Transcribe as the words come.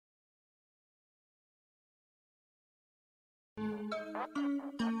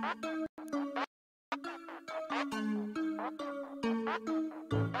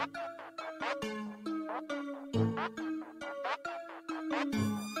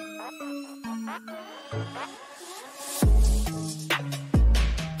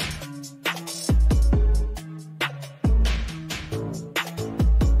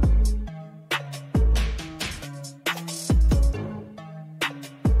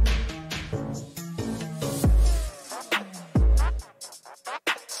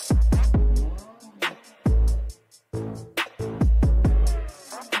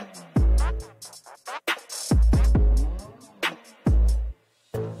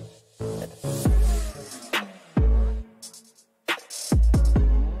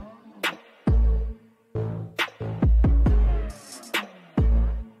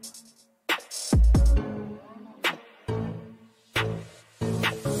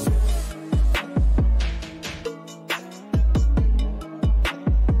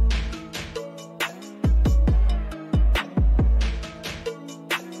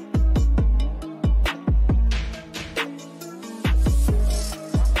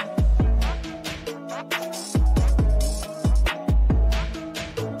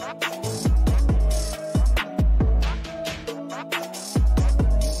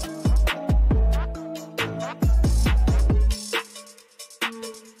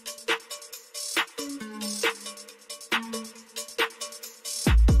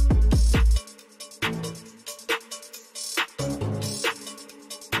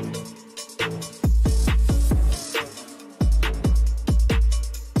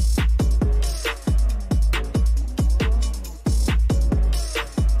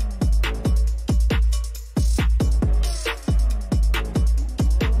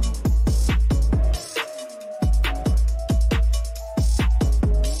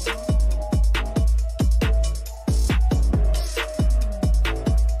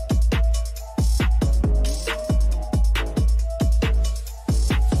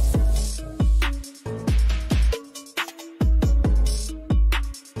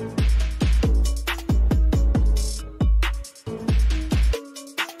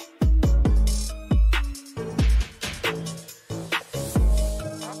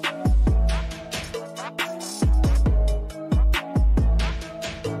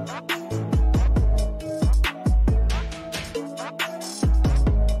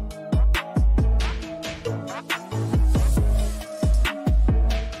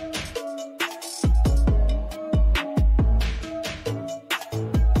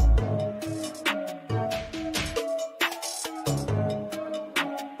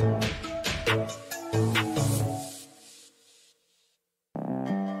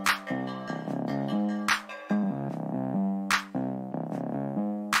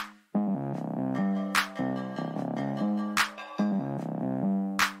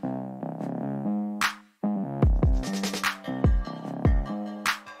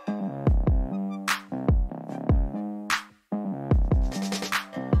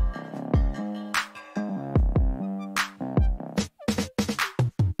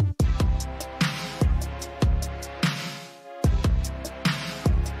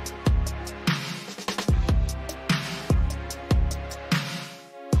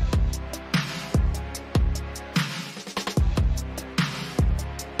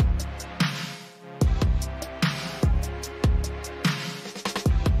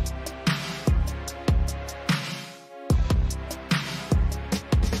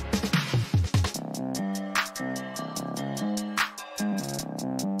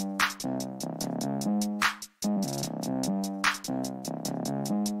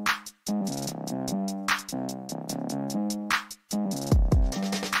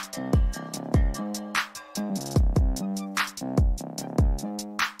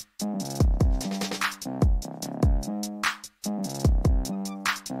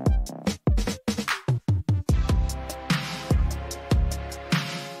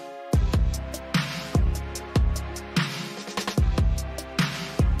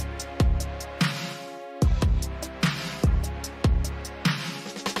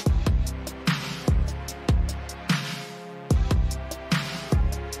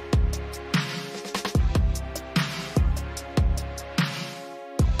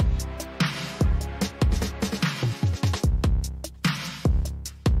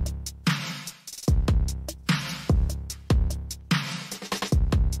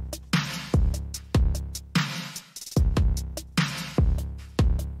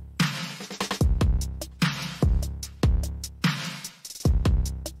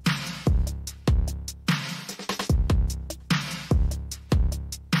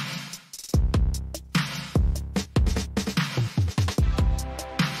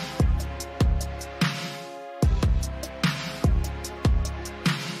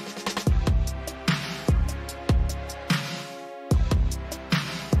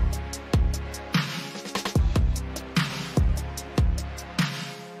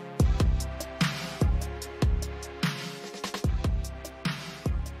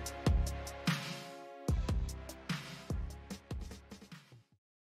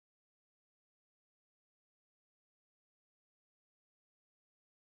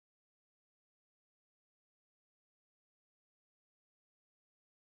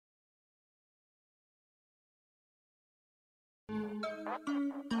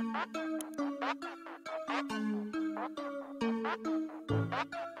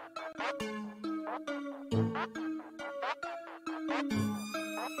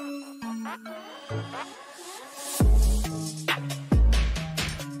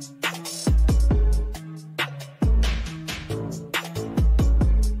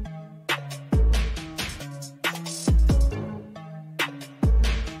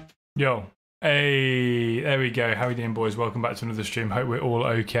Yo, hey, there we go. How are you doing, boys? Welcome back to another stream. Hope we're all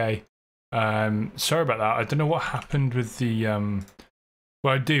okay. Sorry about that. I don't know what happened with the well,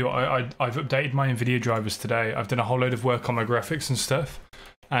 I've updated my NVIDIA drivers today. I've done a whole load of work on my graphics and stuff,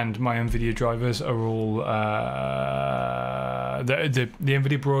 and my NVIDIA drivers are all the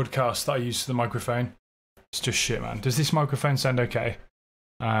NVIDIA broadcast that I use to the microphone. It's just shit, man. Does this microphone sound okay?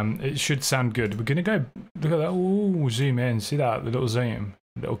 It should sound good. We're gonna go look at that. Ooh, zoom in. See that? The little zoom.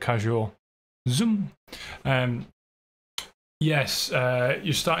 Little casual zoom. Yes,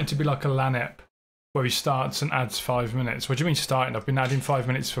 you're starting to be like a Elanip, where he starts and adds 5 minutes. What do you mean starting? I've been adding 5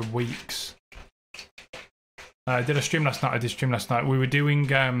 minutes for weeks. I did a stream last night. I did stream last night. We were doing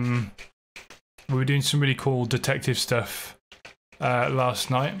some really cool detective stuff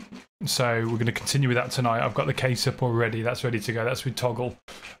last night. So we're going to continue with that tonight. I've got the case up already. That's ready to go. That's with Toggle.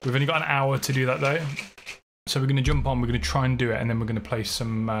 We've only got an hour to do that though. So we're going to jump on, we're going to try and do it, and then we're going to play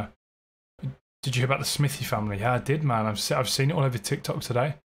some... Did you hear about the Smithy family? Yeah, I did, man. I've seen it all over TikTok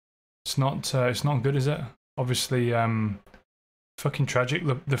today. It's not good, is it? Obviously, fucking tragic.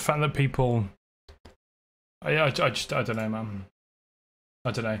 The fact that people... I don't know, man.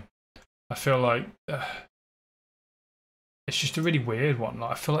 I don't know. I feel like... it's just a really weird one.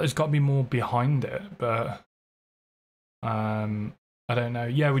 Like, I feel like there's got to be more behind it, but... I don't know.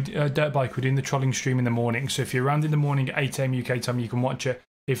 Yeah, Dirt Bike, we're doing the trolling stream in the morning. So if you're around in the morning at 8 AM UK time, you can watch it.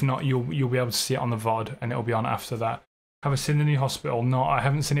 If not, you'll be able to see it on the VOD, and it'll be on after that. Have I seen the new hospital? No, I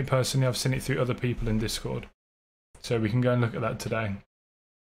haven't seen it personally. I've seen it through other people in Discord. So we can go and look at that today.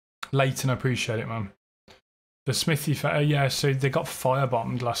 Leighton, I appreciate it, man. The Smithy, yeah, so they got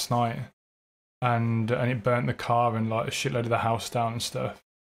firebombed last night. And it burnt the car and like a shitload of the house down and stuff.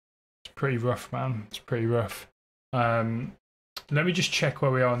 It's pretty rough, man. It's pretty rough. Let me just check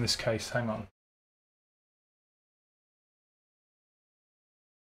where we are in this case. Hang on.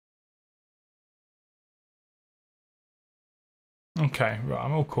 Okay, right,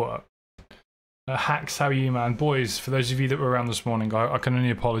 I'm all caught up. Hacks, how are you, man? Boys, for those of you that were around this morning, I can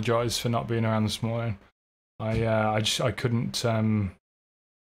only apologise for not being around this morning. I just wasn't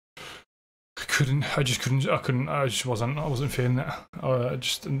feeling it.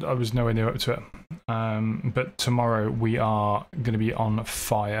 I was nowhere near up to it. But tomorrow we are going to be on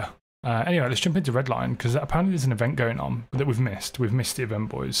fire. Anyway, let's jump into Redline, because apparently there's an event going on that we've missed. We've missed the event,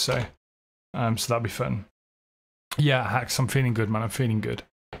 boys. So that'll be fun. Yeah, Hacks, I'm feeling good, man. I'm feeling good.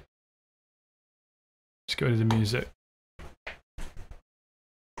 Let's get rid of the music.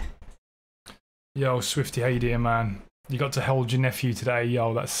 Yo, Swifty, how you doing, man? You got to hold your nephew today.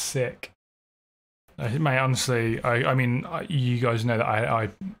 Yo, that's sick. Mate, honestly, I mean, you guys know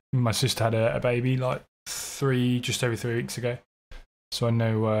that my sister had a baby like just over 3 weeks ago. So I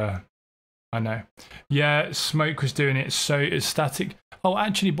know. Yeah, Smoke was doing it. So it's static. Oh,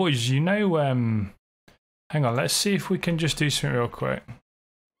 actually, boys, you know, hang on, let's see if we can just do something real quick.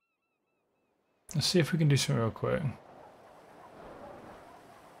 Let's see if we can do something real quick.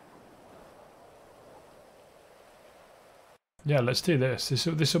 Yeah, let's do this.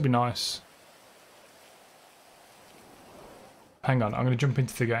 This will be nice. Hang on, I'm going to jump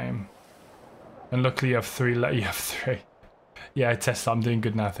into the game. And luckily you have three. Yeah, Tesla, I'm doing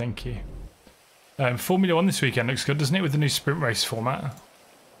good now, thank you. Formula 1 this weekend looks good, doesn't it, with the new sprint race format?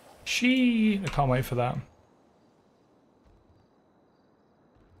 I can't wait for that.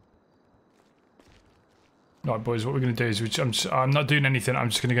 Right, boys, what we're going to do is I'm not doing anything. I'm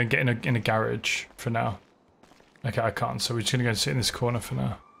just going to go and get in a garage for now. Okay, I can't, so we're just going to go and sit in this corner for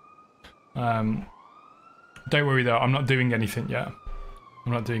now. Don't worry though, I'm not doing anything yet.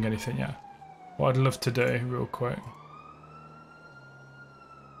 I'm not doing anything yet. What I'd love to do, real quick.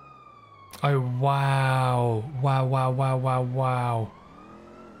 Oh, wow. Wow.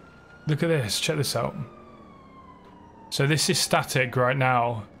 Look at this, check this out. So this is static right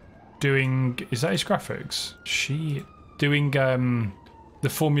now. Is that his graphics? Doing the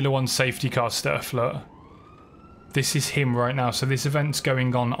Formula 1 safety car stuff, look. This is him right now. So this event's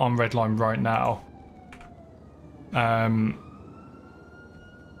going on Redline right now.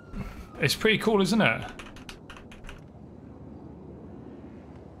 It's pretty cool, isn't it?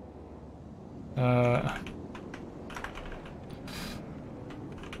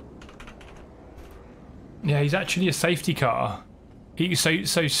 Yeah, he's actually a safety car.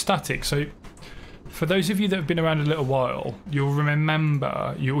 So static. So for those of you that have been around a little while, you'll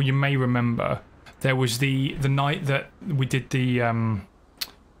remember, you may remember, there was the night that we did the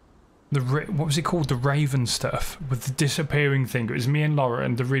what was it called? The Raven stuff with the disappearing thing. It was me and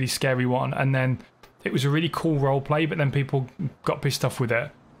Lauren, the really scary one, and then it was a really cool role play, but then people got pissed off with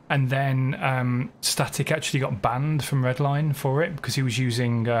it. And then Static actually got banned from Redline for it because he was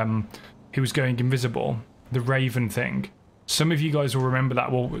using, he was going invisible, the Raven thing. Some of you guys will remember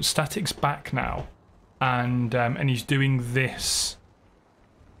that. Well, Static's back now, and he's doing this.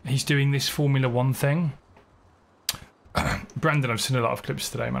 He's doing this Formula One thing. Brandon, I've seen a lot of clips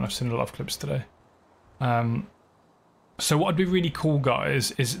today, man. I've seen a lot of clips today. So what would be really cool,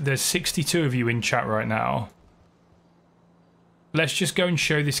 guys, is there's 62 of you in chat right now. Let's just go and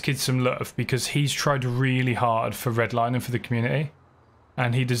show this kid some love because he's tried really hard for Redline and for the community,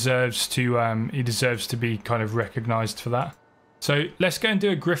 and he deserves to be kind of recognised for that. So let's go and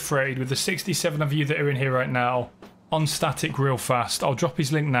do a Griff raid with the 67 of you that are in here right now on Static real fast. I'll drop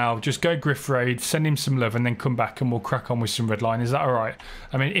his link now. Just go Griff raid, send him some love, and then come back and we'll crack on with some Redline. Is that all right?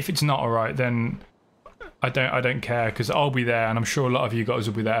 I mean, if it's not all right, then I don't care because I'll be there, and I'm sure a lot of you guys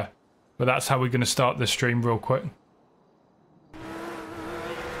will be there. But that's how we're going to start the stream real quick.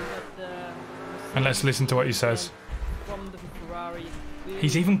 And let's listen to what he says.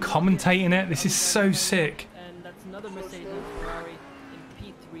 He's even commentating it. This is so sick. And that's another Mercedes Ferrari in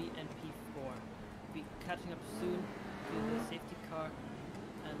P3 and P4. We'll be catching up soon to the safety car,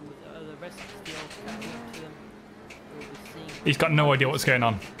 and with the rest still catching up to them. We'll be seeing. He's got no idea what's going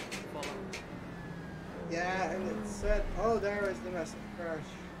on. Yeah, and it said, oh, there is the massive crash.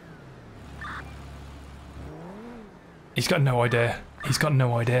 He's got no idea. He's got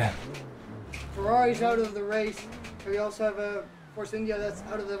no idea. Ferrari's out of the race. We also have a Force India that's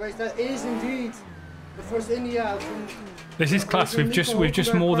out of the race. That is indeed the Force India. This is class. We've just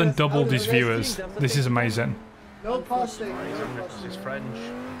more than doubled his viewers. This is amazing. No passing. No passing. It's French.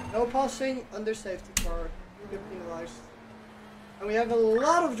 No passing under safety car. You get penalized. And we have a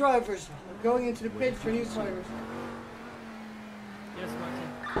lot of drivers going into the pit for new tires. Yes,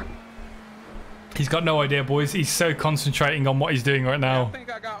 Martin. He's got no idea, boys. He's so concentrating on what he's doing right now. I think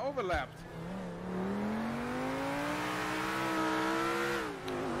I got overlapped.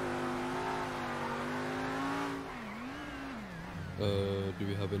 Do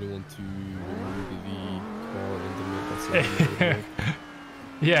we have anyone to remove the car in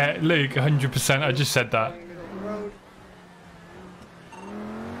the Yeah, Luke, 100%. I just said that.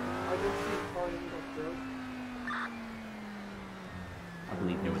 I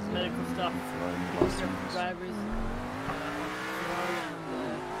believe there was medical stuff for certain drivers. Ferrari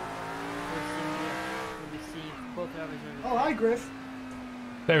and Force India will be seeing both drivers. Oh, hi, Griff.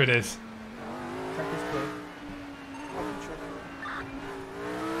 There it is. Track is good.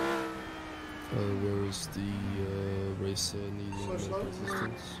 Where is the race needing medical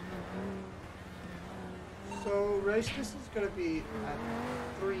assistance? So race distance is going to be at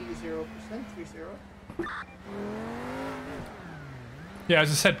 30%, 30. Yeah,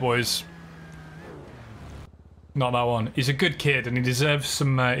 as I said, boys. Not that one. He's a good kid, and he deserves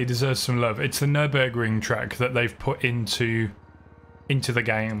some. He deserves some love. It's the Nürburgring track that they've put into the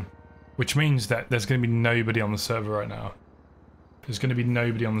game, which means that there's going to be nobody on the server right now. There's going to be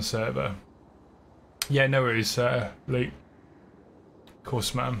nobody on the server. Yeah, no worries, Luke. Of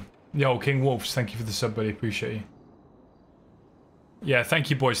course, man. Yo, King Wolves, thank you for the sub, buddy. Appreciate you. Yeah, thank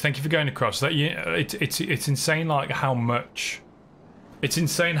you, boys. Thank you for going across. That it's insane, like how much. It's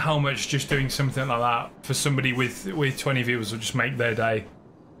insane how much just doing something like that for somebody with 20 viewers will just make their day,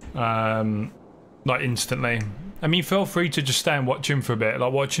 like instantly. I mean, feel free to just stay and watch him for a bit.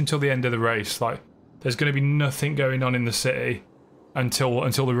 Like, watch until the end of the race. Like, there's going to be nothing going on in the city until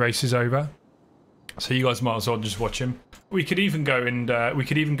the race is over. So you guys might as well just watch him. We could even go and we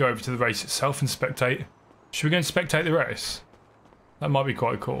could even go over to the race itself and spectate. Should we go and spectate the race? That might be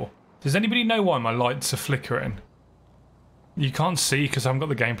quite cool. Does anybody know why my lights are flickering? You can't see because I haven't got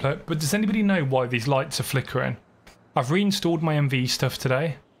the gameplay. But does anybody know why these lights are flickering? I've reinstalled my MV stuff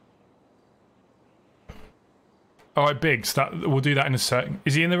today. All right, Biggs. We'll do that in a sec.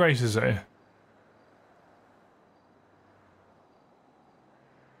 Is he in the race? Is he?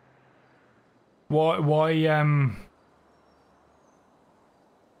 Why,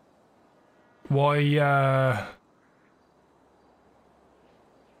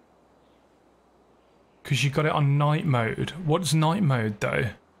 because you got it on night mode. What's night mode,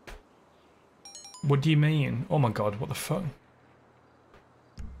 though? What do you mean? Oh my god, what the fuck?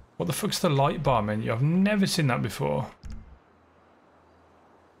 What the fuck's the light bar menu? I've never seen that before.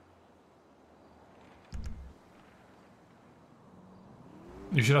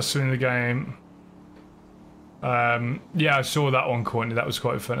 You should have something in the game. Yeah, I saw that one, Courtney. That was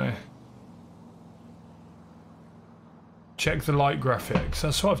quite funny. Check the light graphics.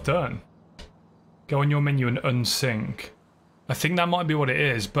 That's what I've done. Go on your menu and unsync. I think that might be what it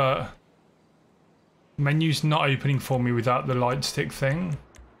is, but menu's not opening for me without the light stick thing.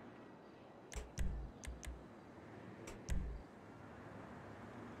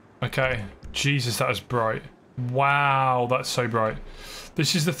 Okay. Jesus, that is bright. Wow, that's so bright.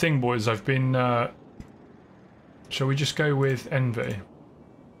 This is the thing, boys. I've been... Shall we just go with Envy?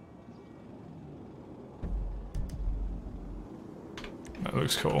 That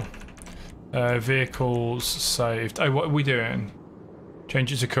looks cool. Vehicles saved. Oh, what are we doing?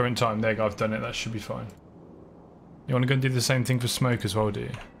 Change it to current time. There you go, I've done it. That should be fine. You want to go and do the same thing for smoke as well, do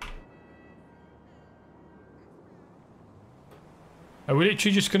you? Are we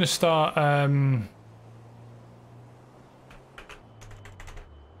literally just going to start...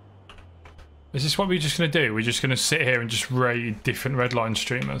 Is this what we're just going to do? We're just going to sit here and just raid different Redline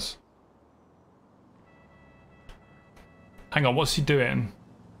streamers? Hang on, what's he doing?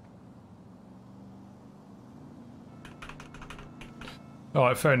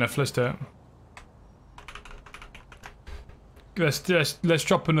 Alright, fair enough, let's do it. Let's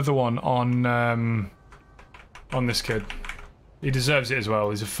drop another one on this kid. He deserves it as well,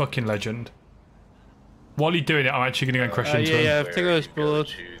 he's a fucking legend. While he's doing it, I'm actually going to go and crash into him. Yeah, I've taken those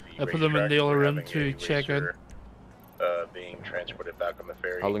bullets. I put them in the other room to check in. Being transported back on the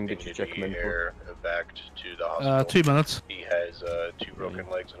ferry. How long did you check him in for? Back to the hospital. 2 minutes. He has 2 broken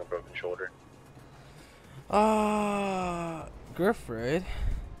legs and a broken shoulder. Griff, right?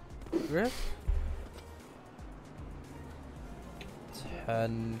 Griff?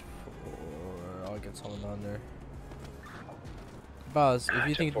 10 for... I'll get someone on there. Baz, if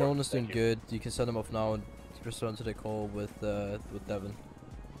you think no one is doing good, you can send them off now and respond to the call with Devin.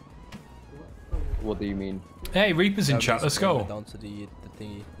 What do you mean? Hey, Reaper's in chat, let's go. Down to the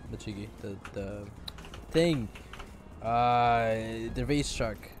thingy, Machigi, the thing. The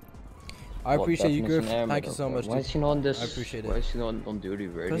racetrack. I appreciate you, Griff. Thank you so much. Why is he not on this? I appreciate it. Why is he not on duty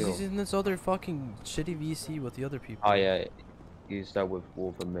radio? Because he's in this other fucking shitty VC with the other people. Oh yeah, he's that with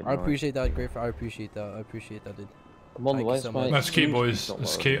Wolf and Midnight. I appreciate that, Griff. I appreciate that. I appreciate that, dude. That's cute, boys.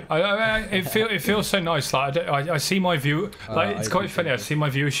 That's cute. It feels so nice. Like I see my view. Like it's quite funny. I see my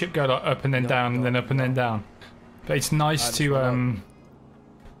viewership go like up and then down and then up and then down. But it's nice to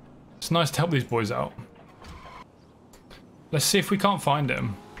it's nice to help these boys out. Let's see if we can't find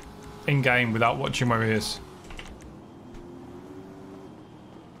him in game without watching where he is.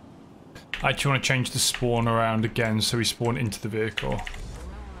 I actually want to change the spawn around again so we spawn into the vehicle.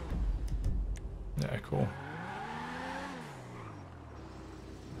 Yeah, cool.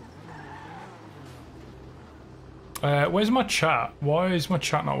 Where's my chat? Why is my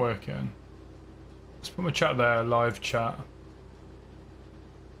chat not working? Let's put my chat there, live chat.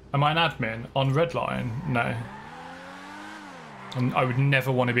 Am I an admin on Redline? No. I would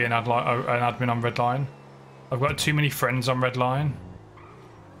never want to be an admin on Redline. I've got too many friends on Redline.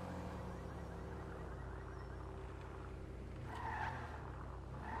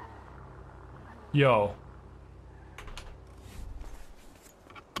 Yo.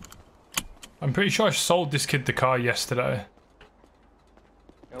 I'm pretty sure I sold this kid the car yesterday.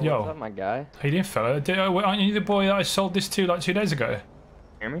 Yo. What's up, my guy? How you doing, fella? Aren't you the boy that I sold this to like 2 days ago?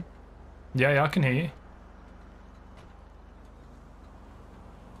 Hear me? Yeah, I can hear you.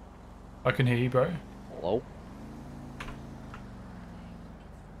 I can hear you, bro. Hello?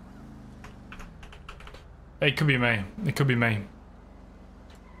 It could be me. It could be me.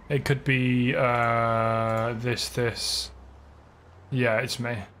 It could be, this. Yeah, it's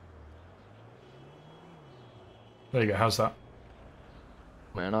me. There you go, how's that?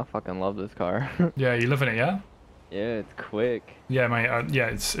 Man, I fucking love this car. Yeah, you loving it, yeah? Yeah, it's quick. Yeah, mate, yeah,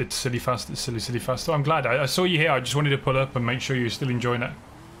 it's silly fast, it's silly fast. Oh, I'm glad, I saw you here, I just wanted to pull up and make sure you're still enjoying it.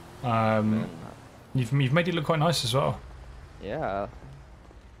 You've made it look quite nice as well. Yeah.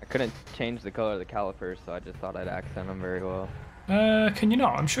 I couldn't change the color of the calipers, so I just thought I'd accent them very well. Can you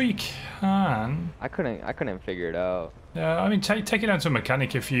not? I'm sure you can. I couldn't figure it out. Yeah, I mean, take it down to a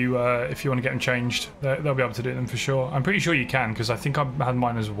mechanic if you want to get them changed. They'll be able to do them for sure. I'm pretty sure you can because I think I had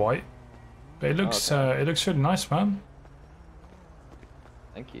mine as white. But it looks it looks really nice, man.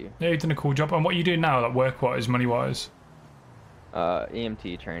 Thank you. Yeah, you've done a cool job. And what are you doing now, like work-wise, money-wise?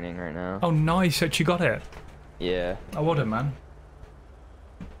 EMT training right now. Oh, nice. Actually got it. Yeah. Oh, well done, man.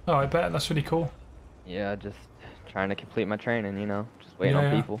 Oh, I bet that's really cool. Yeah, just trying to complete my training, you know, just waiting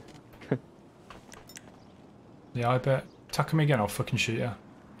on people. Yeah, I bet. Tackle me again, I'll fucking shoot you.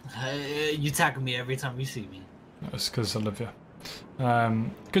 You tackle me every time you see me. That's because I love you.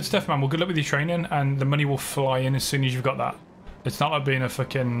 Good stuff, man. Well, good luck with your training, and the money will fly in as soon as you've got that. It's not like being a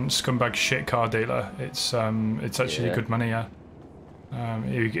fucking scumbag shit car dealer. It's actually good money, yeah.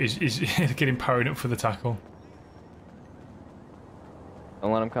 He's getting powered up for the tackle.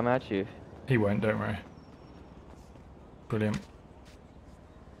 Don't let him come at you. He won't, don't worry. Brilliant.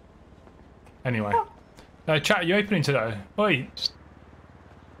 Anyway. Chat, are you opening today? Oi!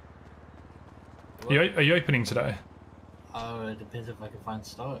 Are you opening today? Oh, it depends if I can find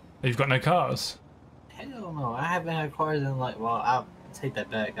stock. You've got no cars? Hell no, I haven't had cars in like, well, I'll take that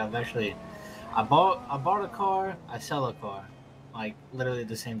back. I bought a car, I sell a car. Like, literally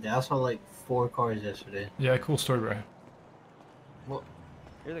the same day. I saw like 4 cars yesterday. Yeah, cool story, bro. Well,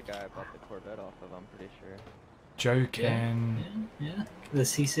 you're the guy I bought the Corvette off of, I'm pretty sure. Joking. Yeah. The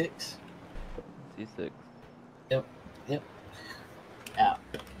C6. C6. Yep. Yeah.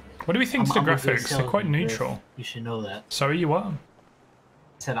 What do we think of the graphics? They're quite neutral. Griff. You should know that. So are you what? I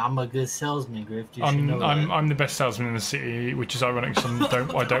said I'm a good salesman, Griff. You should know that. I'm the best salesman in the city, which is ironic because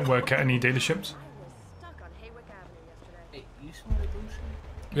I don't work at any dealerships. Hey, you saw the bullshit?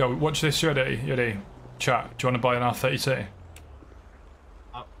 Yo, watch this, you ready? Chat, do you want to buy an R32?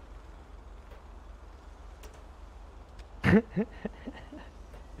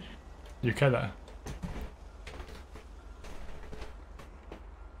 You okay there?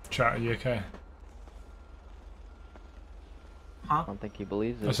 Chat, are you okay? Huh? I don't think he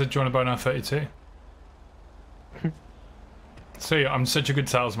believes it. I said, do you want to buy an R32? See, I'm such a good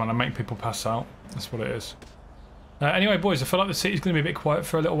salesman, I make people pass out. That's what it is. Anyway, boys, I feel like the city's going to be a bit quiet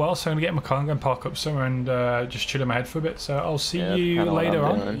for a little while, so I'm going to get in my car and go and park up somewhere and just chill in my head for a bit. So I'll see you later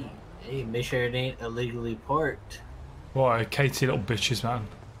on. Hey, make sure it ain't illegally parked. Why? Katie, little bitches, man.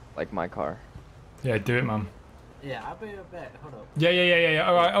 Like my car. Yeah, do it, man. Yeah, I'll be right back. Hold up. Yeah.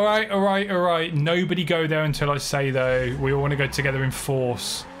 Alright. Nobody go there until I say, though. We all want to go together in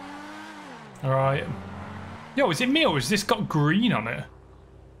force. Alright. Yo, is it me or has this got green on it?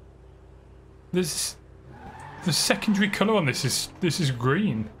 There's... The secondary colour on this is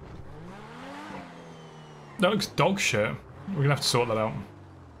green. That looks dog shit. We're gonna have to sort that out.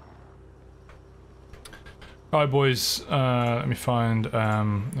 Alright, boys. Let me find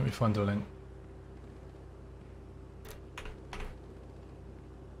the link.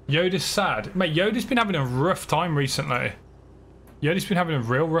 Yoda's sad. Mate, Yoda's been having a rough time recently. Yoda's been having a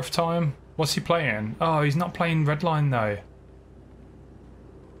real rough time. What's he playing? Oh, he's not playing Redline though.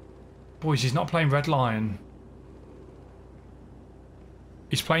 Boys, he's not playing Redline.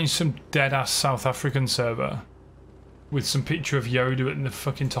 He's playing some dead-ass South African server with some picture of Yoda at the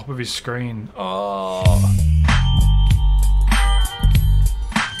fucking top of his screen. Oh.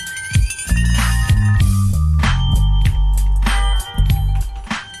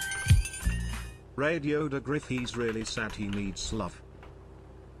 Raid Yoda Griff, he's really sad, he needs love.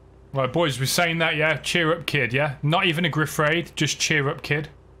 Right, boys, we're saying that, yeah? Cheer up, kid, yeah? Not even a Griff raid, just cheer up, kid.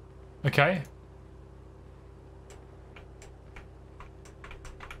 Okay?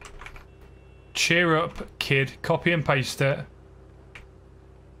 Cheer up, kid. Copy and paste it.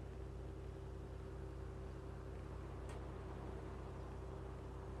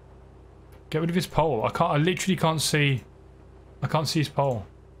 Get rid of his poll. I literally can't see. I can't see his poll.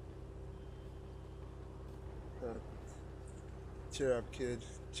 Cheer up, kid.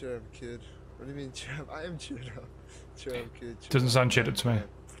 Cheer up, kid. What do you mean cheer up? I am cheered up. Cheer up, kid. Doesn't sound cheered up to me.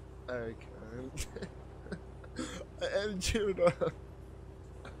 I am cheered up.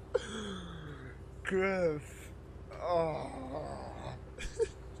 Griff. Oh.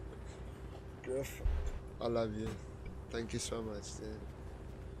 Griff, I love you. Thank you so much, dude.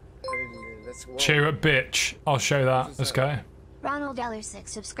 Let's go. Cheer up, bitch. I'll show that. Let's go. Ronald $6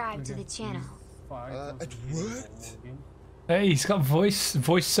 subscribe to the channel. It worked. Hey, he's got voice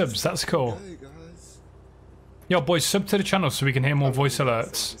subs. That's cool. Yo, boys, sub to the channel so we can hear more voice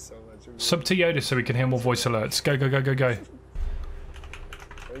alerts. Sub to Yoda so we can hear more voice alerts. Go.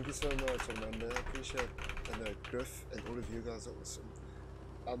 Thank you so much, Amanda. I appreciate it. And Griff and all of you guys are awesome.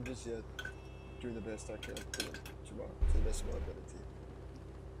 I'm just here doing the best I can to the best of my ability.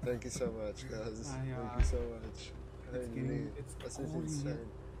 Thank you so much, guys. Thank you so much. That's insane.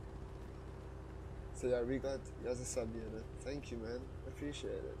 So yeah, we got as a sub here. Thank you, man.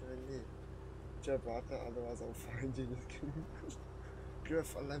 Appreciate it. Really. Joe Barker, otherwise I'll find you.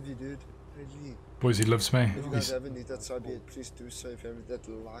 Griff, I love you, dude. Really. Boys, he loves me. If you guys ever need that sub yet, please do so. If you haven't that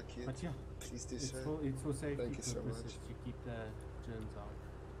like it, please do so. Thank you so much. To keep the germs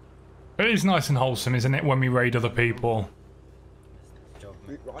out. It is nice and wholesome, isn't it, when we raid other people?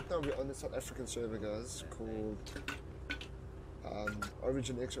 Right now we're on the South African server, guys, called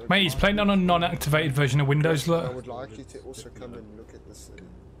Origin X. Mate, he's playing on a non-activated version of Windows. I Look. would like you to also come and look at this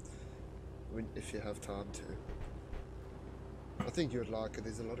if you have time to. I think you would like it.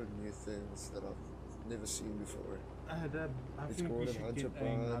 There's a lot of new things that I've never seen before. It's Gordon Hunter,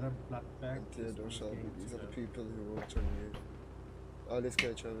 and Theodore Shelby. These are the people who worked on you. Oh, let's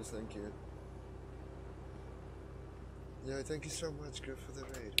go, Travis. Thank you. Yeah, thank you so much, Griff, for the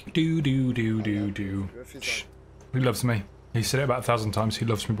raid. Do. He loves me. He said it about 1,000 times. He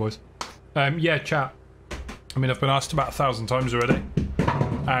loves me, boys. Yeah, chat. I mean, I've been asked about 1,000 times already,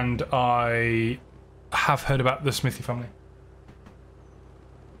 and I have heard about the Smithy family.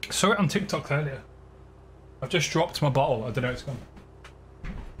 Saw it on TikTok earlier. I've just dropped my bottle. I don't know where it's gone.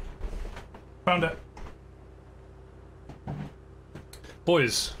 Found it.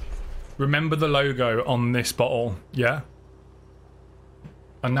 Boys, remember the logo on this bottle, yeah?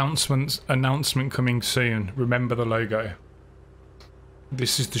 Announcement coming soon. Remember the logo.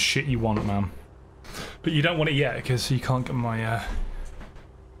 This is the shit you want, man. But you don't want it yet because you can't get my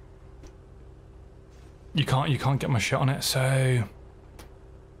you can't get my shit on it. So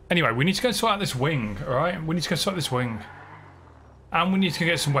anyway, we need to go sort out this wing, all right? We need to go sort out this wing, and we need to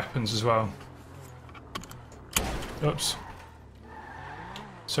get some weapons as well. Oops.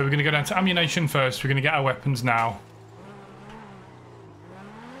 So we're gonna go down to ammunition first. We're gonna get our weapons now.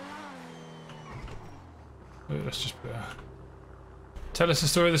 Let's just tell us the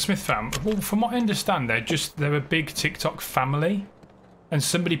story of the Smith fam. Well, from what I understand, they're a big TikTok family, and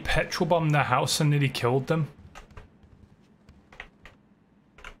somebody petrol bombed their house and nearly killed them.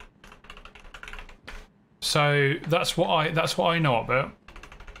 So that's what I know of it.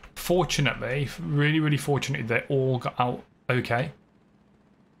 Fortunately, really fortunately, they all got out okay.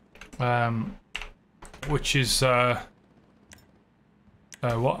 Which is what?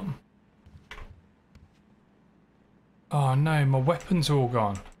 Oh no, my weapons are all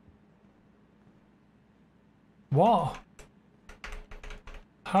gone. What?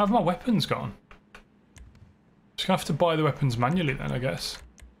 How have my weapons gone? Just gonna have to buy the weapons manually then, I guess.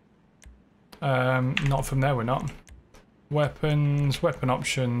 Not from there, we're not. Weapons, weapon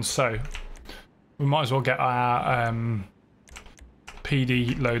options. So we might as well get our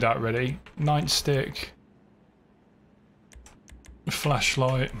PD loadout ready. Nightstick,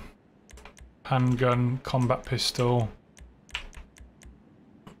 flashlight, handgun, combat pistol.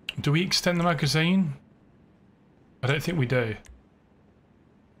 Do we extend the magazine? I don't think we do.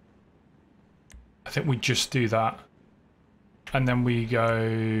 I think we just do that. And then we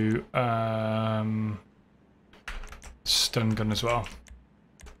go stun gun as well.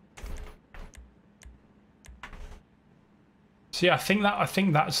 So yeah, I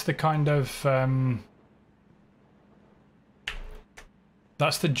think that's the kind of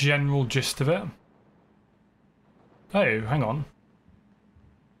that's the general gist of it. Oh, hang on.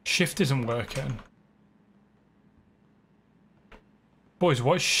 Shift isn't working. Boys,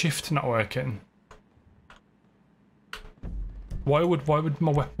 why is shift not working? Why would my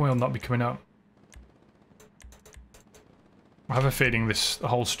weapon wheel not be coming up? I have a feeling this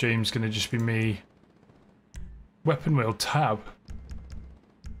whole stream's gonna just be me. Weapon wheel tab.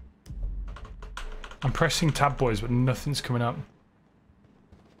 I'm pressing tab, boys, but nothing's coming up.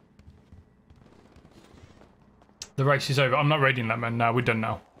 The race is over. I'm not raiding that, man. No, we're done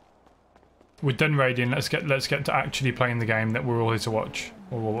now. We're done raiding. Let's get to actually playing the game that we're all here to watch,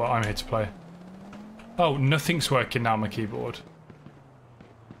 or what I'm here to play. Oh, nothing's working now on my keyboard.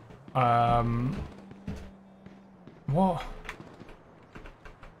 What?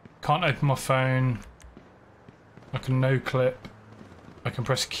 Can't open my phone. I can no clip. I can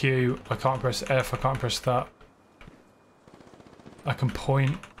press Q. I can't press F. I can't press that. I can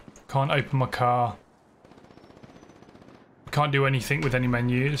point. Can't open my car. Can't do anything with any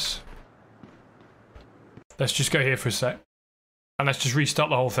menus. Let's just go here for a sec. And let's just restart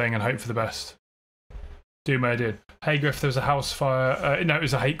the whole thing and hope for the best. Do my idea. Hey Griff, there was a house fire. No, it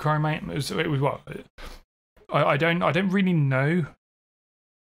was a hate crime, mate. It was what? I don't really know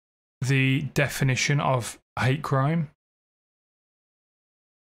the definition of hate crime.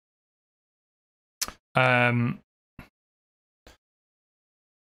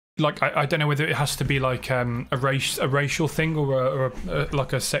 Like I don't know whether it has to be like a racial thing or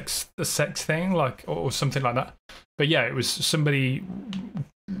like a sex thing, like or something like that. But yeah, it was somebody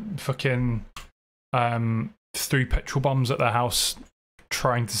fucking threw petrol bombs at their house,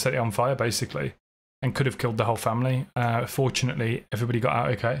 trying to set it on fire, basically, and could have killed the whole family. Fortunately, everybody got out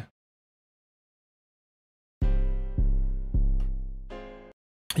okay.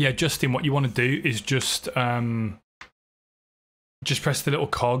 Yeah, Justin, what you want to do is just press the little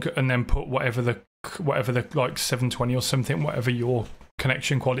cog and then put whatever whatever the like 720 or something, whatever your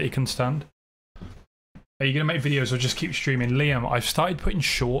connection quality can stand. Are you gonna make videos or just keep streaming? Liam, I've started putting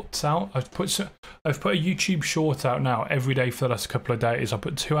shorts out. I've put a YouTube short out now every day for the last couple of days. I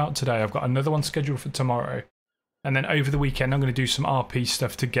put 2 out today. I've got another one scheduled for tomorrow, and then over the weekend I'm going to do some RP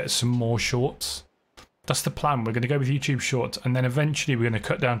stuff to get some more shorts. That's the plan. We're going to go with YouTube shorts, and then eventually we're going to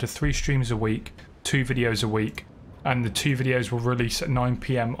cut down to 3 streams a week, 2 videos a week, and the 2 videos will release at 9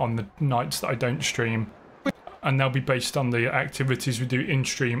 PM on the nights that I don't stream, and they'll be based on the activities we do in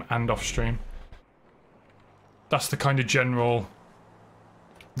stream and off stream. That's the kind of general.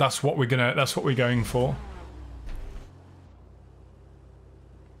 That's what we're going for.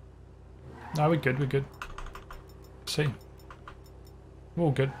 No, we're good. We're good. See, we're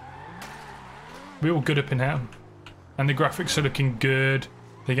all good. We're all good up in here, and the graphics are looking good.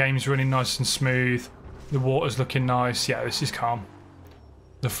 The game's running nice and smooth. The water's looking nice. Yeah, this is calm.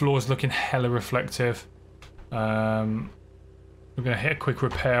 The floor's looking hella reflective. We're gonna hit a quick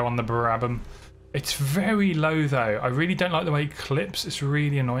repair on the Brabham. It's very low though. I really don't like the way it clips. It's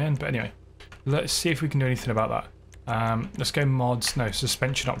really annoying. But anyway, let's see if we can do anything about that. Let's go mods. No,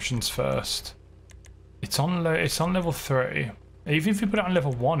 suspension options first. It's on level 3. Even if you put it on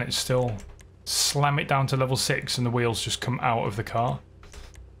level 1, it's still slam it down to level 6 and the wheels just come out of the car.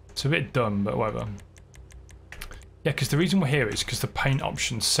 It's a bit dumb, but whatever. Yeah, because the reason we're here is because the paint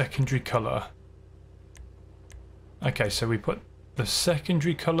options, secondary colour. Okay, so we put the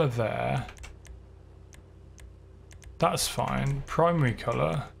secondary colour there. That's fine. Primary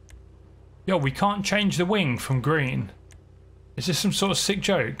colour. Yo, we can't change the wing from green. Is this some sort of sick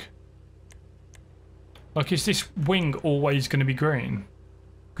joke? Like, is this wing always going to be green?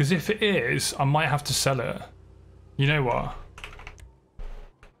 Because if it is, I might have to sell it. You know what?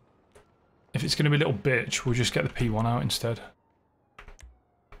 If it's going to be a little bitch, we'll just get the P1 out instead.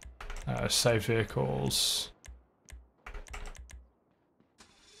 Save vehicles.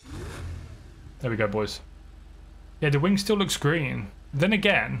 There we go, boys. Yeah, the wing still looks green. Then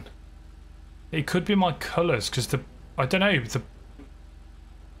again, it could be my colours, because I don't know,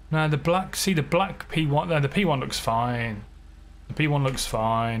 the black, see the black P1, no, the P1 looks fine. The P1 looks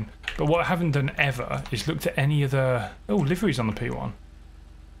fine. But what I haven't done ever is looked at any of the, oh, liveries on the P1.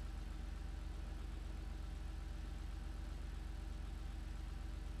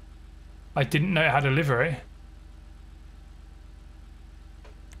 I didn't know it had a livery.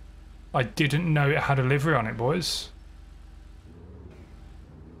 I didn't know it had a livery on it, boys.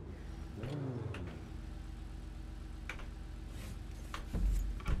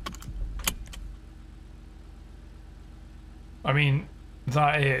 I mean,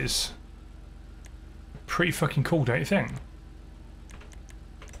 that is pretty fucking cool, don't you think?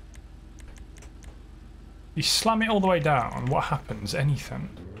 You slam it all the way down, what happens? Anything.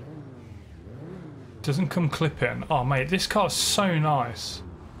 Doesn't come clipping. Oh mate, this car's so nice.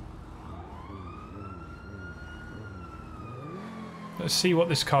 Let's see what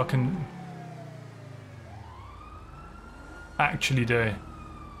this car can actually do.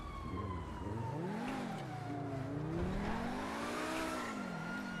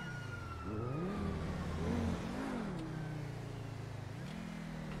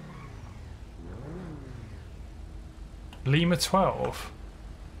 Lima 12.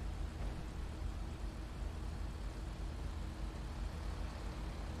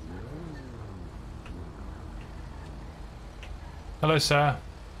 Hello, sir.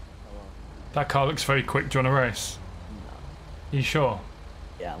 Hello. That car looks very quick. Do you want to race? No. Are you sure?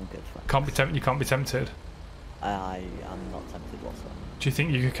 Yeah, I'm good. Thanks. Can't be tempted. You can't be tempted. I am not tempted whatsoever. Do you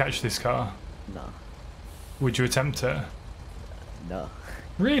think you could catch this car? No. Would you attempt it? No.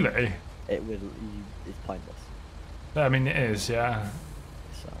 Really? It would. It's pointless. I mean, it is, yeah.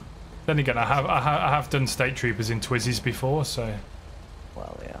 So. Then again, I have done state troopers in Twizzies before, so.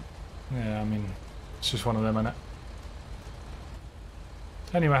 Well, yeah. Yeah, I mean, it's just one of them, innit?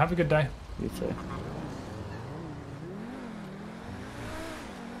 Anyway, have a good day. You too.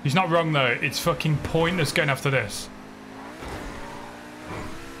 He's not wrong though. It's fucking pointless going after this.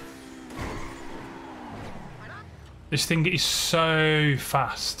 This thing is so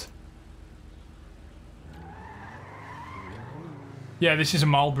fast. Yeah, this is a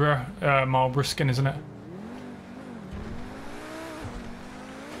Marlboro skin, isn't it?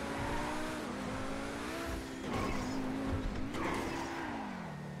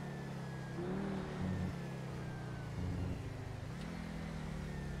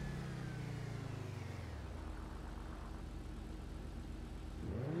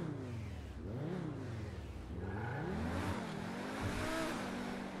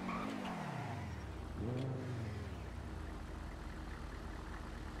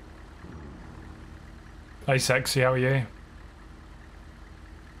 Hey, sexy, how are you?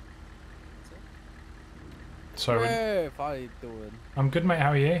 Sorry. Griff, how you doing? I'm good, mate.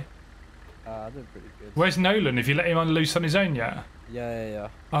 How are you? I'm doing pretty good. Where's Nolan? Have you let him on loose on his own yet? Yeah.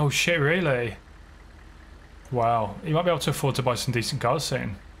 Oh shit, really? Wow. He might be able to afford to buy some decent cars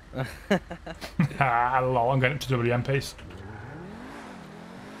soon. Lol, I'm going up to WMPs.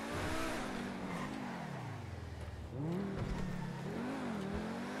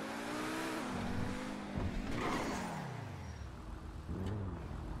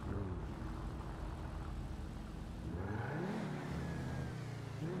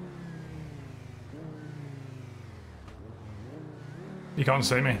 You can't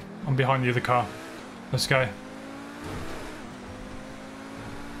see me. I'm behind the other car. Let's go.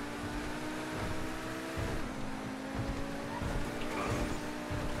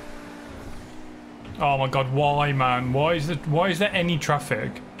 Oh my god, why, man? Why is there any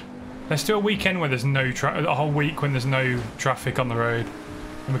traffic? Let's do a weekend where there's no traffic, a whole week when there's no traffic on the road.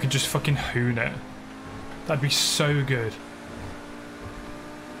 And we could just fucking hoon it. That'd be so good.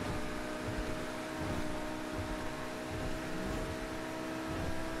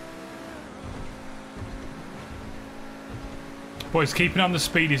 Boys, keeping on the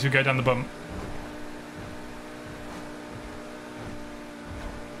speed as we go down the bump.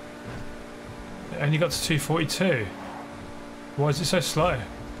 It only got to 242. Why is it so slow?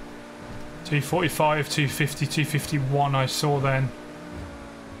 245, 250, 251 I saw then.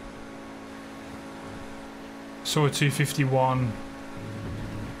 Saw a 251.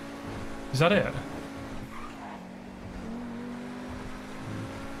 Is that it?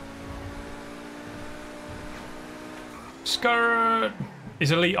 Skirt!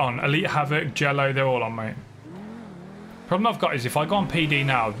 Is Elite on? Elite Havoc, Jello, they're all on, mate. Problem I've got is if I go on PD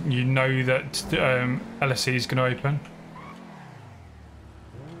now, you know that LSE is going to open.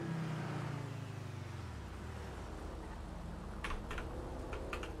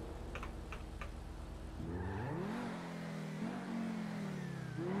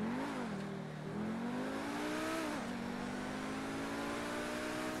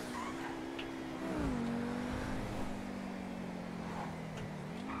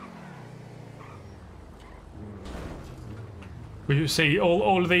 We see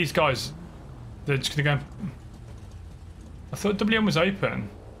all of these guys, they're just gonna go. I thought WM was open.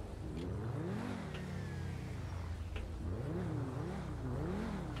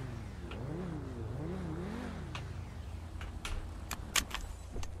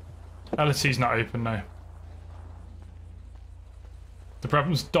 LSE's not open now. The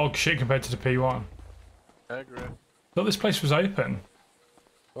problem's dog shit compared to the P1. I agree. I thought this place was open.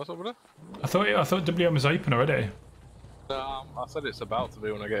 What's over there? I thought WM was open already. I said it's about to be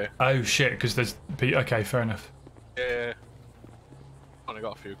when I get here. Oh shit, because there's okay, fair enough. Yeah. Only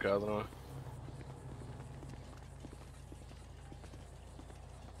got a few cars anyway.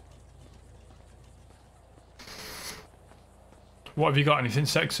 What have you got? Anything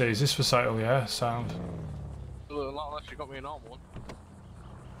sexy? Is this for sale? Yeah, sound. Not unless you got me a normal one.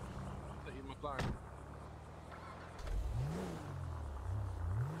 That you McLaren.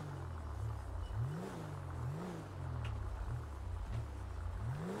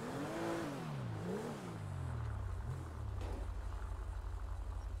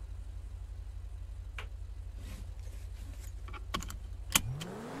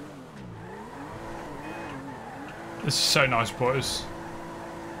 This is so nice, boys.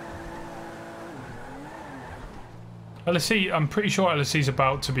 LSE, I'm pretty sure LSE's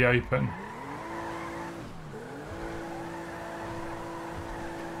about to be open.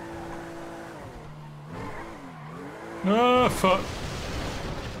 Oh, fuck.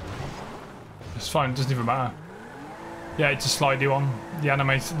 It's fine, it doesn't even matter. Yeah, it's a slidey one. The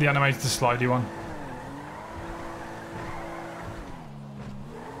animate's the slidey one.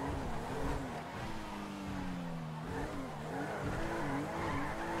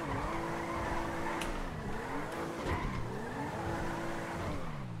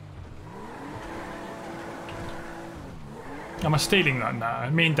 Am I stealing that now?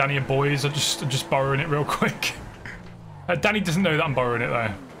 Me and Danny are boys. I'm just borrowing it real quick. Danny doesn't know that I'm borrowing it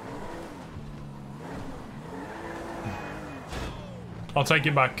though. I'll take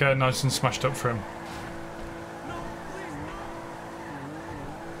it back nice and smashed up for him.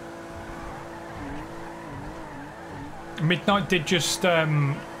 Midnight did just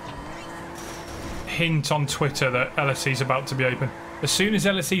hint on Twitter that LSE's about to be open. As soon as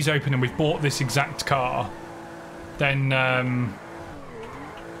LSE's open and we've bought this exact car, then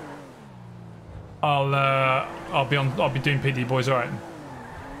I'll be doing PD, boys. All right.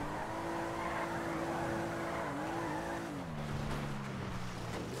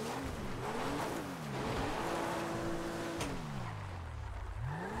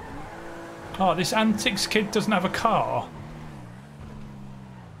 Oh, this antics kid doesn't have a car.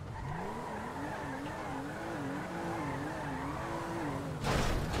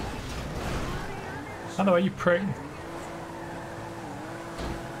 Hello, you prick.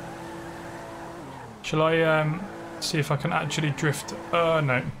 Shall I see if I can actually drift?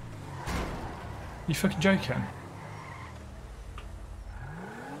 No. You fucking joking?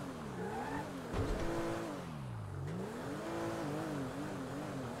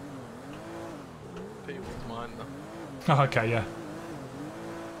 Mine, though. Oh, okay, yeah.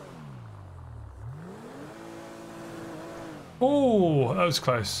 Oh, that was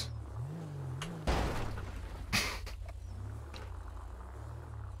close.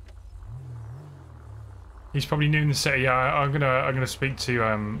 He's probably new in the city. Yeah, I'm gonna speak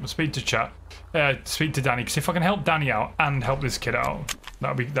to chat, speak to Danny, because if I can help Danny out and help this kid out,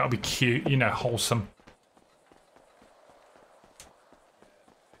 that'll be cute, you know, wholesome.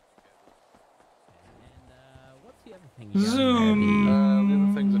 Zoom. The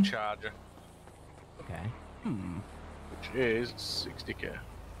other thing's a charger. Okay. Which is 60k.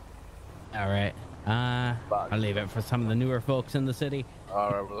 All right. I'll leave it for some of the newer folks in the city.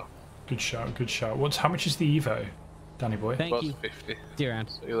 All right, brother. Good shout, good shout. How much is the Evo, Danny boy? Thank you. 50. See you around.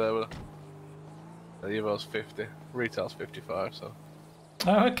 See you there, brother. The Evo's 50. Retail's 55, so.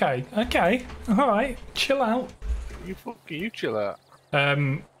 Oh, okay, okay, all right. Chill out. You chill out.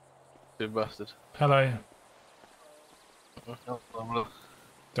 Hello.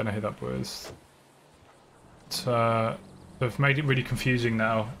 Don't know who that was. It's, they've made it really confusing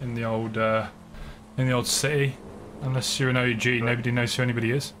now in the old city. Unless you're an OG, nobody knows who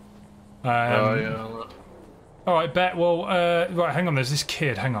anybody is. Oh yeah. All right, bet. Well, right. Hang on. There's this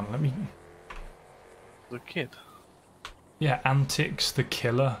kid. Hang on. Let me. The kid. Yeah, Antics the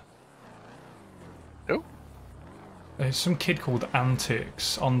Killer. Who? There's some kid called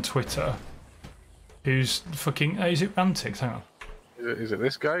Antics on Twitter. Who's fucking? Is it Antics? Hang on. Is it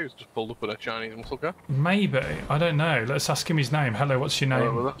this guy who's just pulled up with a Chinese muscle car? Maybe. I don't know. Let's ask him his name. Hello. What's your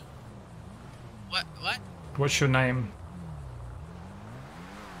name? What? What's your name?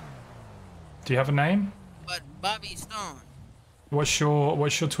 Do you have a name? But Bobby Stone. What's your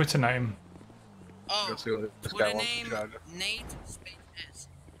Twitter name? Oh, Twitter name Nate Space S.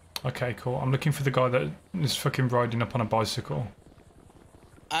 Okay, cool. I'm looking for the guy that is fucking riding up on a bicycle.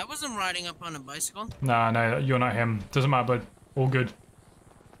 I wasn't riding up on a bicycle. Nah, no, you're not him. Doesn't matter, bud. All good.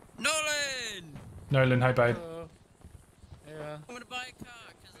 Nolan, hey, babe. Yeah. I'm gonna buy a car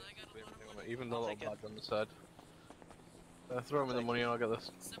because I got a lot of money. Even the little bag on the side. Throw him in the money and I'll get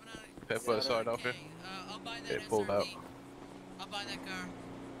this paper side off here. I'll buy that Get pulled out. I'll buy that car.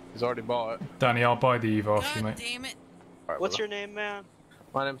 He's already bought it. Danny, I'll buy the Evo off you, mate. Damn it. Right, What's your name, man?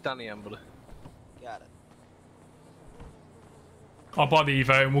 My name's Danny Amberley. Got it. I'll buy the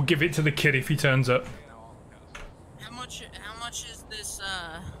Evo and we'll give it to the kid if he turns up. How much is this,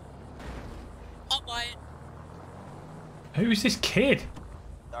 I'll buy it. Who is this kid?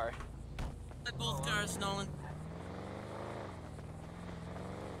 Sorry. Buy both cars, Nolan.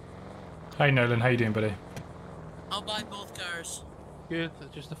 Hey, Nolan, how you doing, buddy? I'll buy both cars. Good,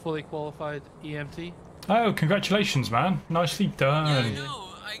 just a fully qualified EMT. Oh, congratulations, man. Nicely done. Yeah, I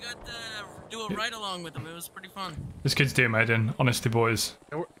know. I got to do a ride along with him. It was pretty fun. This kid's doing Maiden, honestly, boys.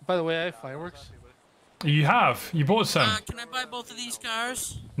 By the way, I have fireworks. You have? You bought some? Can I buy both of these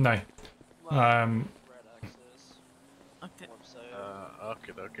cars? No. Okay.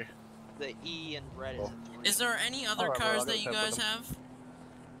 Okay. The E and red is a 3. Is there any other cars that you guys have?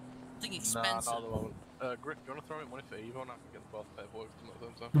 Something expensive. Griff, do you want to throw me money for Evo and I can get both paperwork to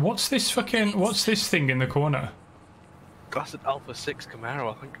my What's this thing in the corner? Classic Alpha 6 Camaro,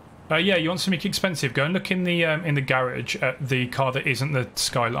 I think. Yeah, you want something expensive? Go and look in the garage at the car that isn't the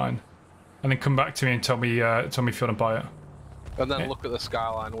Skyline, and then come back to me and tell me if you want to buy it. And then look at the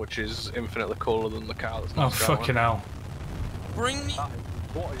Skyline, which is infinitely cooler than the car that's not Oh, Skyline. fucking hell. Bring me.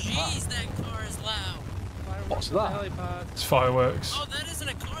 Jeez, that car is loud. What's that? It's fireworks. Oh, that isn't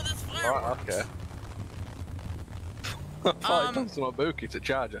a car, that's fireworks. Right, okay. I thought it to my bookie to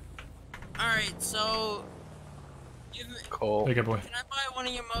charger. Alright, so... Give me... Cool. There you go, boy. Can I buy one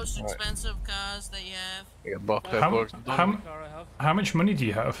of your most expensive cars that you have? You get both paperwork. How much money do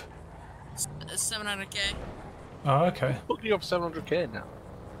you have? 700k. Oh, okay. Look, you have 700k now.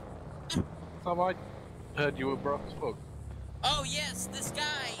 Have I heard you were broke as fuck? Oh yes, this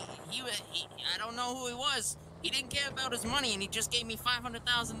guy, he I don't know who he was. He didn't care about his money and he just gave me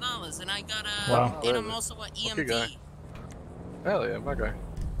 $500,000 and I got and I'm also an EMT. Hell yeah, my guy.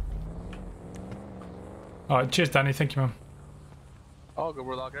 Alright, cheers Danny, thank you man. Oh good,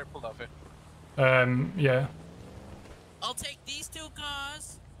 I'll get it pulled off here. Yeah. I'll take these two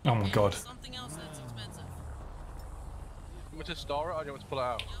cars Oh my god. Something else that's expensive. You want me to store it or do you want me to pull it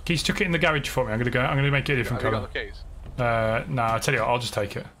out? Keys, chuck it in the garage for me. I'm gonna make it a different Have you colour. got the keys? Nah, I'll tell you what, I'll just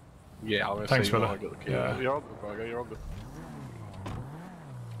take it. Yeah, I'm gonna Thanks, say you brother. might get the keys. Yeah. You're all good, Braga, you're all good.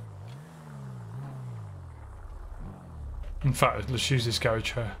 In fact, let's use this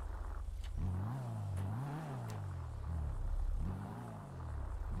garage here.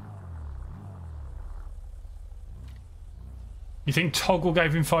 You think Toggle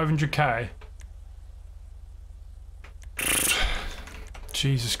gave him 500k?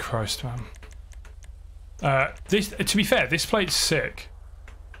 Jesus Christ, man. To be fair, this plate's sick.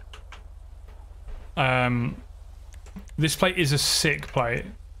 This plate is a sick plate.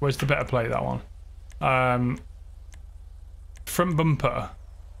 Where's the better plate? That one. Front bumper,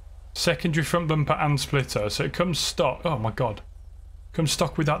 secondary front bumper and splitter. So it comes stock. Oh my god, comes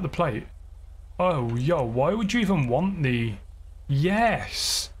stock without the plate. Oh yo, why would you even want the?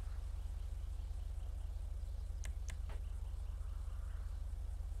 Yes.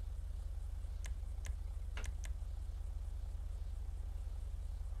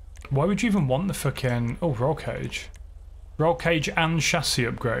 Why would you even want the fucking... Oh, roll cage. Roll cage and chassis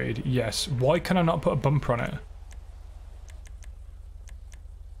upgrade. Yes. Why can I not put a bumper on it?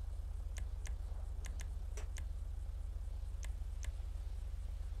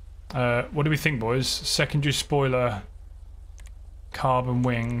 What do we think, boys? Secondary spoiler. Carbon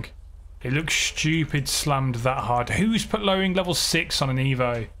wing. It looks stupid slammed that hard. Who's put lowering level 6 on an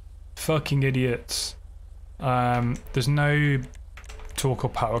Evo? Fucking idiots. There's no torque or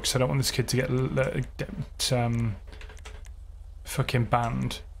power because I don't want this kid to get fucking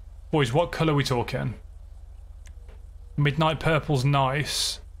banned. Boys, what colour are we talking? Midnight purple's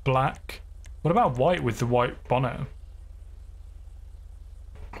nice. Black. What about white with the white bonnet?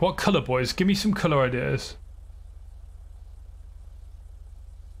 What colour, boys? Give me some colour ideas.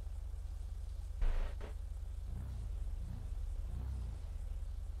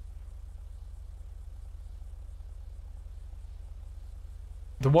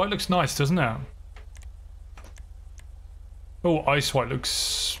 The white looks nice, doesn't it? Oh, ice white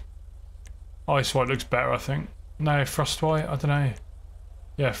looks... Ice white looks better, I think. No, frost white? I don't know.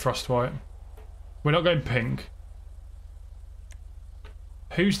 Yeah, frost white. We're not going pink.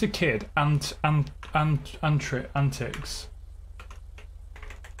 Who's the kid? Antics.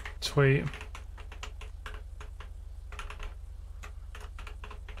 Tweet.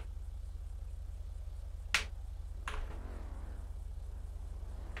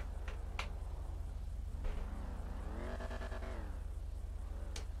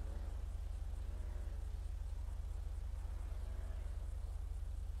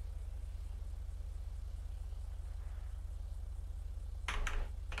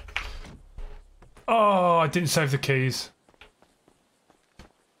 Oh, I didn't save the keys.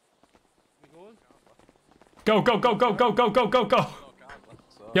 Go, go, go, go, go, go, go, go, go.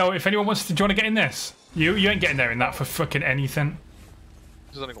 Yo, if anyone wants to, do you want to get in this? You ain't getting there in that for fucking anything.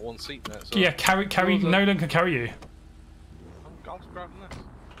 There's only got one seat there, so... Yeah, carry, Nolan can carry you. I'm just grabbing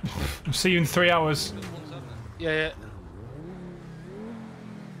this. I'll see you in 3 hours. Yeah.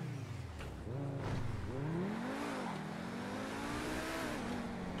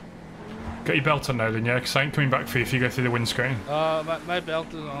 Got your belt on, Nolan, yeah? Because I ain't coming back for you if you go through the windscreen. My belt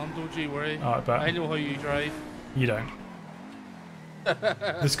is on, don't you worry. Oh, I bet. I know how you drive. You don't.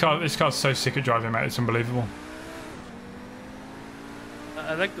 This car's so sick at driving, mate. It's unbelievable.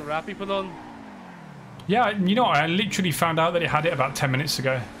 I like the wrap you put on. Yeah, you know what? I literally found out that it had it about 10 minutes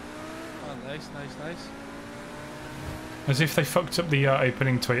ago. Oh, nice. As if they fucked up the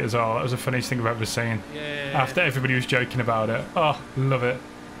opening tweet as well. That was the funniest thing I've ever seen. Yeah. After everybody was joking about it. Oh, love it.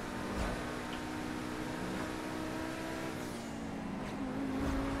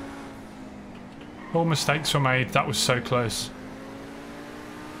 All mistakes were made. That was so close.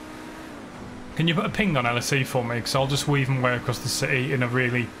 Can you put a ping on LSE for me? Because I'll just weave my way across the city in a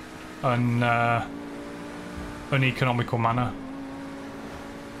really uneconomical manner.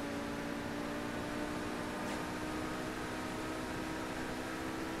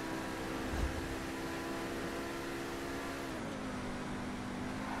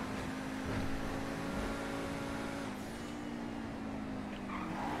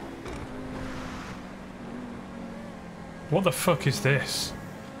 What the fuck is this?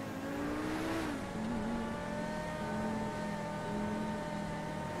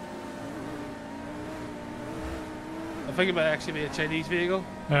 I think it might actually be a Chinese vehicle.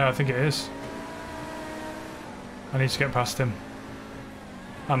 Yeah, I think it is. I need to get past him.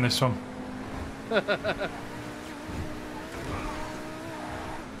 And this one.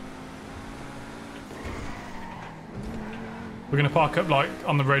 We're gonna park up like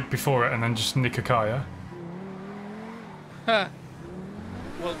on the road before it and then just nick a car, yeah? Huh.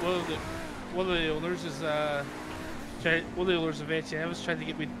 Well, one of the owners is one of the owners of HM was trying to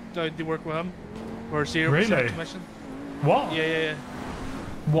get me down to work with him for 0% commission. What? Yeah.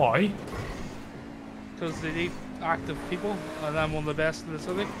 Why? Because they need active people, and I'm one of the best in the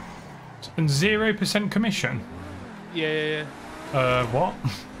city. And 0% commission? Yeah. What?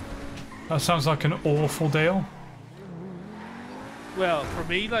 That sounds like an awful deal. Well, for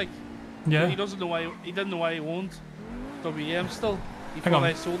me, like, yeah, he doesn't know why he didn't know why he owned WM still. He Hang thought on.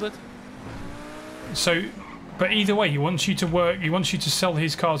 I sold it. So, but either way, he wants you to work. He wants you to sell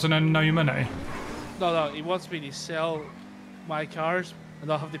his cars and earn no money. No, he wants me to sell my cars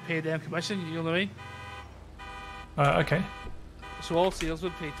and I'll have to pay them commission. You know what I mean? Okay. So all sales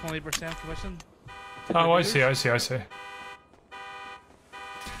would pay 20% commission. Oh, I see.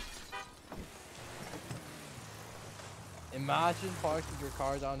 Imagine parking your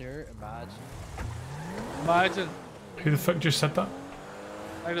car down here. Imagine. Who the fuck just said that?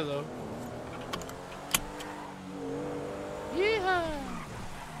 I don't know. Yeehaw!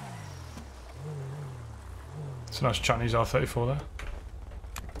 It's a nice Chinese R34 there.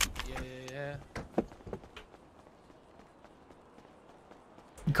 Yeah.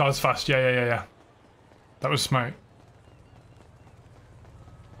 The car's fast. Yeah. That was smoke.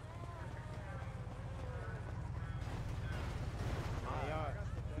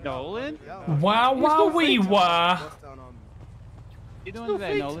 Nolan? Wow, we were. You doing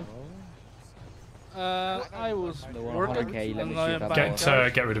today, Nolan? I was working. And now I'm back.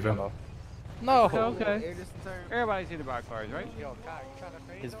 Get rid of him. No. Okay. Everybody's seen the back cars, right?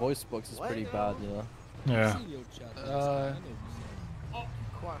 His voice box is pretty bad, you know. Yeah.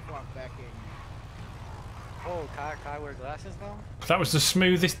 Oh, can I wear glasses now? That was the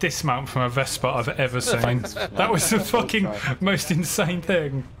smoothest dismount from a Vespa I've ever seen. That was the fucking most insane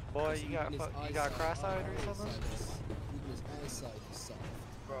thing. Boy, you got cross-eyed or something?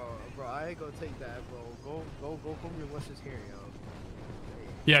 Bro, I ain't gonna take that, bro. Go come here. What's his hair, yo?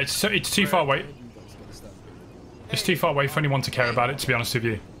 Yeah, it's too far away. It's too far away for anyone to care about it, to be honest with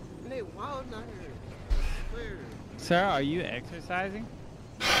you. Sir, are you exercising?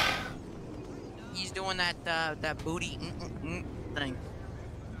 He's doing that booty thing.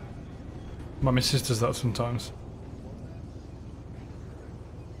 My missus does that sometimes.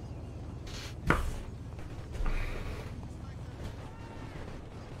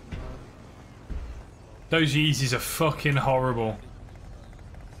 Those Yeezys are fucking horrible.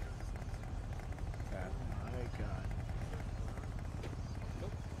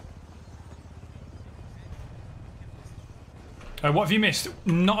 What have you missed?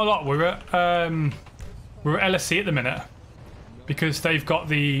 Not a lot. We're at LSC at the minute because they've got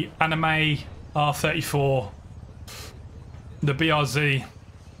the Anime R34, the BRZ,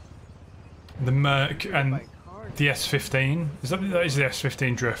 the Merc, and the S15. That is the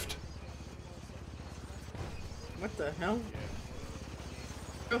S15 Drift. What the hell?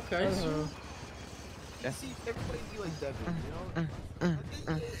 Okay. You see, everybody be like Devin, you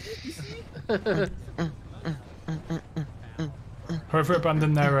know? Whoever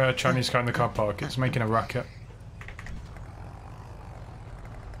abandoned their Chinese car in the car park, it's making a racket.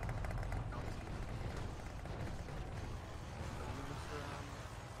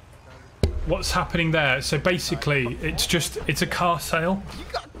 What's happening there? So basically, it's a car sale,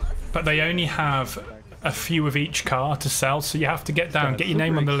 but they only have a few of each car to sell, so you have to get down, get your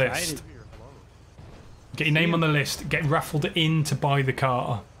name on the list. Get your name on the list, get raffled in to buy the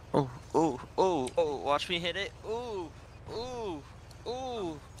car. Oh, watch me hit it. Ooh.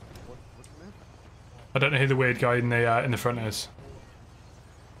 I don't know who the weird guy in the front is.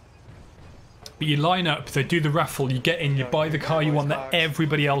 But you line up, they do the raffle, you get in, you buy the car you want that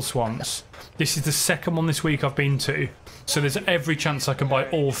everybody else wants. This is the second one this week I've been to, so there's every chance I can buy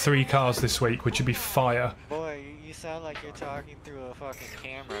all 3 cars this week, which would be fire. Boy, you sound like you're talking through a fucking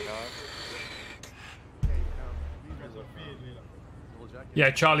camera, dog.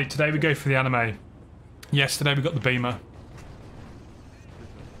 Yeah, Charlie, today we go for the anime. Yesterday we got the Beamer.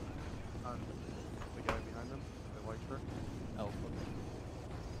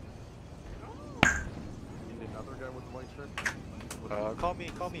 Call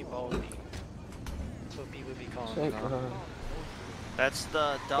me Baldy. That's what people be calling me. That's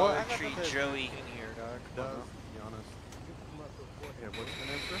the Dollar Tree Joey. In here, dog.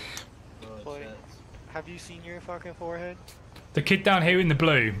 Boy, have you seen your fucking forehead? The kid down here in the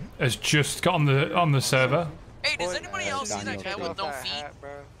blue has just got on the server. Hey, does anybody else see that guy with no feet?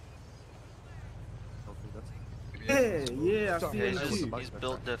 Yeah, I feel He's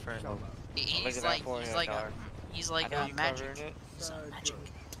built different. He's like He's like magic. He's magic.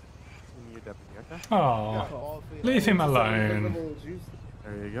 Oh, leave him alone.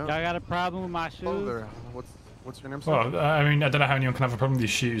 There you go. Y'all got a problem with my shoes? Oh, there. What's your name, sir? Well, I mean, I don't know how anyone can have a problem with these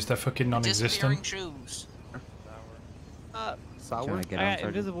shoes. They're fucking non-existent. Disappearing shoes. Sour? I got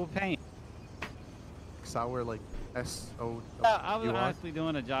invisible paint. Sour, like S-O-W-R? I was honestly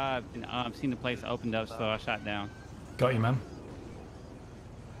doing a job and seen the place opened up, so I shot down. Got you, man.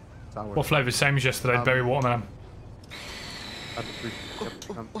 Sour. What flavour? Same as yesterday. Berry watermelon.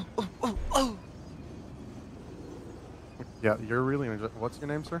 Yeah, you're really. What's your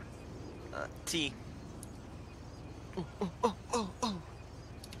name, sir? T. There's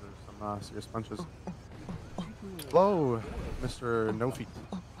some serious punches. Hello, Mr. No Feet.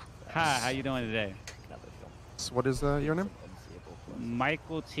 Hi, how you doing today? So what is your name?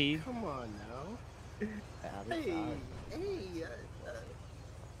 Michael T. Come on now.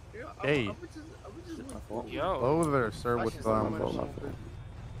 Hey. Yo. Hello there, sir. With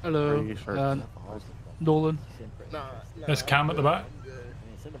Hello. gray shirt. Nolan. There's Cam at the back.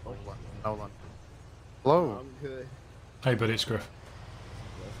 Hold on. Hello. Hey, buddy, it's Griff.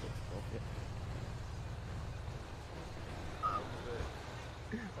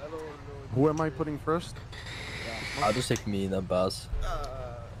 Who am I putting first? I'll just take me and then Baz.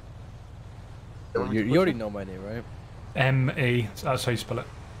 You already know my name, right? M-E. That's how you spell it.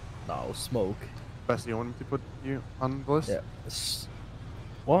 No, Smoke. Best, you want me to put you on the list? Yeah.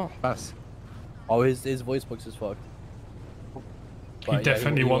 What? Best. Oh, his voice box is fucked. He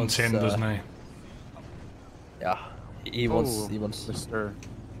definitely wants in, doesn't he? Yeah. He wants. Mr.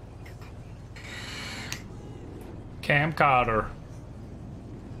 Cam Carter.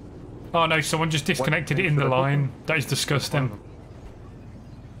 Oh no, someone just disconnected it in the line. That is disgusting.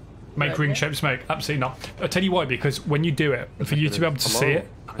 Make ring shape smoke? Absolutely not. I'll tell you why, because when you do it, for you to be able to see it,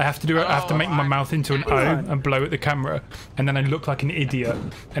 I have to do it. I have to make my mouth into an O and blow at the camera, and then I look like an idiot.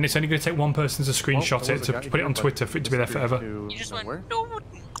 And it's only going to take one person to screenshot it to put it on Twitter for it to be there forever. You just went.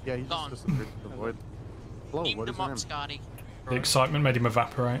 Yeah, he just disappeared to the void. Hello, what is your name? Scotty. The excitement made him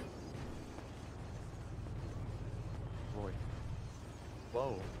evaporate.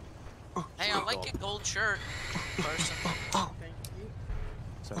 Whoa. Hey, I like your gold shirt. Person.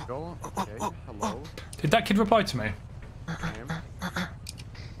 Go. Okay. Hello. Did that kid reply to me?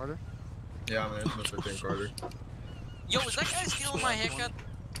 Carter? Yeah, man, it's Mr. King Carter. Yo, is that guy stealing my haircut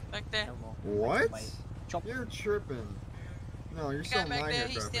back there? What? You're tripping. No, you're That guy still back my there,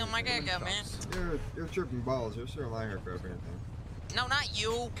 haircut. he's stealing my haircut, man. You're tripping balls. You're still my haircut, anything. No, not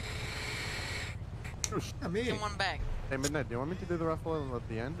you. I mean. Someone back. Hey, Midnight, do you want me to do the raffle at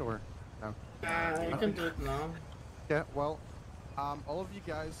the end or no? You can do it now. Yeah, well, all of you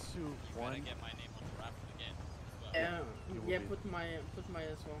guys who won. Yeah, put my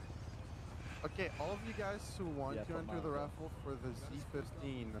as well. Okay, all of you guys who want to enter the raffle for the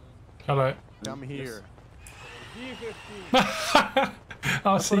Z15. Hello. Come here. Z15.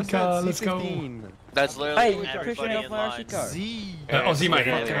 RC car, let's go. That's literally everybody in line. Aussie mate,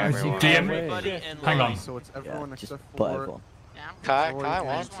 DM. Hang on. So it's everyone except put for. everyone. Kai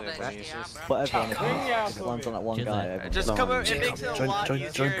wants it. Put everyone. It lands on that one guy. Just come over. It makes it a lot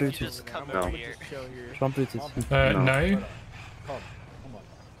easier if you just come over here. Join Bluetooth. No.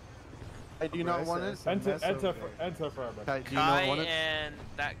 Hey, do you not want it? Enter for everybody. Kai, do you not want it? And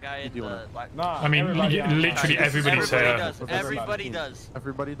that guy in the black. Nah, I mean, literally everybody's here. Everybody does.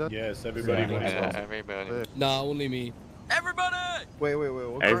 Everybody does? Yes, everybody does. Everybody. Nah, only me. Everybody! Wait.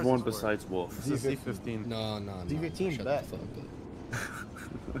 What Everyone besides Wolf. Z15. No. Z15 bet.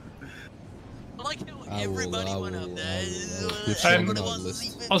 I like how everybody went up there.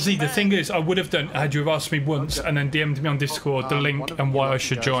 Ozzy, the thing is, I would have done had you have asked me once and then DM'd me on Discord the link and why I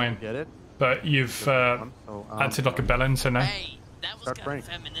should join. But you've acted like a bellend, so no. Hey, that was kind of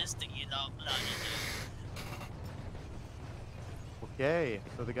feministic, you know. Okay,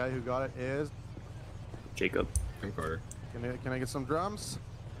 so the guy who got it is Jacob. I'm Carter. Can I get some drums?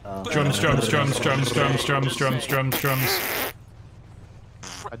 Drums.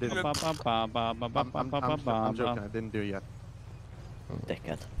 I didn't. I'm joking. I didn't do it yet.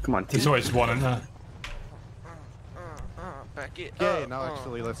 Dickhead. Come on, There's always one in there. Back it. Okay, now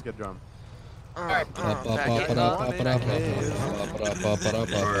actually let's get drum. Alright.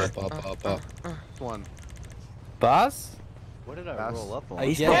 One. Baz? What did I roll up on?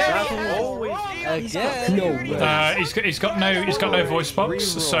 He's He's got no voice box,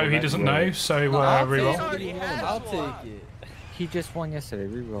 so he doesn't know. So reroll. I'll take it. He just won yesterday.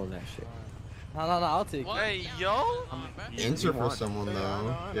 Reroll that shit. No, I'll take it. Hey, yo! Enter for someone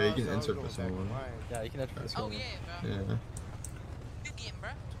though. Yeah, you can enter for someone. Yeah, you can enter for someone. Yeah.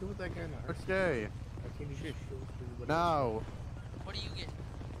 Okay. No. What do you get?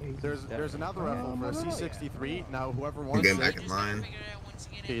 There's another raffle for a C63. Now whoever I'm wants getting it. back in line.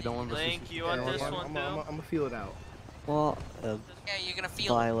 Okay, you don't want the Link, C63. you want this one I'm too? gonna feel it out. What a Yeah, you're gonna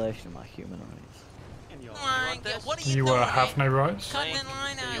feel violation of my human rights. What are you You doing? have no rights. Cutting in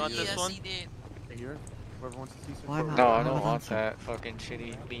line out. You want this Yes, one? he did. Here, whoever wants the C63. Why am I- No, I why don't am want that fucking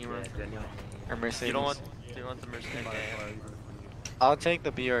shitty Beamer or Mercedes. You don't want the Mercedes? I'll take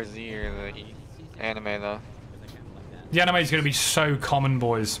the BRZ or the anime though. The anime is going to be so common,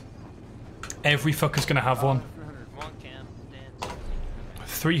 boys. Every fucker's going to have one.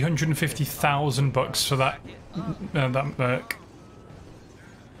 350,000 bucks for that. That Merc.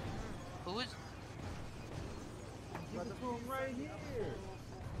 Who is?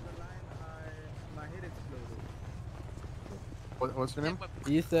 What's your name?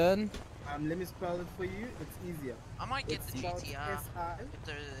 Ethan. Let me spell it for you. It's easier. I might get It's the spelled GTR. S-I.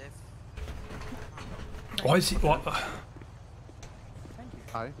 Why is he? What?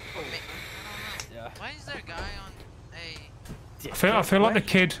 Hi. Why is there a guy on a? I feel like the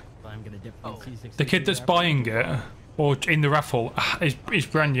kid that's buying it or in the raffle is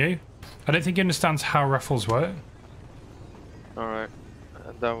brand new. I don't think he understands how raffles work. All right,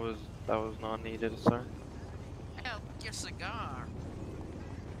 that was not needed, sir. Hell, your cigar.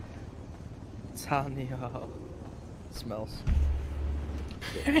 Tanio. Smells.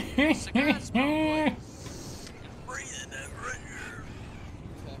 Cigar smell good.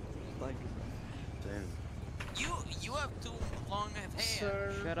 You have too long of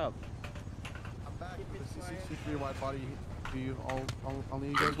hair. Shut up. I'm back. The C63 wide body. Do you only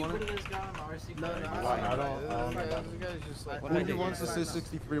you guys want it? No, I don't. Who wants the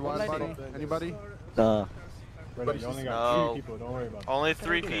C63 wide body? Anybody? Brother, you only got 3 people. Don't worry about it. Only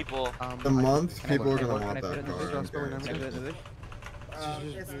 3 people. The month, people are gonna want that car. Just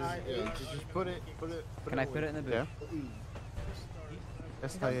put it. Can I put it in the booth? Yeah.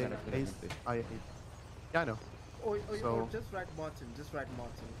 S-I-A. Yeah, I know. Or So- just write Martin. Just write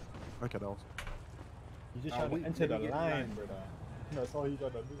Martin. Okay, that was. You just try to enter the line, brother. That's all you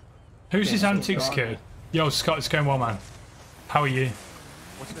gotta do. Who's his antiques kid? Yo, Scott, it's going well, man. How are you?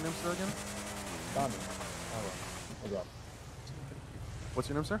 What's your name, sir, again? Donnie. What's up? What's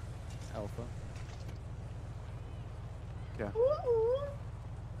your name, sir? Alpha. Yeah.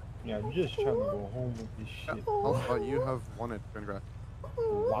 Yeah, I'm just trying to go home with this shit. Oh, you have won it. Congrats.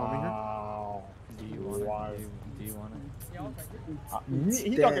 Wow. Do you want Wow. it? Do you want it?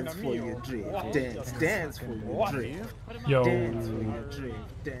 He talking to Dance me. for your dream. Dance for your What? dream. Yo. Dance for your dream.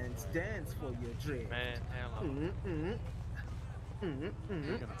 Dance for your dream. Man, hello.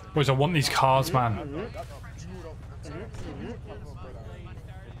 Boys, I want these cars, man.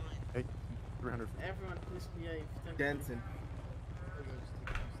 Hey, 300. Everyone, please behave. Dancing.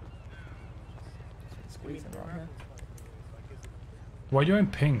 Squeezing right here. Why are you in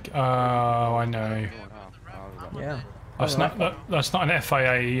pink? Oh, I know. Yeah. That's not an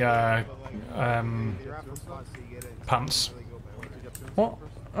FIA pants. What?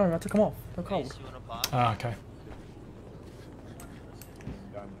 Oh, I took them off. They're cold. Ah, okay.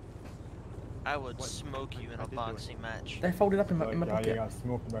 I would smoke you in a boxing match. They're folded up in my You pocket. got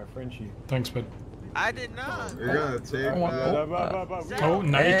smoked by Frenchie. Thanks, bud. I did not. You're gonna take that. Oh,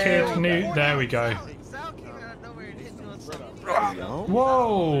 naked, nude. There we go. Sal came out of nowhere and hit me with something.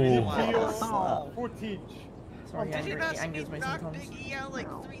 Whoa! Footage. Sorry, Did you not see me angers me knock sometimes. Big E out like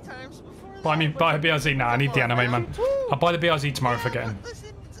 3 times before? Well, I mean, buy a BRZ. Nah, I need the anime, man. I'll buy the BRZ tomorrow if I get in.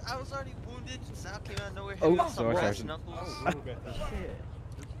 Listen, I was already wounded. Sal came out of nowhere, hit me with some brass knuckles.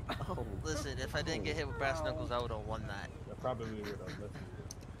 Listen, if I didn't get hit with brass knuckles, I would have won that. I probably would have listened.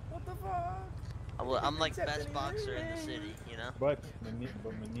 What the fuck? I'm like best boxer in the city, you know? But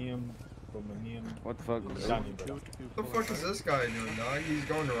What the fuck? What the fuck is this guy doing, dog? He's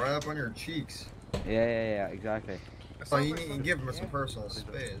going right up on your cheeks. Yeah, exactly. So you need to give him some personal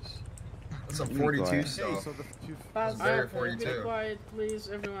space. That's some 42 stuff. That's very 42. Quiet, please.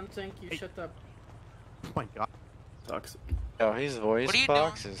 Everyone, thank you. Shut up. Oh my god. Sucks. Yo, his voice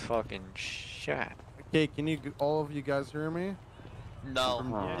box is fucking shit. Okay, can you all of you guys hear me? No.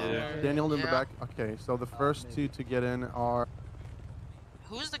 Yeah. Daniel in the back. Okay, so the first 2 to get in are.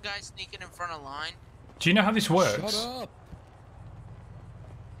 Who's the guy sneaking in front of line? Do you know how this works? Shut up.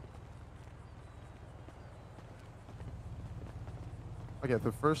 Okay,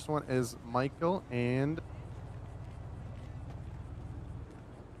 the first one is Michael and.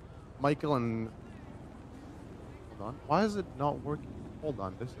 Hold on. Why is it not working? Hold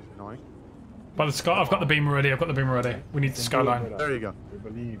on, this is annoying. By the sky, I've got the beamer ready. We need the skyline. There you go. We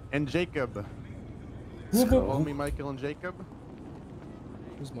believe. And Jacob. Whoop, whoop. Call me Michael and Jacob.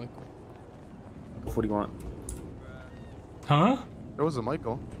 Who's Michael? What do you want? Huh? There was a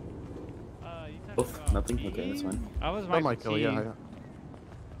Michael. Oof, nothing? Okay, that's fine. I was Michael, yeah.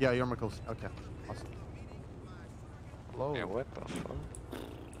 Yeah, you're Michael. Okay, awesome. Hello. Yeah, what the fuck?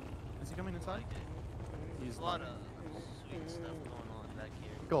 Is he coming inside? He's a lot of sweet stuff going on back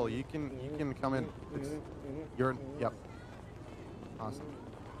here. Michael, you can come in. You're yep. Awesome.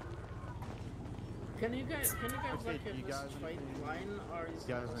 Can you guys Okay, like you guys fight line or is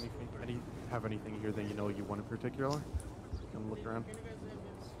you guys have anything here that you know you want in particular? Come look around.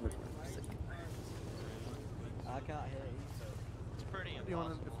 I can't hear you. It's pretty If you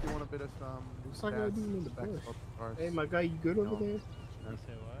want a bit of What's that guy doing in the back bush? up cars. Hey, my guy, you good over there? You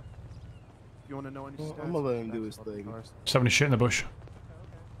say what? If you want to know any stats, I'm gonna let him do his thing. Somebody shit in the bush.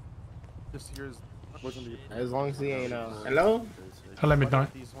 Just here's as long as he ain't hello? Hello,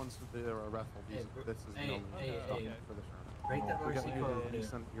 Midnight. These ones with the raffle. This is the only stuff for the show. Rate that We're mercy gonna code. do a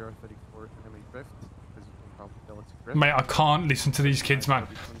decent Euro 34 enemy drift because you can probably tell it's a drift. Mate, I can't listen to these kids, man.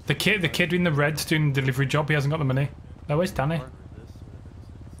 The kid in the red's doing the delivery job. He hasn't got the money. No, where's Danny?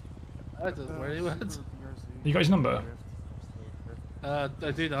 I don't know where he went. You got his number? I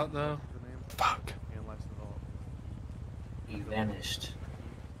do not know. Fuck. He vanished.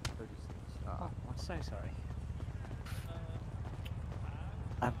 Oh, I'm so sorry.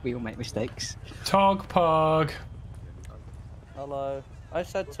 We all make mistakes. Tog Pog. Hello. I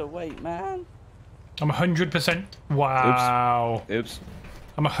said to wait, man. I'm 100%. Wow. Oops.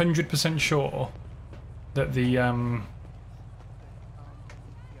 I'm 100% sure that the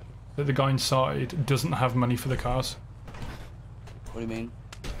guy inside doesn't have money for the cars. What do you mean?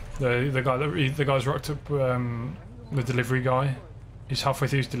 The guy's rocked up the delivery guy. He's halfway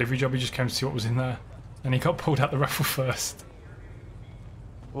through his delivery job. He just came to see what was in there, and he got pulled out the raffle first.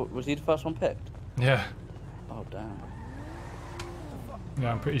 What, was he the first one picked? Yeah. Oh damn.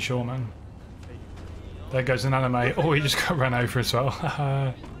 Yeah, I'm pretty sure, man. There goes an anime. Oh, he just got run over as well.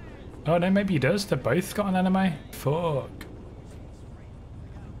 Oh no, maybe he does. They both got an anime. Fuck.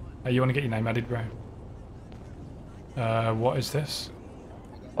 Oh, you want to get your name added, bro? What is this?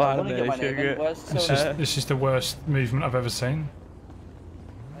 Oh, I want to get my name in. Where's This is the worst movement I've ever seen.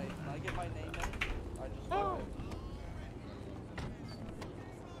 Hey, can I get my name in? I just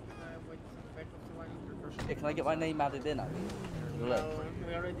yeah, can I get my name added in, Abby? Look.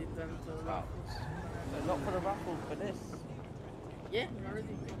 We already done the raffles. Not for the raffle, for this. Yeah, we already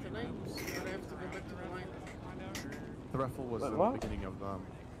picked the names. We have to go back to the line. The raffle was Wait, the what? beginning of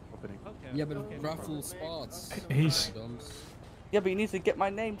opening. Yeah, but raffle spots. He's. Yeah, but you need to get my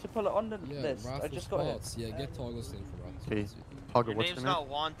name to pull it on the Yeah, list. raffle I just got it. spots. Yeah, get Toggle's name for raffle. Okay, Toggle, Your what's name's your name? not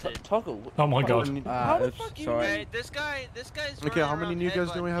wanted. Toggle. Oh my god. How the fuck you? Hey, this guy's Okay, how running many new around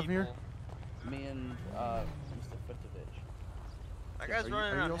guys do we have headbutting here? people. Me and Mr. Fitovich. That guy's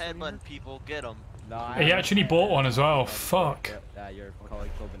running around headbutting people. Get him. Nah, He actually bought one as well. Fuck. Your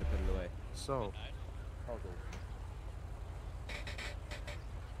colleague told me to put it away. So.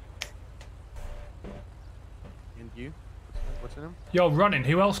 And you? What's your name? Yo, running.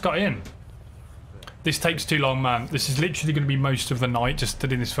 Who else got in? This takes too long, man. This is literally going to be most of the night just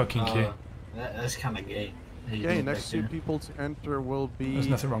stood in this fucking queue. That's kind of gay. Okay, next two people to enter will be. There's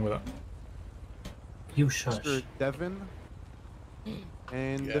nothing wrong with that. You shush. Mr. Devin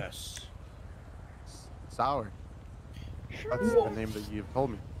and Sour. That's the name that you've told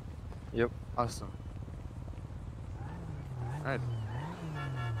me. Yep. Awesome. Alright.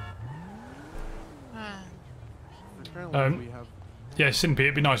 Currently we have Yeah, Sinpy,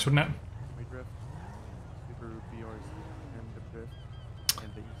 it'd be nice, wouldn't it? Drift, Super BRZ, and the Drift,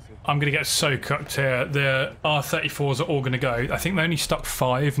 and the E6. I'm going to get so cooked here. The R34s are all going to go. I think they only stock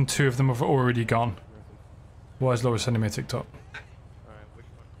 5 and 2 of them have already gone. Why is Laura sending me a TikTok? Alright, which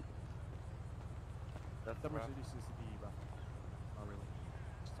one? That's The the raffle. Mercedes is the raffle. Not really.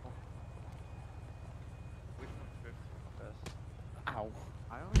 Which one's drift best? Ow.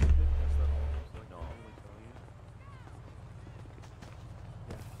 I already did test that all, so I can't really tell you.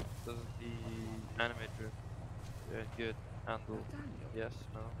 Doesn't the anime drift? Yeah, good. Handle. Yes,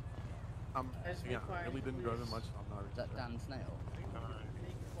 no. Yeah, I really didn't drive it much, so I'm not really Is that sure. Dan Snail? Be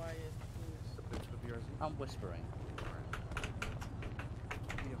quiet, please. The BRZ? I'm whispering.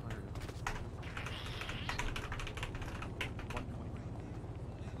 Give me 100.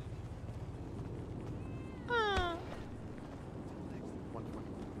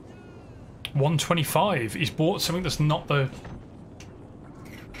 125. He's bought something that's not the.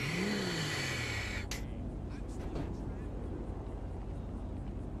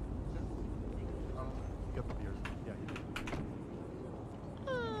 Get the BRZ. Yeah, you did.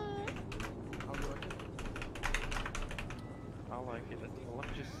 How do you like it? I like it. Let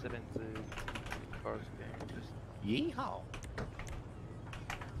me just sit into cars game. Just yeehaw.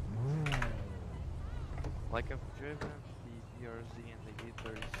 Like I've driven the BRZ and the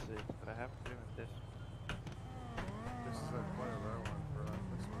E36, but I haven't driven this one. This is quite a rare one for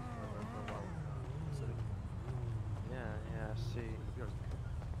this one's been there for a while in the city. Yeah, I see.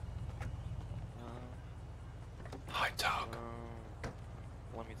 Hi, dog.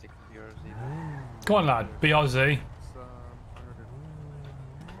 Let me take the BRZ then. Go on, lad. BRZ.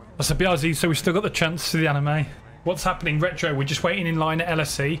 That's a BRZ, so we've still got the chance to the anime. What's happening, Retro? We're just waiting in line at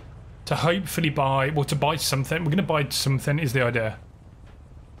LSE to hopefully buy, well, to buy something. We're going to buy something, is the idea.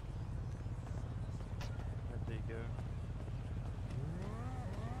 There you go.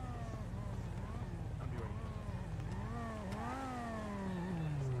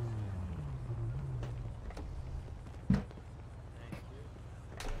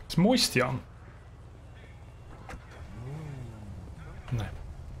 It's moisty on. No.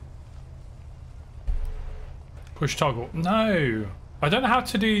 Push toggle. No. I don't know how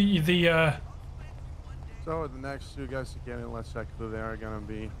to do the So the next two guys to get in, let's check who they are gonna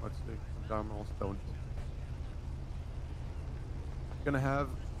be. Let's do abdominal stone. Gonna have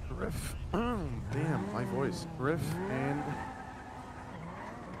Griff. Damn, my voice. Griff and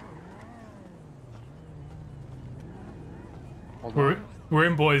we're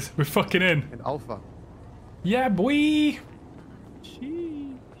in, boys. We're fucking in. And Alpha. Yeah, boy.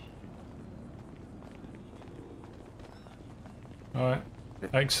 Alright.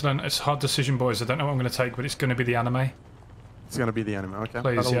 Excellent. It's a hard decision, boys. I don't know what I'm going to take, but it's going to be the anime. It's gonna be the anime, okay?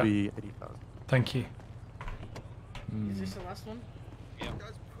 Please, That'll yeah. be 80,000. Thank you. Is this the last one?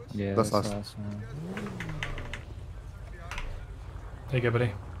 Yeah, that's the last. last one. There you go,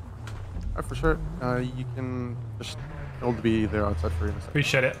 buddy. For sure. You can just hold be there outside for you in a second.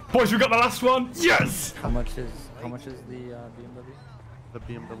 Appreciate it. Boys, we got the last one! Yes! How much is the BMW? The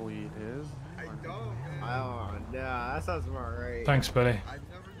BMW is. Oh, no, that sounds about right. Thanks, buddy.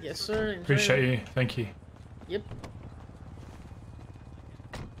 Yes, sir. Appreciate you. Thank you. Yep.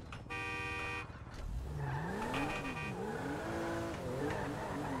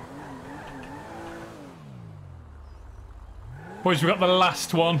 Boys, we got the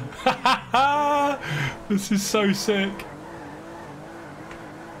last one. This is so sick.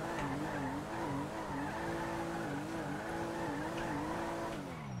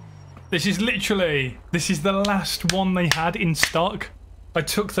 This is the last one they had in stock. I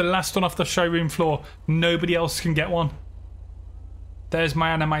took the last one off the showroom floor. Nobody else can get one. There's my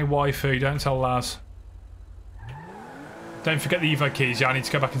anime waifu. Don't tell Laz. Don't forget the Evo keys. Yeah, I need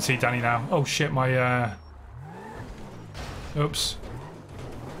to go back and see Danny now. Oh shit, my oops.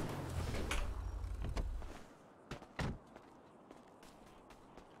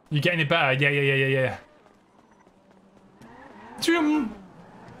 You getting it better? Yeah. Zoom.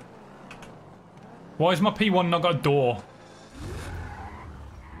 Why has my P1 not got a door?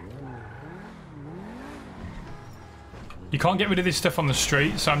 You can't get rid of this stuff on the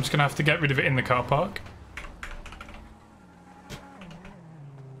street, so I'm just going to have to get rid of it in the car park.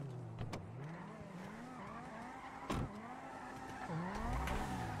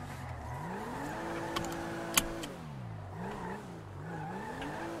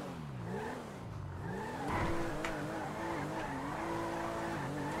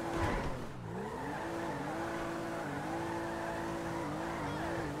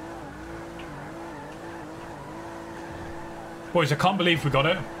 Boys, I can't believe we got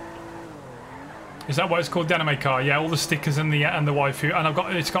it. Is that what it's called, the anime car? Yeah, all the stickers and the waifu,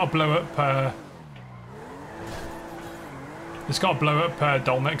 and it's got a blow up. It's got a blow up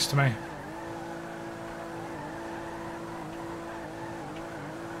doll next to me.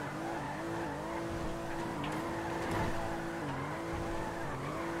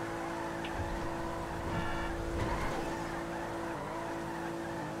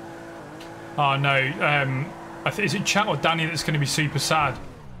 Oh no. Is it Chat or Danny that's going to be super sad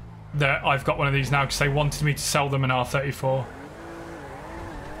that I've got one of these now because they wanted me to sell them an R34.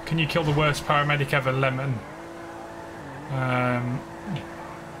 Can you kill the worst paramedic ever, Lemon? I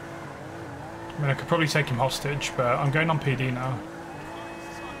mean, I could probably take him hostage, but I'm going on PD now.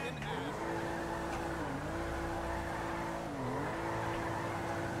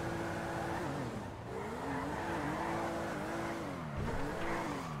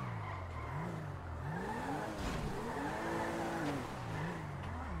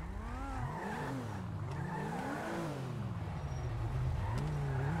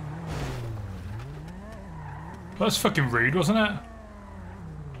 That's fucking rude, wasn't it?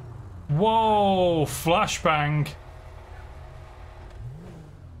 Whoa, flashbang.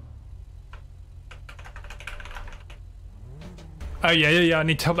 Oh yeah, I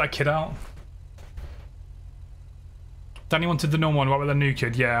need to help that kid out. Danny wanted the normal one. What about the new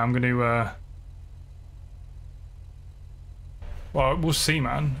kid? Yeah, I'm going to... Well, we'll see,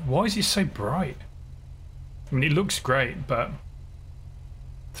 man. Why is it so bright? I mean, it looks great, but...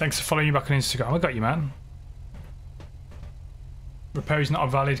 Thanks for following you back on Instagram. I got you, man. Repair is not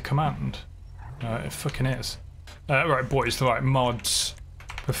a valid command. It fucking is. Right, boys. Right, mods.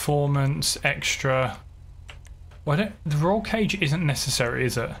 Performance. Extra. Well, the roll cage isn't necessary,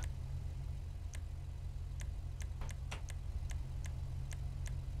 is it?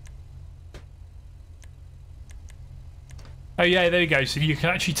 Oh yeah, there you go. So you can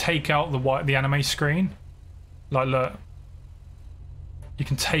actually take out the anime screen. Like, look. You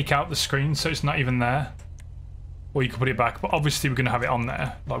can take out the screen so it's not even there. Or you can put it back, but obviously we're going to have it on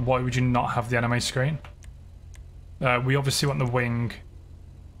there. Like, why would you not have the anime screen? We obviously want the wing.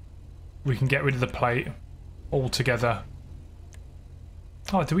 We can get rid of the plate altogether.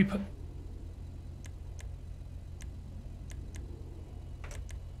 Oh, do we put...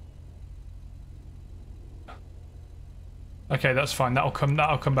 Okay, that's fine. That'll come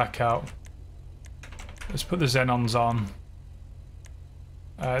back out. Let's put the Xenons on.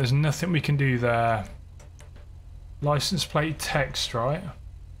 There's nothing we can do there. License plate text, right?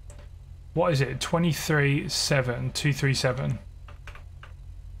 What is it? 237. 237.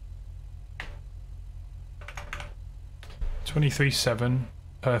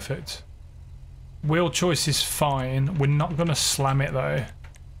 Perfect. Wheel choice is fine. We're not gonna slam it though.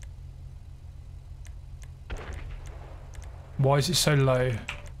 Why is it so low?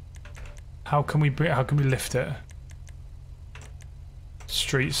 How can we lift it?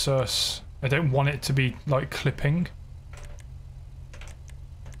 Street sus. I don't want it to be like clipping.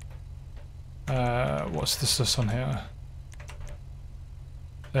 What's the sus on here?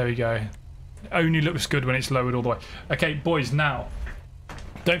 There we go. It only looks good when it's lowered all the way. Okay, boys, now.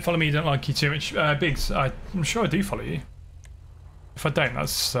 Don't follow me, don't like you too much. Biggs, I'm sure I do follow you. If I don't,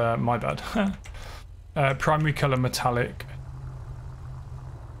 that's my bad. Primary colour metallic.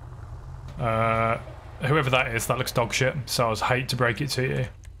 Whoever that is, that looks dog shit. So I hate to break it to you,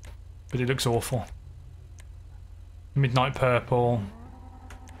 but it looks awful. Midnight purple.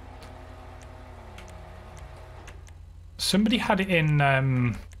 Somebody had it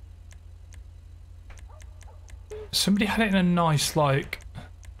in. Somebody had it in a nice like.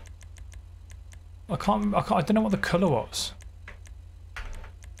 I don't know what the colour was.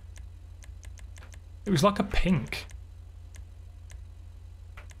 It was like a pink.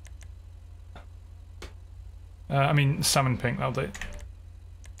 I mean, salmon pink, that'll do.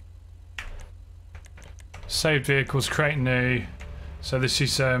 Saved vehicles, create new. So this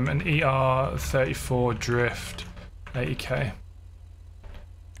is an ER34 drift, 80k.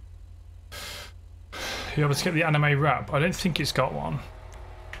 You able to get the anime wrap? I don't think it's got one.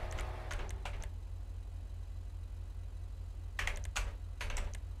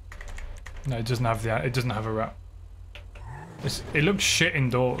 No, it doesn't have it doesn't have a wrap. It looks shit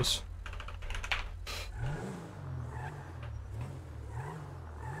indoors.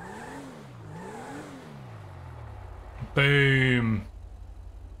 Boom.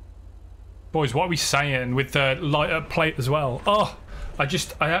 Boys, what are we saying with the lighter plate as well? Oh, I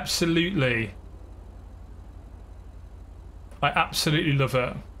absolutely love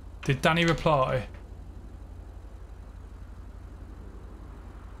it. Did Danny reply?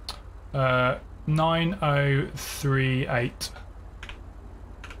 9038.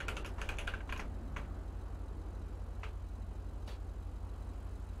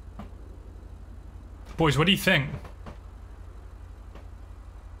 Boys, what do you think?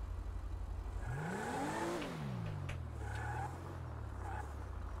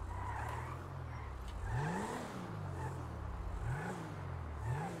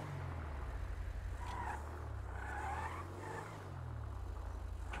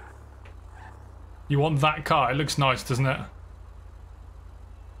 You want that car? It looks nice, doesn't it?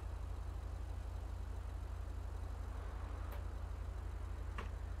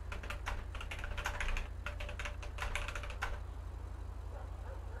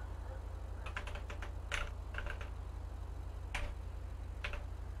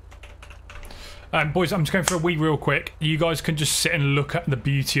 Boys, I'm just going for a wee real quick. You guys can just sit and look at the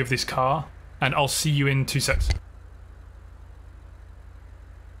beauty of this car, and I'll see you in 2 seconds.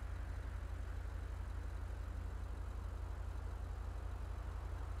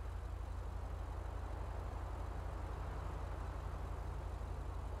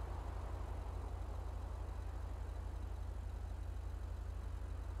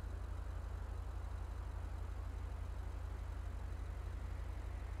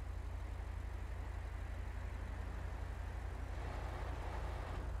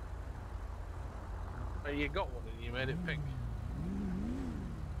 You got one in You made it pink.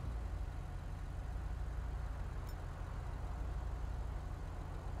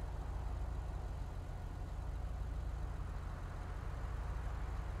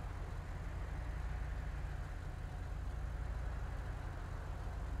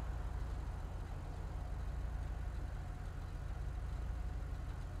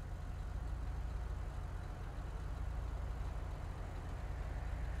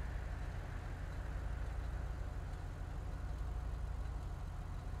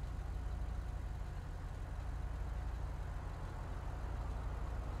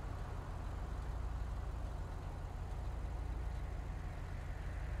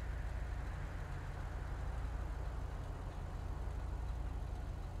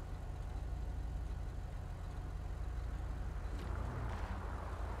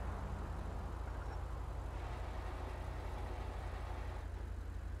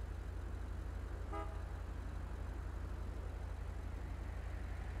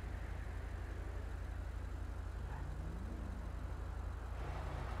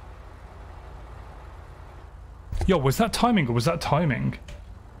 Yo, was that timing or was that timing?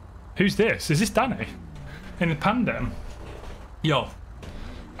 Who's this? Is this Danny? In the Pandem? Yo.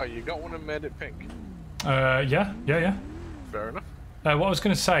 Oh, you got one and made it pink? Yeah. Fair enough. What I was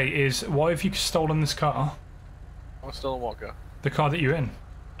going to say is, why have you stolen this car? I'm still in what car? The car that you're in.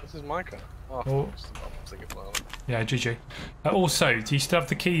 This is my car. Oh, Oh. I'm thinking about it. Yeah, GG. Also, do you still have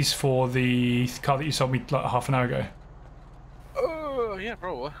the keys for the car that you sold me like half an hour ago? Oh, yeah,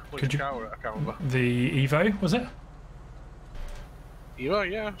 probably. Which car? I can't remember. The Evo, was it?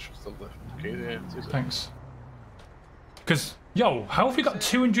 Evo, yeah. Should still have the keys, yeah. Thanks. Because, yo, how have we got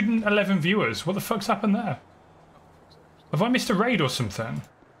 211 viewers? What the fuck's happened there? Have I missed a raid or something?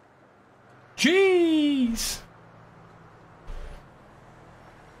 Jeez!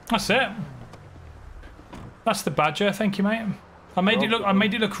 That's it. That's the badger. Thank you, mate. I made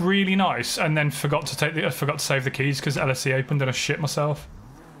it look really nice, and then forgot to save the keys because LSE opened and I shit myself.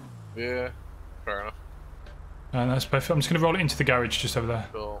 Yeah, fair enough. And that's perfect. I'm just gonna roll it into the garage just over there.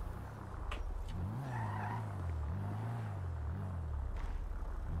 Cool.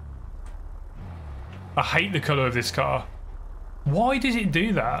 I hate the colour of this car. Why does it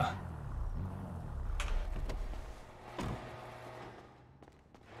do that?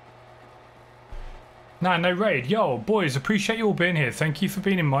 Nah, no raid. Yo, boys, appreciate you all being here. Thank you for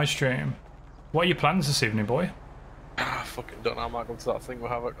being in my stream. What are your plans this evening, boy? I fucking don't know. I might go to that thing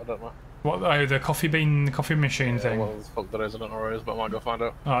with Havoc. I don't know. What? Oh, the coffee machine thing. Well, the fuck that is. I don't know where it is, but I might go find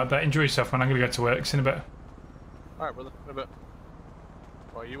out. Alright, bet. Enjoy yourself, man. I'm gonna go to work. See you in a bit. Alright, brother. In a bit.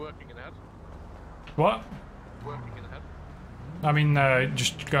 Why, are you working in head? What? Working in head? I mean,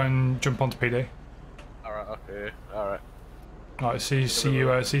 just go and jump onto PD. Alright, okay. Alright. Alright, see you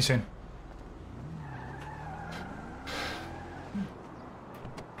soon.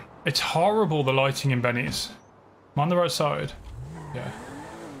 It's horrible, the lighting in Benny's. I'm on the right side. Yeah.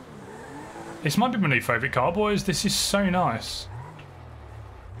 This might be my new favourite car, boys. This is so nice.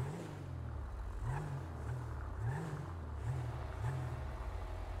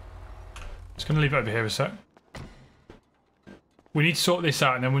 Just going to leave it over here a sec. We need to sort this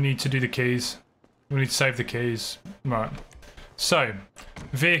out and then we need to do the keys. We need to save the keys. Right. So,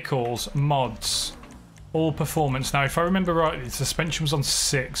 vehicles, mods. All performance. Now, if I remember rightly, the suspension was on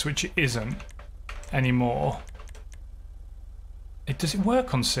 6, which it isn't anymore. Does it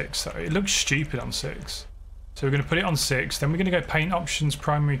work on 6 though? It looks stupid on 6. So we're going to put it on 6. Then we're going to go paint options,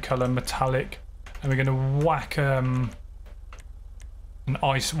 primary colour, metallic, and we're going to whack an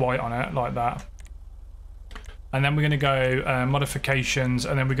ice white on it like that. And then we're going to go modifications,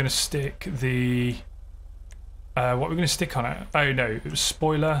 and then we're going to stick the what we're going to stick on it. Oh no, it was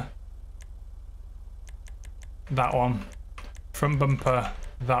spoiler. That one. Front bumper.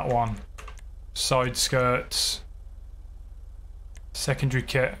 That one. Side skirts. Secondary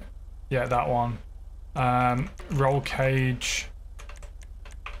kit. Yeah, that one. Roll cage.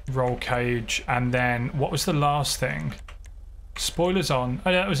 Roll cage. And then, what was the last thing? Spoilers on. Oh,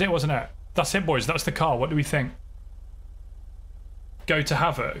 yeah, that was it, wasn't it? That's it, boys. That's the car. What do we think? Go to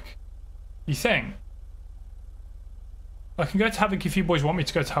Havoc. You think? I can go to Havoc if you boys want me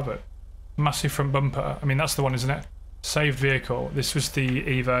to go to Havoc. Massive front bumper. I mean, that's the one, isn't it? Saved vehicle. This was the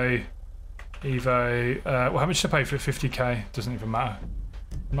Evo. Well, how much did I pay for it? 50k. Doesn't even matter.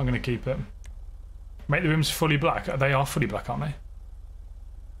 I'm not going to keep it. Make the rims fully black. They are fully black, aren't they?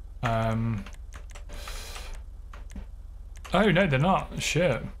 Oh, no, they're not.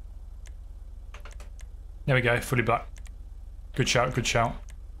 Shit. There we go. Fully black. Good shout, good shout.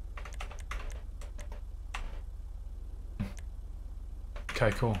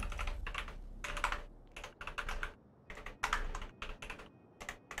 Okay, cool.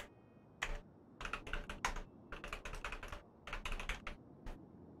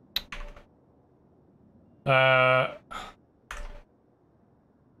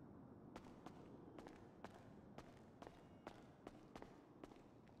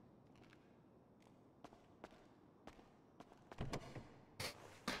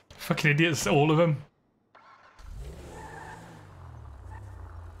 Fucking idiots, all of them.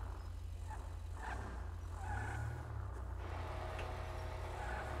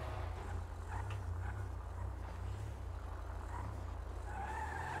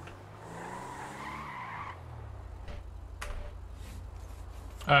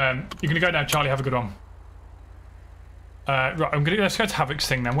 You're gonna go now, Charlie. Have a good one. Right, let's go to Havoc's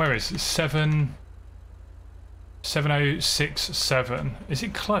thing then. Where is it? 7067. Is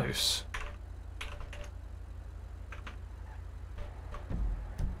it close?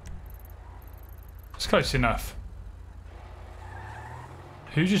 It's close enough.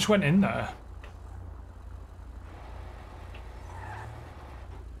 Who just went in there?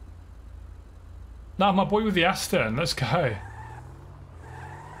 No, my boy with the Aston. Let's go.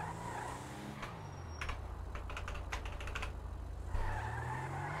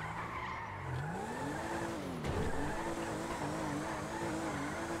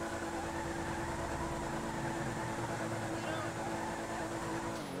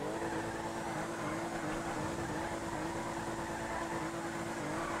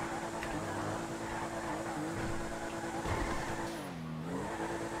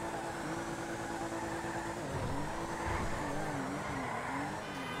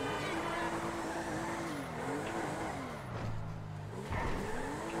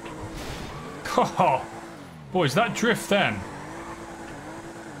 Oh, boys, that drift then.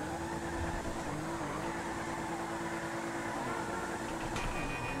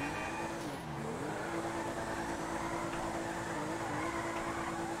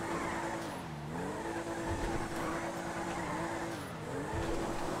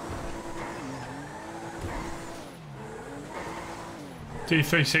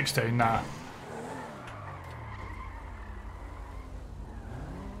 D360, nah.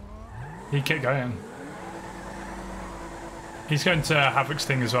 He kept going. He's going to Havoc's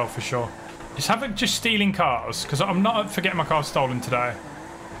thing as well for sure. Is Havoc just stealing cars? Because I'm not up for getting my car stolen today.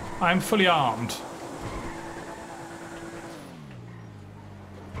 I am fully armed.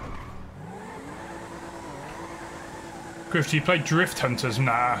 Griff, do you play Drift Hunters?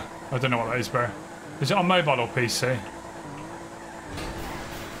 Nah, I don't know what that is, bro. Is it on mobile or PC?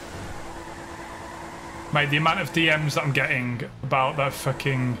 Mate, the amount of DMs that I'm getting about that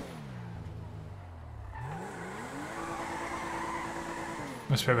fucking...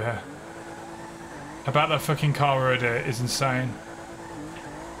 Must be over here. About that fucking car already is insane.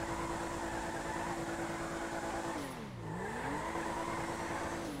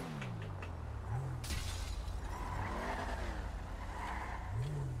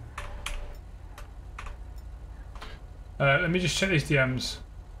 Let me just check these DMs.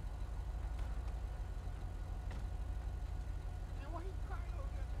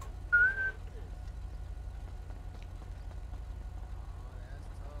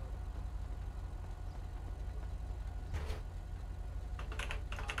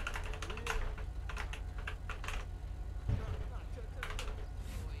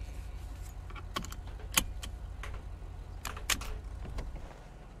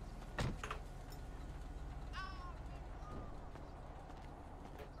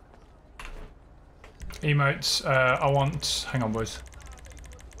 Emotes, I want... Hang on, boys.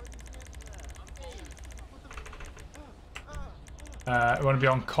 We want to be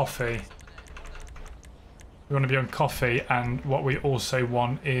on coffee. We want to be on coffee, and what we also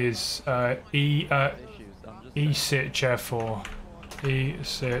want is E-sit chair 4.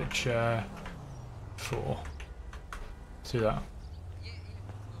 E-sit chair 4. Let's do that.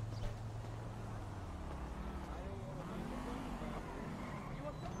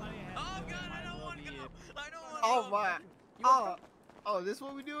 Oh my! Oh, this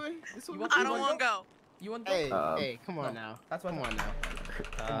what we doing? This what we I don't want to go. You want? Hey, hey, come on now. That's what. Come on now.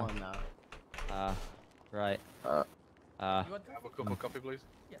 Come on now. Right. Have a cup of coffee, please.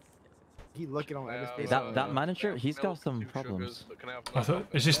 Yes. He looking on his That manager, he's got some problems. I thought,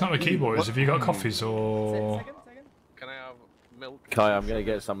 is this not the keyboards? Have you got coffees or? Can I have milk? Kai, I'm gonna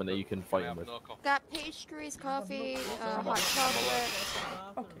get someone that you can fight him with. Got pastries, coffee, hot chocolate.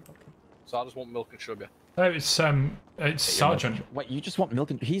 Okay. So I just want milk and sugar. Oh, it's Sergeant. Wait, you just want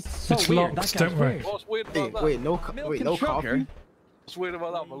milk and... He's so It's weird. locked, That guy's don't worry. weird. What's weird about that? Wait, no coffee. What's weird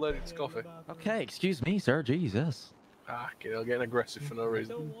about that? I'm allergic to coffee. Okay, excuse me, sir. Jesus. Okay, I'm getting aggressive for no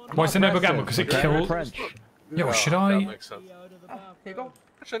reason. Why is there no gamble? Because it killed. French. Yo, should That I? makes sense. Here you go.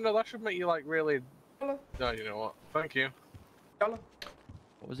 Actually, no, that should make you like really. No, you know what? Thank you. What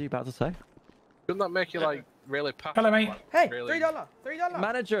was he about to say? Doesn't that make you like really passive? Hello, mate. Hey, Really- $3. $3.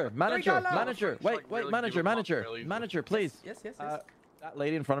 Manager, wait, really manager, give 'em up, really. manager, please. Yes. That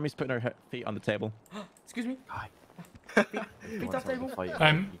lady in front of me is putting her feet on the table. Excuse me. Feet off table.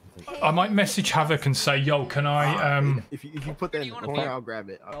 I might message Havoc and say, yo, can I If you put that in the corner, I'll grab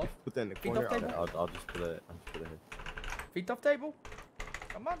it. I'll put that in the corner. I'll just put it here. Feet off table.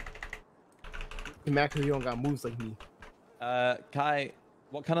 Come on. Imagine you don't got moves like me. Kai,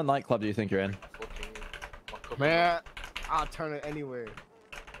 what kind of nightclub do you think you're in? Man, I'll turn it anywhere.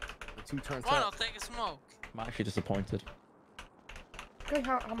 The 2 turns Come on, up. I'll take a smoke. I'm actually disappointed. Okay,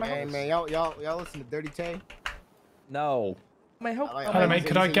 how am I Hey man, y'all listen to Dirty Tay? No. May I help? Hello, mate.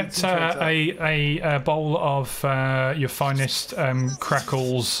 Could I get a bowl of your finest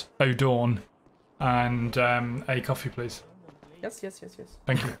crackles au dawn and a coffee, please? Yes.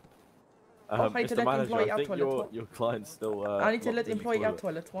 Thank you. I need to Mr. let Manager, employee I out think toilet. your client's still. I need to locked let in the employee out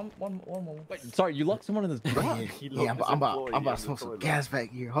toilet. toilet. One moment. Wait, sorry, you locked someone in the. Yeah, I'm about to smoke some gas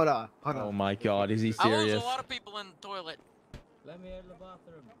back here. Hold on. Oh my God, is he I lose serious? a lot of people in the toilet. Let me out of the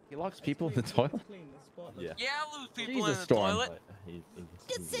bathroom. He locks people in the toilet. Yeah. Yeah, I lose people Jesus, in the Storm. toilet.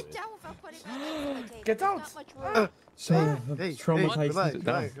 Just sit down without putting my legs on the table. Get out. Not much room. Hey, Traumatized.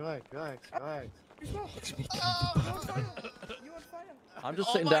 relax. I'm just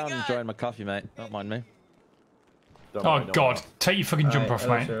Oh sitting my down God. enjoying my coffee, mate. Don't mind me. Oh, God. Take your fucking jumper off,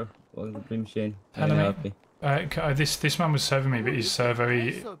 mate. Welcome to the Dream Machine. Hello, mate. This man was serving me, but he's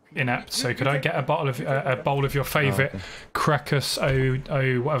very inept. So could I get a bowl of your favourite crackers,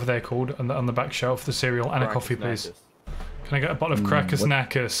 whatever they're called, on the back shelf, the cereal, and a coffee, please? Can I get a bottle of crackers,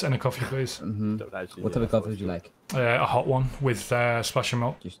 knackers, and a coffee, please? What type of coffee would you like? A hot one with splash of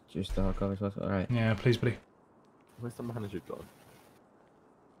milk. Just the hot coffee, all right. Yeah, please, buddy. Where's the manager gone?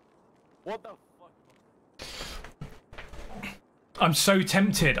 What the fuck? I'm so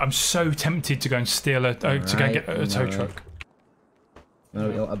tempted. To go and steal to go and get a tow truck.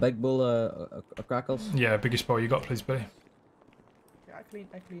 A big bowl of crackles? Yeah, biggest bowl you got, please, buddy. Yeah, I clean.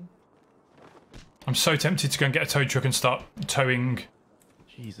 I'm so tempted to go and get a tow truck and start towing.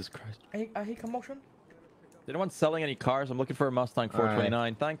 Jesus Christ. I hear commotion. Is anyone selling any cars? I'm looking for a Mustang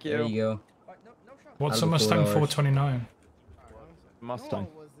 429. Thank you. There you go. What's a Mustang 429? Mustang.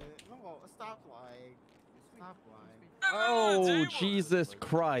 No, stop lying. Stop lying. Oh, Jesus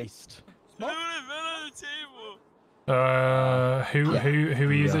Christ. Who are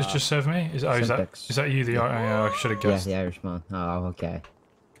you that's just served me? Is that you? I should have guessed. Yeah, the Irishman. Oh, okay.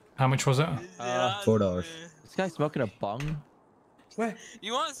 How much was it? $4. This guy's smoking a bung. Where?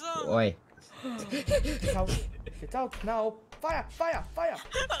 You want some? Oi. Get out now. Fire.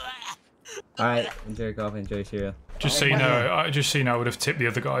 Alright, enjoy your coffee, enjoy your cereal. Just so you know, I would have tipped the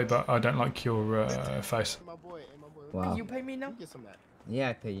other guy, but I don't like your face. Wow. You pay me now? Yeah,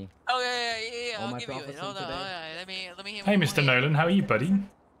 I pay you. Oh yeah. All I'll my give you it. profits Hold from on. today. Let me. Hey, Mr. Nolan, how are you, buddy?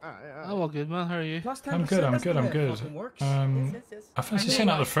 I'm all good, man. How are you? I'm good. I fancy sitting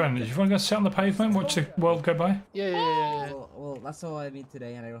out the front. If you want to go sit on the pavement, watch the world go by. Yeah. Well, that's all I need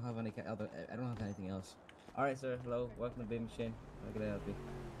today, and I don't have anything else. Alright, sir. Hello. Welcome to Big Machine. How can I help you?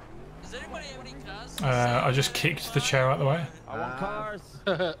 Does anybody have any cars? I just kicked the chair out of the way. I want cars.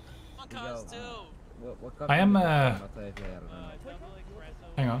 I want cars too. What I am. I'll tell you if I don't know.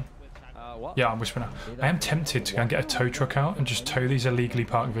 Hang on. What? Yeah, I'm whispering now. I am tempted to go and get a tow truck out and just tow these illegally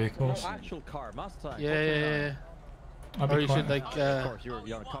parked vehicles. Actual car, Mustang. Yeah. I'd Or be you quite. should like Of course, you're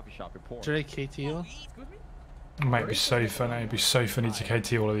on a coffee shop. You're poor. Drake KTO. Mate, it'd be so funny. It'd be so funny to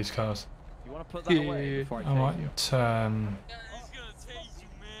KT all of these cars. You want to put that away before I I take might. you?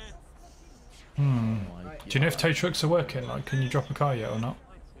 Do you know if tow trucks are working? Like, can you drop a car yet or not?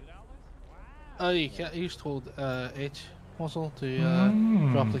 Oh, you can't. You just hold H muscle to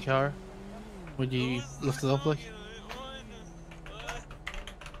drop the car when you lift it up, like.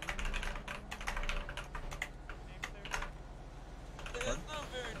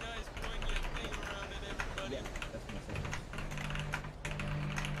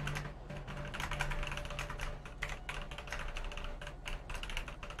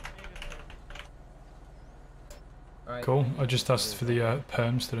 Cool. I just asked for the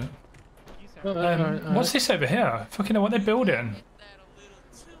perms, did it? What's this over here? Fucking know what they're building.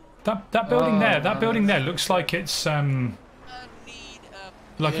 That building there looks like it's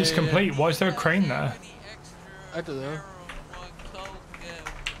it's complete. Why is there a crane there? I don't know.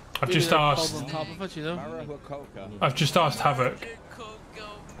 I've just asked. On top of it, you know? I've just asked Havoc.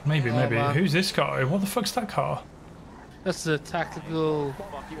 Maybe. Who's this guy? What the fuck's that car? That's a tactical.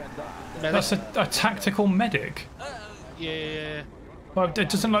 That's a tactical medic. Yeah. Well, it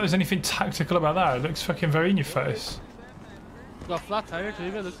doesn't look like there's anything tactical about that. It looks fucking very in your face. Got a flat tire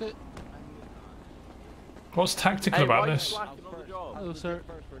too, but look at it. What's tactical about this? Hello, sir.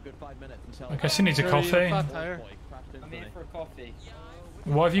 I guess he needs a coffee. I'm here for a coffee.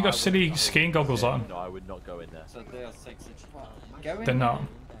 Why have you got silly skiing goggles on? No, I would not go in there. So they are 6 inches. Go in. They're not.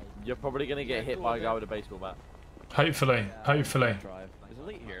 You're probably gonna get hit by a guy with a baseball bat. Hopefully, hopefully. Is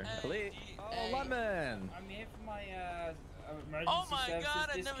Elite here? Elite. Oh, Lemon! I'm here for my emergency services God,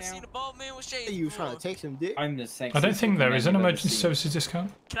 I've discount. never seen a bald man with shades. You trying to take some dick? I'm the sexiest I don't think there is an man you've ever emergency seen. services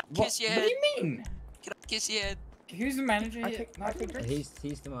discount. Can I kiss your head? What do you mean? Can I kiss your head? Who's the manager here?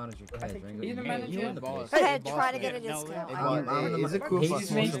 He's the manager. Go ahead, Ringo. He's the manager. You're the boss. Go ahead, try to get a discount.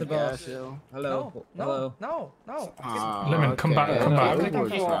 He's the boss. Hello. Hello. No. Lemon, come back, come back.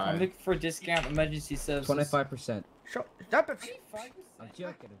 I'm looking for a discount emergency services. 25%. Stop it. I'm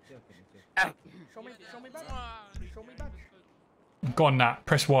joking. Show me back. Show me back. Go on, Nat.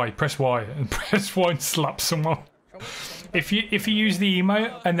 Press Y, and press Y and slap someone. If you use the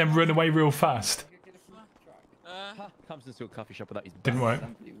emote and then run away real fast. Comes into a coffee shop without his Didn't work.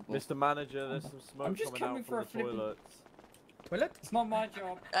 Mr. Manager, there's some smoke I'm just coming coming out for a from the toilets. Toilet? It's not my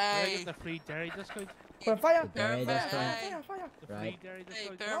job. Hey. Get the free dairy discount. For fire. Dairy discount. The free dairy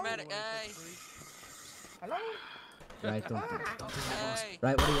discount. Hey, paramedic. Hey. Hello? Right, don't. Hey.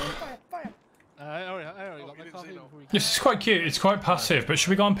 Right, what do you want? Fire. I already got my coffee before we This is quite cute. It's quite passive. But should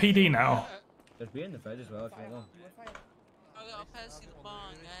we go on PD now? There's beer in the fridge as well if you want. I'll pass you the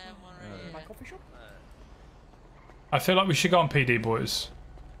bong. I have one right here. My coffee shop? I feel like we should go on PD, boys.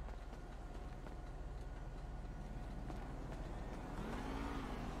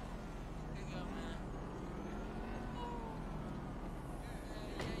 Here you go, man.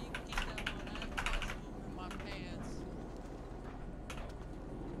 Yeah, you can keep that one. I have possible in my pants.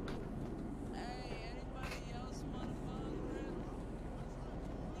 Hey, anybody else want a bong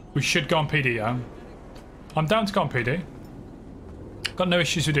rip? We should go on PD, yeah? I'm down to go on PD. Got no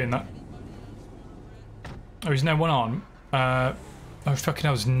issues with doing that. Oh, is no one on? Oh, fucking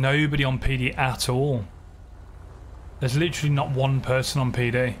hell, there's nobody on PD at all. There's literally not one person on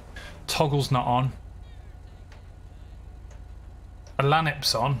PD. Toggle's not on.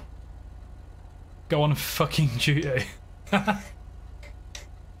 Elanip's on. Go on fucking duty.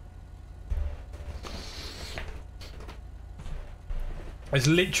 There's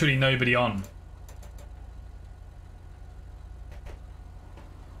literally nobody on.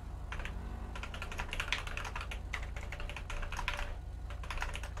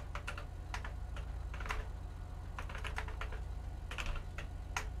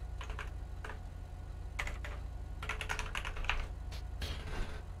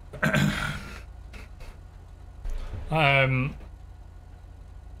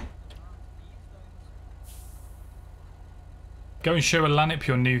 Go and show Elanip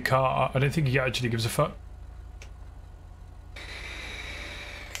your new car. I don't think he actually gives a fuck.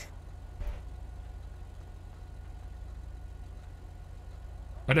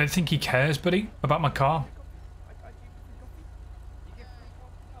 I don't think he cares, buddy, about my car.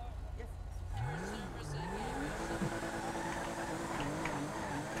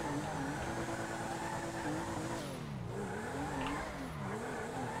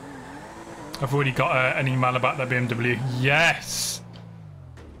 I've already got an email about that BMW. Yes!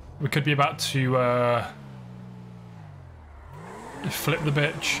 We could be about to flip the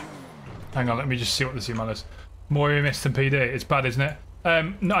bitch. Hang on, let me just see what this email is. More EMS than PD. It's bad, isn't it?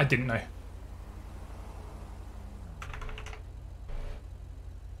 No, I didn't know.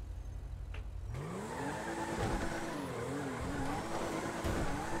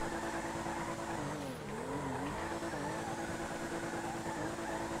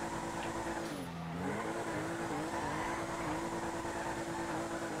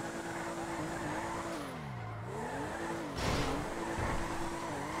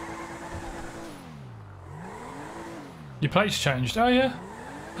 Your plate's changed. Oh yeah?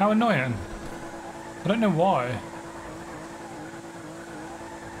 How annoying. I don't know why.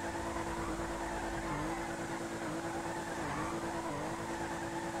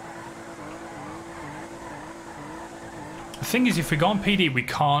 The thing is, if we go on PD, we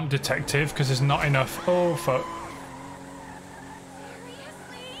can't detective because there's not enough. Oh fuck.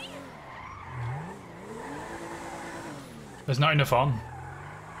 There's not enough on.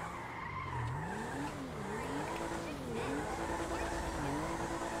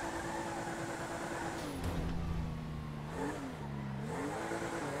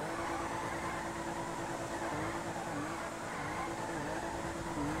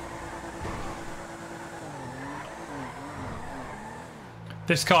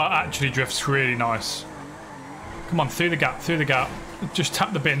 This car actually drifts really nice. Come on, through the gap, through the gap. Just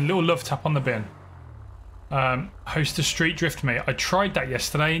tap the bin, little love tap on the bin. Host a street drift, mate. I tried that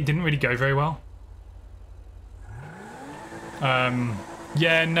yesterday, it didn't really go very well.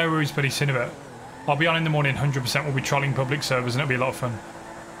 Yeah, no worries, buddy. See you in a bit. I'll be on in the morning. 100%. We'll be trolling public servers, and it'll be a lot of fun.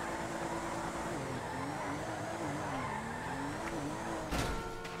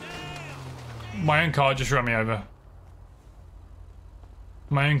 My own car just ran me over.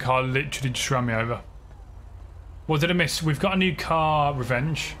 My own car literally just ran me over. What did I miss? We've got a new car,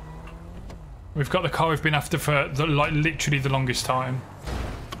 Revenge. We've got the car we've been after for like literally the longest time.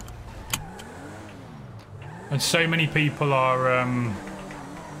 And so many people are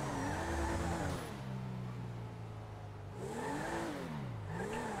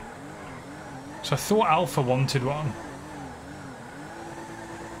so I thought Alpha wanted one.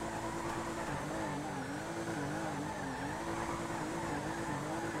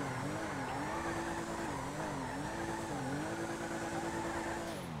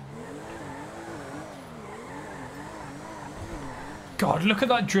 God, look at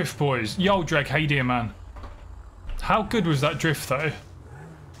that drift, boys. Yo, Dreg, hey dear man. How good was that drift, though?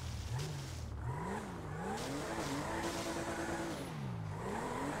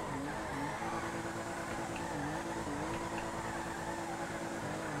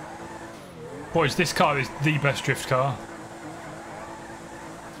 Boys, this car is the best drift car.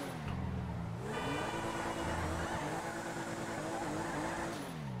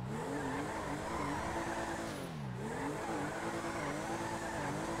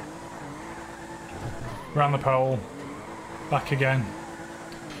 Round the pole, back again.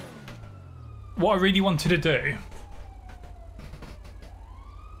 What I really wanted to do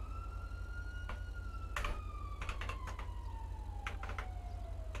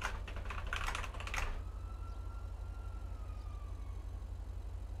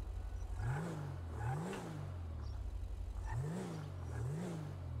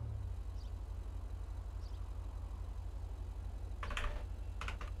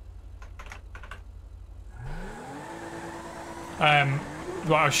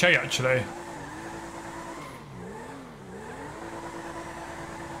well, I'll show you actually.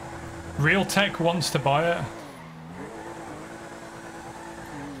 Realtek wants to buy it.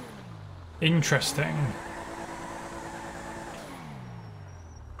 Interesting.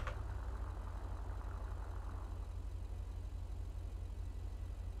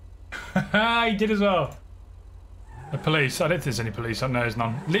 He did as well. The police. I don't think there's any police on. No, there's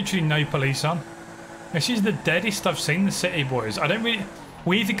none. Literally no police on. This is the deadest I've seen the city, boys. I don't really...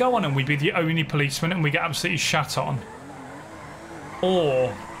 We either go on and we be the only policeman and we get absolutely shat on,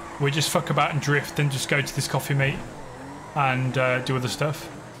 or we just fuck about and drift and just go to this coffee meet and do other stuff.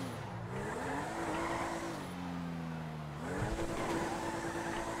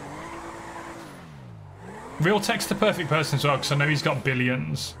 Realtek's the perfect person as well, because I know he's got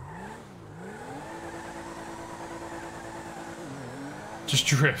billions. Just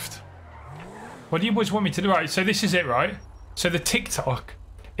drift. What do you boys want me to do? Right, so this is it, right? So the TikTok,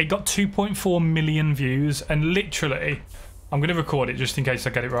 it got 2.4 million views, and literally, I'm going to record it just in case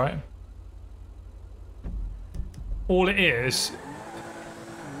I get it right. All it is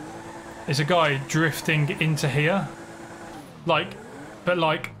a guy drifting into here. But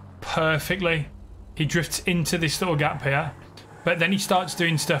perfectly. He drifts into this little gap here, but then he starts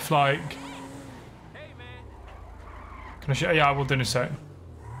doing stuff like... Can I show? Yeah, I will do in a sec.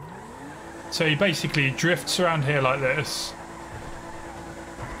 So he basically drifts around here like this.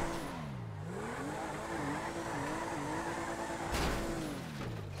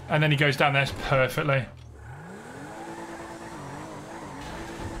 And then he goes down there perfectly.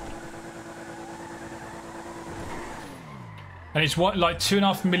 And it's what, like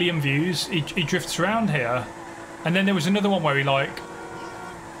 2.5 million views. He drifts around here. And then there was another one where he like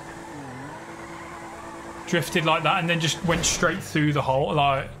drifted like that and then just went straight through the hole.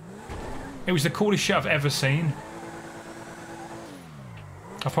 Like, it was the coolest shit I've ever seen.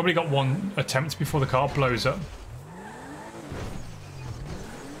 I've probably got one attempt before the car blows up.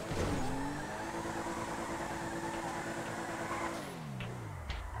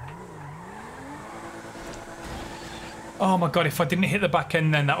 Oh my god, if I didn't hit the back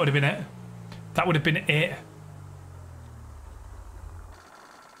end then that would have been it. That would have been it.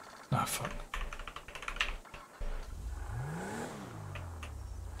 Oh fuck.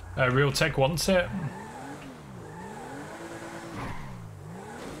 Realtek wants it.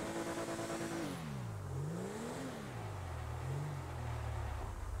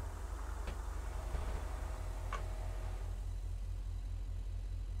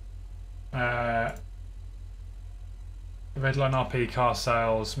 Redline RP, car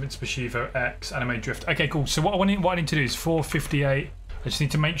sales, Mitsubishi Evo X, Anime Drift. Okay, cool. So what I need to do is 458. I just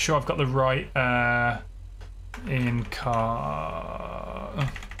need to make sure I've got the right in car.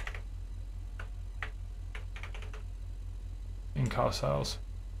 car sales.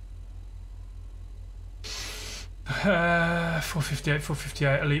 458,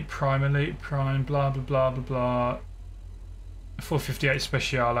 458, ElitePrime, blah blah blah blah blah. 458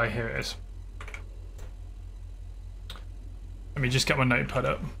 Speciale, here it is. Let me just get my notepad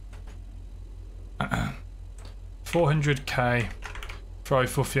up. 400k for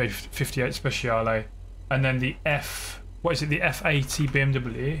 458 Speciale, and then the what is it? The F80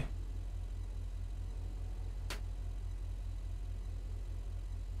 BMW.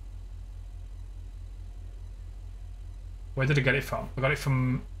 Where did I get it from? I got it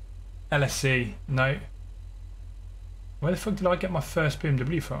from LSE. No. Where the fuck did I get my first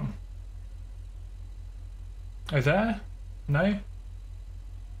BMW from? Oh, there? No.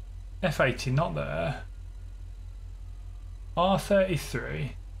 F80, not there.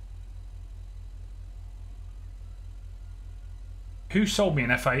 R33. Who sold me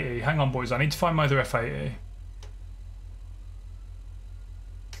an F80? Hang on, boys. I need to find my other F80.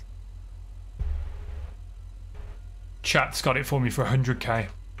 Chat's got it for me for 100k.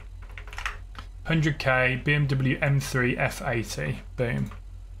 100k BMW M3 F80. Boom.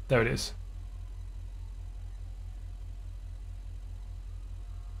 There it is.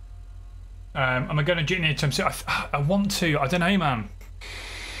 Am I going to duty anytime soon? I want to. I don't know, man.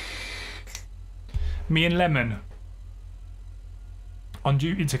 Me and Lemon on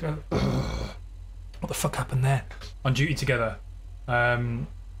duty together. What the fuck happened there? On duty together.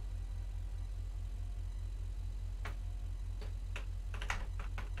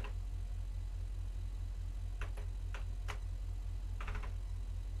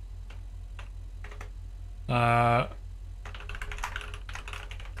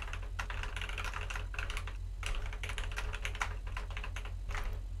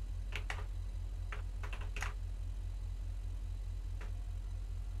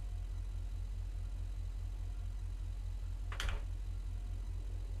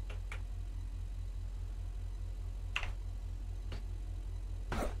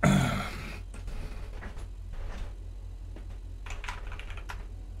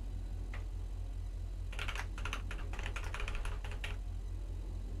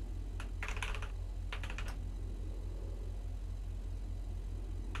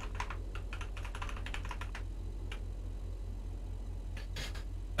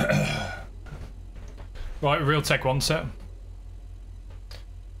 Right, Real Tech wants it.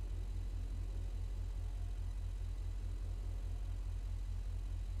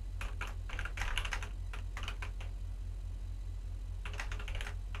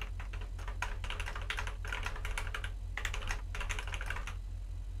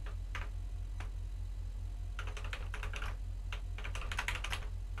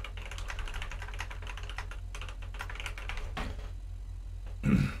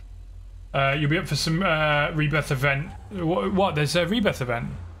 You'll be up for some rebirth event. What? There's a rebirth event?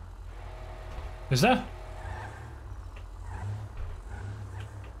 Is there?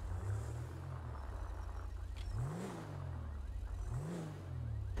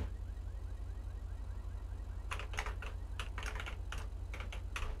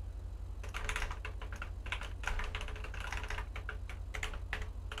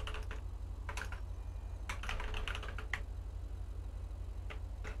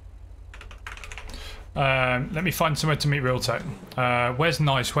 Let me find somewhere to meet Real Tech. Where's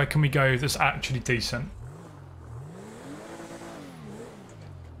nice? Where can we go that's actually decent?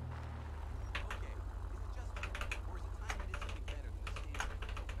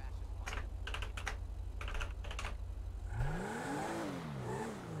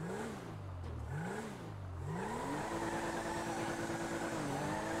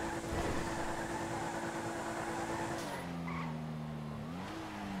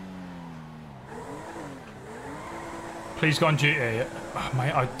 Please go on duty. Oh,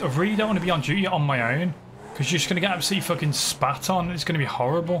 mate, I really don't want to be on duty on my own because you're just going to get absolutely fucking spat on. It's going to be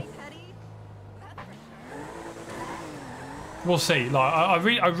horrible. We'll see. Like,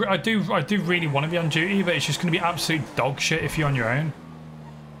 I do really want to be on duty, but it's just going to be absolute dog shit if you're on your own.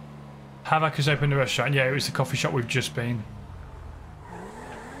 Havoc has opened a restaurant. Yeah, it was the coffee shop we've just been.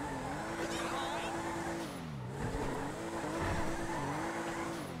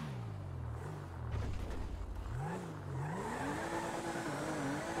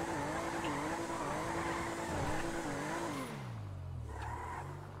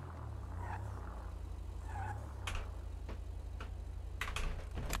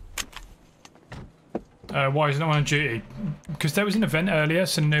 Why is no one on duty? Because there was an event earlier,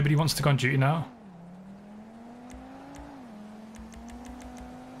 so nobody wants to go on duty now.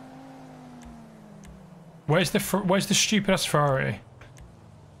 Where's the stupid ass Ferrari?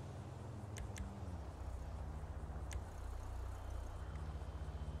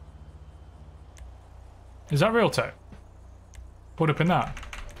 Is that real tech? Pulled up in that?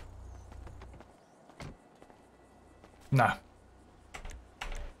 No.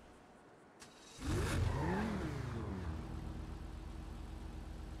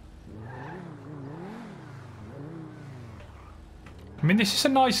 I mean, this is a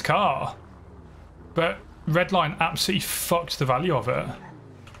nice car, but Redline absolutely fucked the value of it.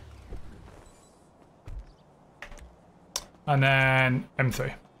 And then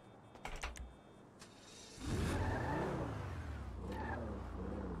M3.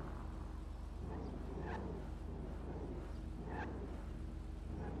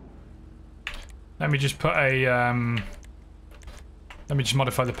 Let me just put a, let me just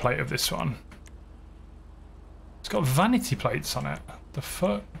modify the plate of this one. It's got vanity plates on it. The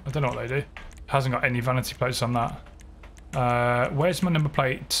fuck? I don't know what they do. It hasn't got any vanity plates on that. Where's my number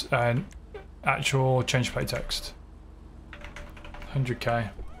plate and actual change plate text?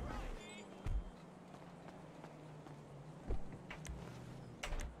 100k.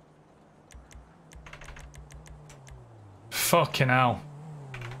 Fucking hell.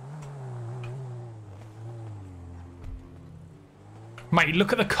 Mate,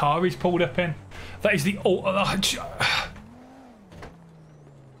 look at the car he's pulled up in. That is the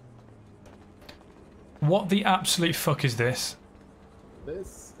What the absolute fuck is this?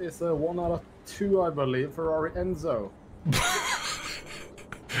 This is a 1 out of 2, I believe, Ferrari Enzo.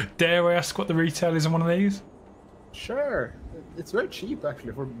 Dare I ask what the retail is on one of these? Sure. It's very cheap,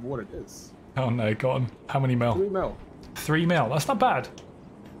 actually, for what it is. Oh no, go on. How many mil? 3 mil. 3 mil, that's not bad.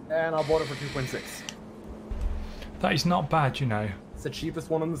 And I bought it for 2.6. That is not bad, you know. It's the cheapest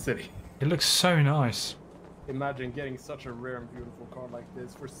one in the city. It looks so nice. Imagine getting such a rare and beautiful car like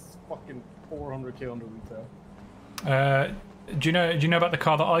this for fucking 400k on the retail. Do you know about the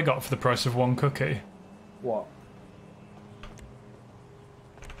car that I got for the price of 1 cookie? What?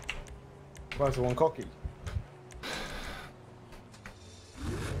 Price of 1 cookie?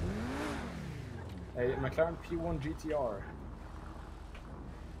 A McLaren P1 GTR.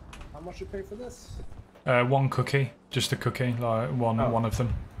 How much you pay for this? 1 cookie, just a cookie, like one of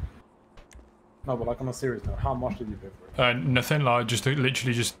them. No, but like on a serious note, how much did you pay for it? Nothing, like just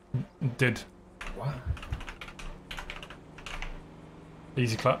literally just did. What?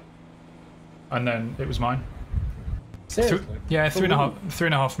 Easy clap. And then it was mine. Seriously? Yeah,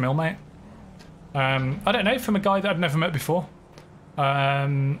 3.5 mil, mate. I don't know, from a guy that I've never met before.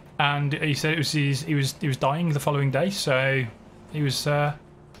 And he said it was he was dying the following day, so he was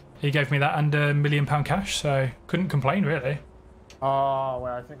he gave me that and £1 million cash, so couldn't complain really. Oh,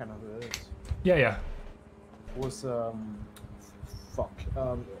 well, I think I know who it is. Yeah, yeah. It was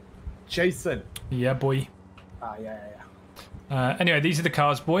Jason. Yeah, boy. Ah, yeah. Anyway, these are the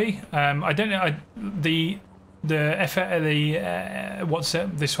cars, boy. I don't know. What's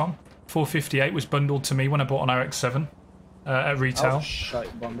it? This one, 458 was bundled to me when I bought an RX-7 at retail. That was a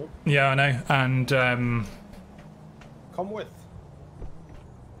shite bundle. Yeah, I know. And come with.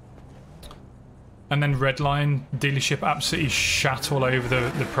 And then Redline dealership absolutely shat all over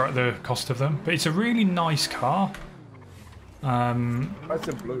the cost of them. But it's a really nice car. That's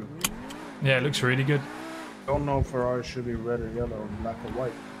in blue. Yeah, it looks really good. Don't know if Ferrari should be red or yellow or black or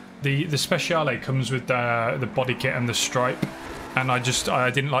white. The Speciale comes with the body kit and the stripe, and I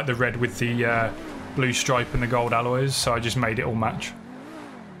didn't like the red with the blue stripe and the gold alloys, so I just made it all match.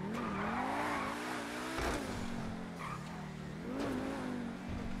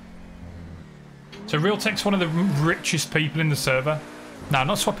 So Realtek's one of the richest people in the server. No, I'm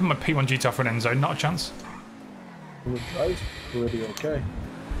not swapping my P1 Gtav for an Enzo, not a chance. It drives pretty okay.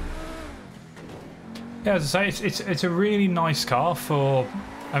 Yeah, as I say, it's a really nice car for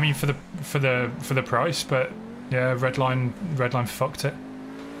the price, but yeah, Redline fucked it.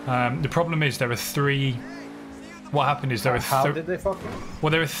 The problem is there are 3. What happened is there are how did they fuck it?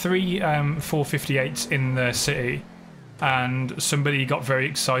 Well, there are 3 458s in the city, and somebody got very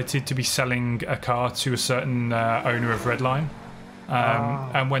excited to be selling a car to a certain owner of Redline.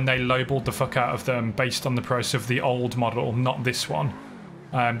 And when they lowballed the fuck out of them based on the price of the old model, not this one,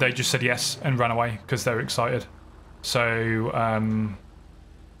 they just said yes and ran away because they were excited. So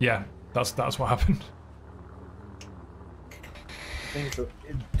yeah, that's what happened. I think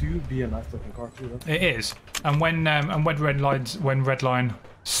it do be a nice looking car too, though. It is, and when Redline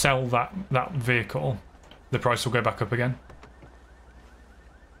sell that vehicle, the price will go back up again.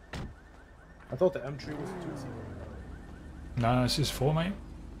 I thought the M3 was a 2-seater. No, this is 4, mate.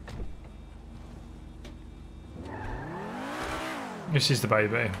 This is the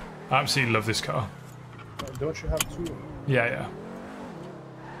baby. I absolutely love this car. Don't you have 2? Yeah, yeah.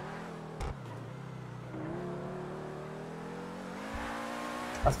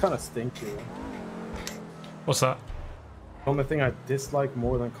 That's kind of stinky. What's that? The only thing I dislike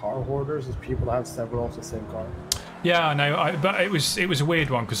more than car hoarders is people that have several of the same car. Yeah, I know. But it was a weird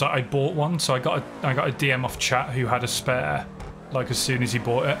one because I bought one, so I got a DM off chat who had a spare, like as soon as he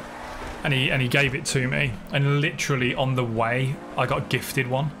bought it, and he gave it to me, and literally on the way I got gifted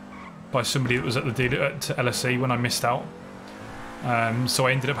one by somebody that was at the dealer at LSE when I missed out. So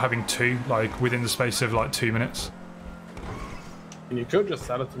I ended up having two, like within the space of like 2 minutes. And you could just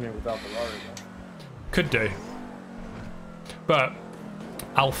sell it to me without the lorry, though. Could do. But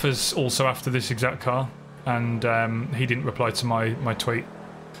Alpha's also after this exact car, and he didn't reply to my tweet.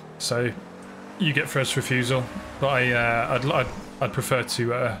 So you get first refusal. But I'd prefer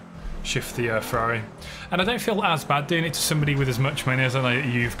to shift the Ferrari. And I don't feel as bad doing it to somebody with as much money as I know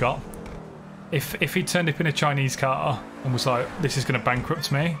you've got. If he turned up in a Chinese car and was like, this is going to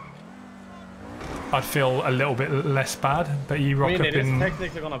bankrupt me, I'd feel a little bit less bad. But you rock up in... it is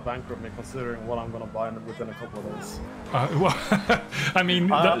technically going to bankrupt me considering what I'm going to buy within a couple of days. Well, I mean,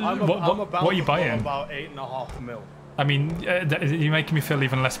 what are you buying? About 8.5 mil. I mean, you're making me feel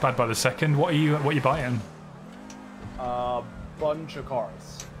even less bad by the second. What are you buying? A bunch of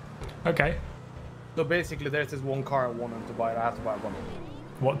cars. Okay. So basically, there's this one car I wanted to buy. I have to buy one.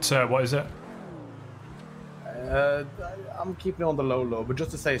 What is it? I'm keeping it on the low, but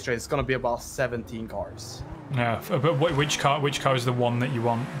just to say straight, it's going to be about 17 cars. Yeah, but which car is the one that you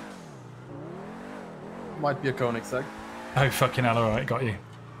want? Might be a Koenigsegg. Oh, fucking hell, alright, got you.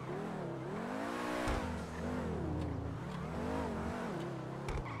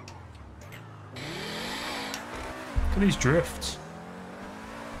 Look at these drifts.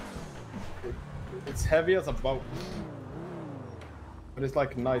 It's heavy as a boat. But it's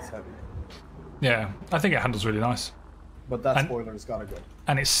like nice heavy. Yeah, I think it handles really nice. But that spoiler's gotta go.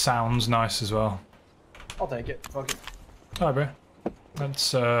 And it sounds nice as well. I'll take it. Fuck it. Alright, bro.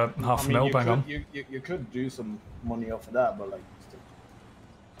 That's half a mil, bang on. You could do some money off of that, but like...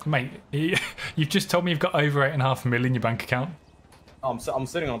 Mate, you've just told me you've got over 8.5 mil in your bank account. I'm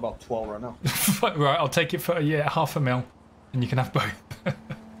sitting on about 12 right now. Right, I'll take it for half a mil, and you can have both.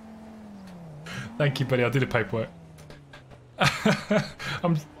 Thank you, buddy. I'll do the paperwork.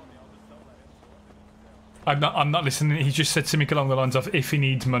 I'm not listening. He just said something along the lines of, if he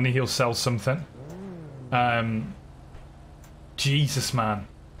needs money, he'll sell something. Jesus, man.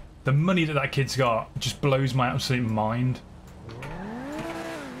 The money that kid's got just blows my absolute mind.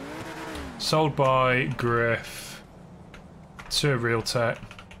 Sold by Griff to a realtor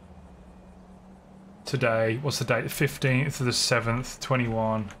today. What's the date? 15th of the 7th,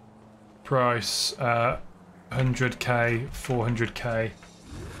 21. Price 100k, 400k.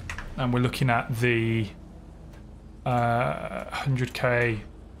 And we're looking at the 100k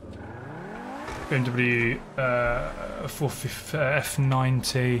BMW 450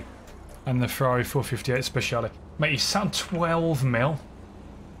 F90 and the Ferrari 458 Speciale. Mate, you sound 12 mil.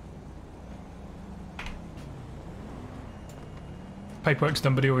 Paperwork's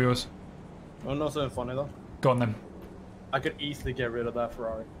done, buddy, all yours. Oh, not something funny though. Go on then. I could easily get rid of that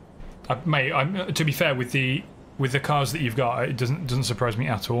Ferrari. Mate, to be fair, with the cars that you've got, it doesn't surprise me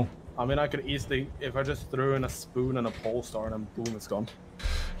at all. I mean, I could easily, if I just threw in a spoon and a Polestar and then boom, it's gone.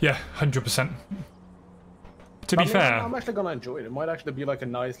 Yeah, 100%. To be fair, I'm actually gonna enjoy it. It might actually be like a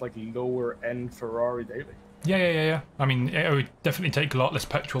nice, like lower end Ferrari daily. Yeah. I mean, it would definitely take a lot less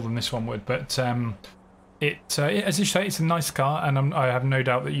petrol than this one would, but as you say, it's a nice car, and I have no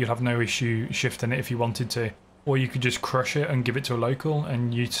doubt that you'd have no issue shifting it if you wanted to, or you could just crush it and give it to a local,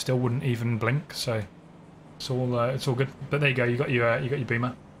 and you still wouldn't even blink. So it's all good. But there you go. You got your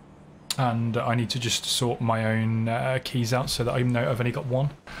Beamer, and I need to just sort my own keys out so that I know I've only got one,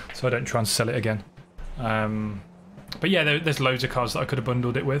 so I don't try and sell it again. But yeah, there's loads of cars that I could have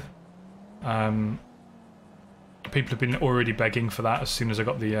bundled it with. People have been already begging for that as soon as I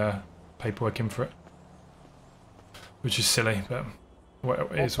got the paperwork in for it, which is silly, but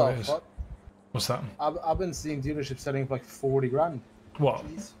it is what it is. What's that? I've been seeing dealerships selling for like 40 grand. What?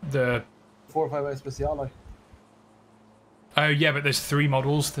 Jeez. The 458 Speciale. Oh yeah, but there's 3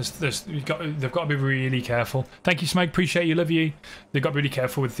 models. They've got to be really careful. Thank you, Smoke. Appreciate you. Love you. They've got to be really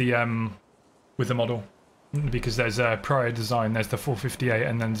careful with the model, because there's a prior design. There's the 458,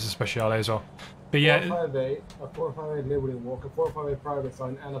 and then there's a Speciale as well. But yeah, 458, a 458 Liberty Walk, a 458 private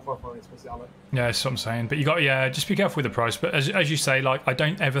design, and a 458 Speciale. Yeah, that's what I'm saying. But you got just be careful with the price. But as you say, like, I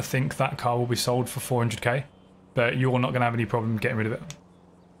don't ever think that car will be sold for 400k. But you're not going to have any problem getting rid of it.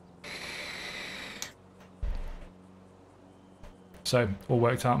 So all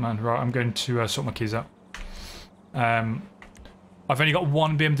worked out, man. Right, I'm going to sort my keys out. I've only got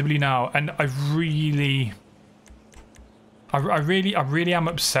one BMW now, and I really am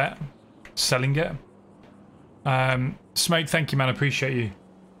upset selling it, Smoke, thank you, man. I appreciate you.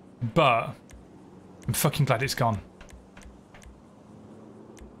 But I'm fucking glad it's gone.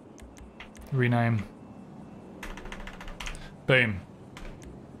 Rename. Boom.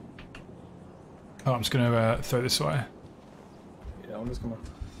 Oh, I'm just gonna throw this away. Yeah, I'm just gonna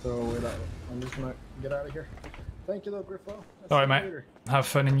throw away that. I'm just gonna get out of here. Thank you, though, Griffo. All right, mate. Have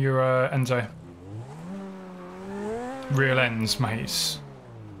fun in your Enzo. Real ends, mates.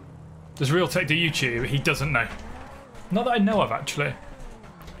 Does Real Tech do YouTube? He doesn't know. Not that I know of, actually.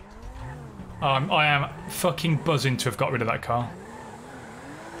 I am fucking buzzing to have got rid of that car.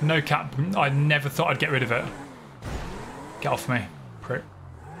 No cap. I never thought I'd get rid of it. Get off me, prick.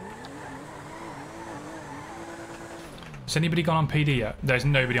 Has anybody gone on PD yet? There's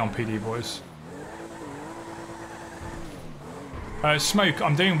nobody on PD, boys. Smoke,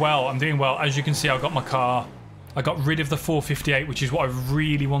 I'm doing well. I'm doing well. As you can see, I got my car. I got rid of the 458, which is what I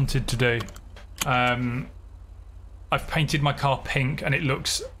really wanted to do. I've painted my car pink and it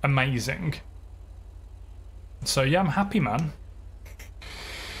looks amazing. So yeah, I'm happy, man.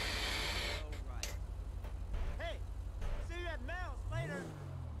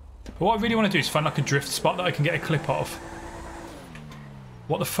 But what I really want to do is find like a drift spot that I can get a clip of.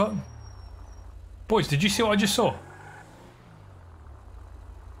 What the fuck? Boys, did you see what I just saw?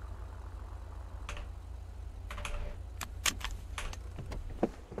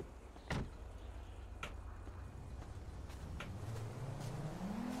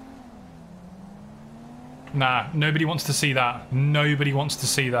 Nah, nobody wants to see that. Nobody wants to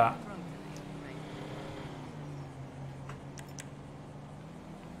see that.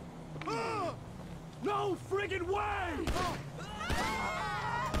 No friggin' way!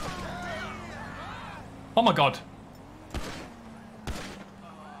 Oh my god.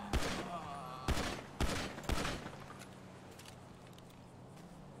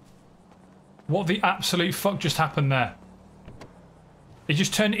 What the absolute fuck just happened there? It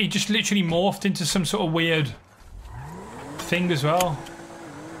just turned, it just literally morphed into some sort of weird thing as well.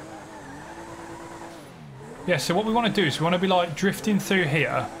 Yeah, so what we want to do is we want to be like drifting through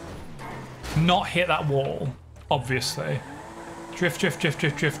here. Not hit that wall, obviously. Drift, drift, drift,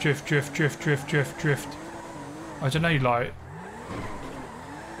 drift, drift, drift, drift, drift, drift, drift, drift. I don't know, like.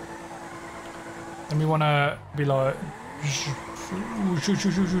 And we want to be like.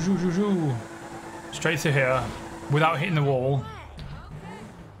 Straight through here without hitting the wall.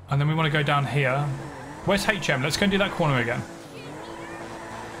 And then we want to go down here. Where's HM? Let's go and do that corner again.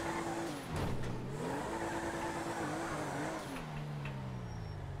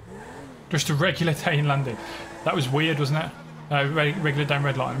 Just a regular day in landing. That was weird, wasn't it? Regular day in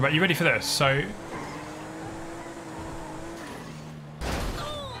Redline. Right, you ready for this? So...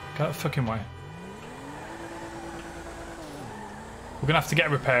 Go that fucking way. We're going to have to get a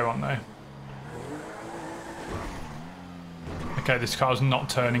repair on, though. Okay, this car's not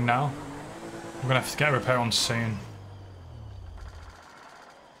turning now. We're going to have to get a repair on soon.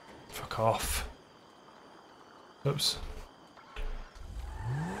 Fuck off. Oops.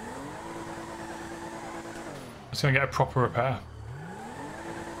 Let's go get a proper repair.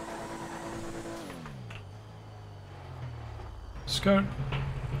 Let's go.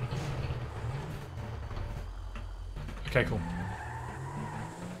 Okay, cool.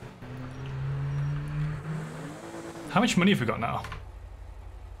 How much money have we got now?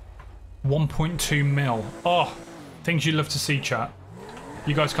 1.2 mil. Oh, things you love to see, chat.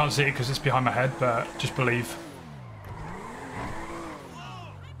 You guys can't see it because it's behind my head, but just believe.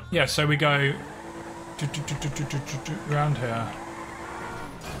 Yeah, so we go around here.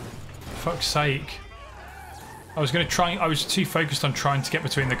 For fuck's sake. I was going to try, I was too focused on trying to get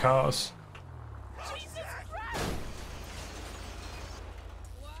between the cars.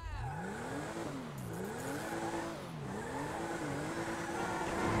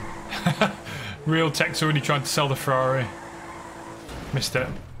 Real Tech's already tried to sell the Ferrari. Missed it.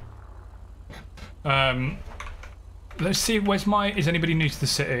 Let's see, where's my... Is anybody new to the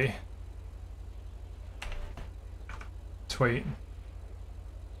city? Tweet.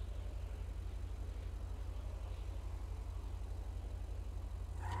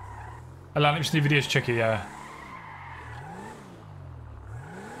 Elanip's new video's tricky, yeah.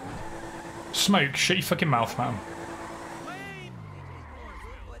 Smoke, shut your fucking mouth, man.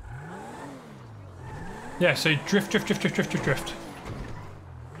 Yeah, so drift, drift, drift, drift, drift, drift, drift.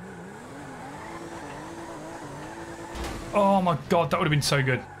 Oh my god, that would have been so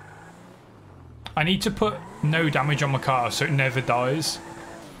good. I need to put no damage on my car so it never dies.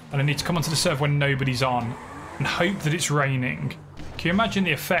 And I need to come onto the server when nobody's on and hope that it's raining. Can you imagine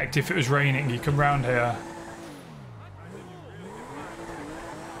the effect if it was raining? You come round here.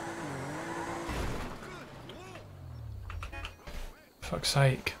 Fuck's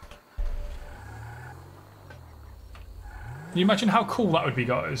sake. Can you imagine how cool that would be,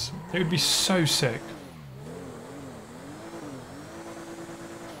 guys? It would be so sick.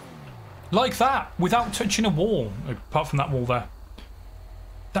 Like that, without touching a wall, apart from that wall there.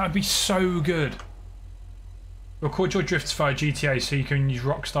 That would be so good. Record your drifts via GTA so you can use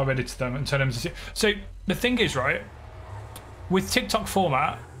Rockstar edit them and tell them to see. So the thing is, right, with TikTok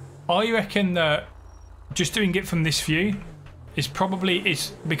format, I reckon that just doing it from this view is probably,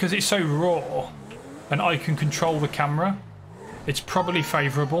 because it's so raw and I can control the camera, it's probably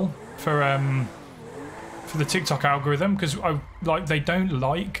favourable for the TikTok algorithm, because they don't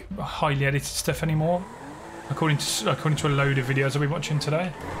like highly edited stuff anymore, according to a load of videos I've been watching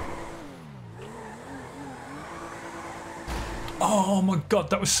today. Oh my god,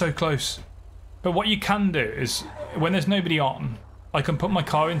 that was so close. But what you can do is, when there's nobody on, I can put my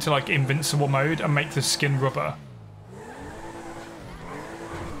car into like invincible mode and make the skin rubber.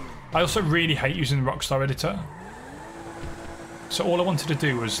 I also really hate using the Rockstar editor. So all I wanted to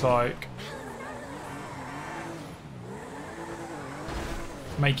do was like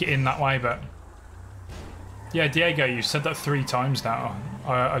make it in that way, but yeah, Diego, you said that 3 times now.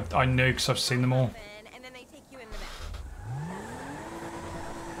 I know because I've seen them all.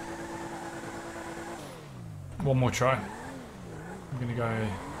 One more try. I'm gonna go.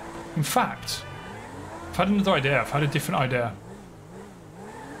 In fact, I've had another idea. I've had a different idea.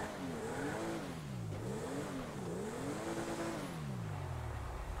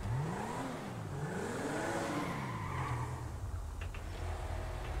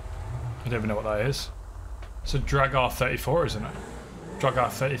 I don't even know what that is. It's a Drag R34, isn't it? Drag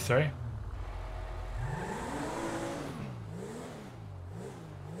R33.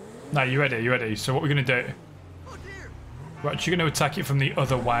 No, you ready? You ready? So what we're gonna do? We're actually going to attack it from the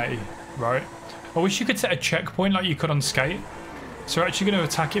other way, right? I wish you could set a checkpoint like you could on Skate. So we're actually going to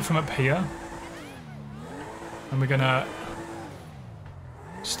attack it from up here. And we're going to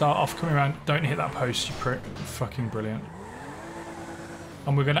start off coming around. Don't hit that post, you prick. Fucking brilliant.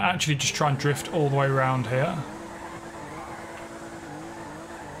 And we're going to actually just try and drift all the way around here.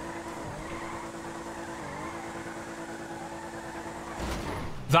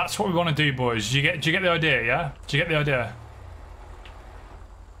 That's what we want to do, boys. Do you get the idea, yeah? Do you get the idea?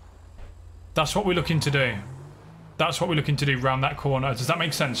 That's what we're looking to do. That's what we're looking to do round that corner. Does that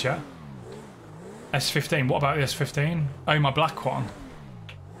make sense, yeah? S15. What about the S15? Oh, my black one.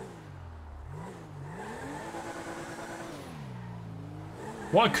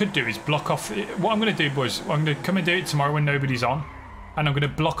 What I could do is block off... What I'm going to do, boys, I'm going to come and do it tomorrow when nobody's on. And I'm going to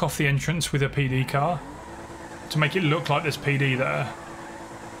block off the entrance with a PD car to make it look like there's PD there.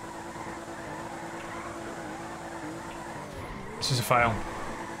 This is a fail.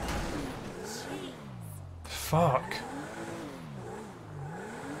 Fuck.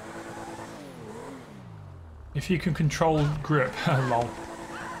 If you can control grip, lol.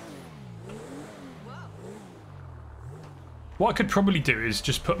 What I could probably do is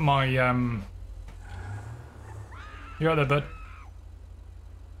just put my You right there, bud?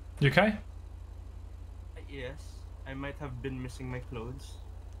 You okay? Yes, I might have been missing my clothes.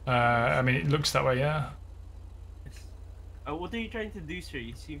 I mean, it looks that way, yeah. What are you trying to do, sir?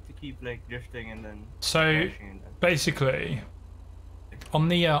 You seem to keep like drifting and then. So basically, on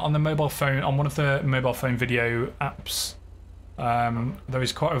the mobile phone, on one of the mobile phone video apps, there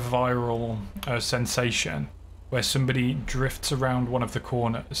is quite a viral sensation where somebody drifts around one of the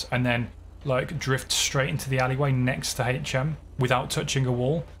corners and then like drifts straight into the alleyway next to HM without touching a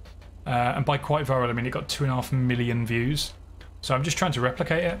wall. And by quite viral, I mean it got 2.5 million views. So I'm just trying to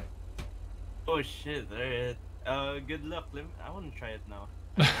replicate it. Oh shit! Good luck, Lim. I want to try it now.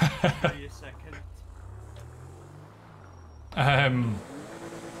 Give me a second.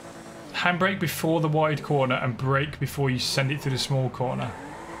 Handbrake before the wide corner and brake before you send it through the small corner.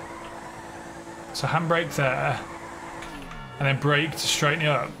 So handbrake there, and then brake to straighten it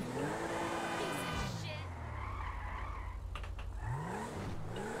up.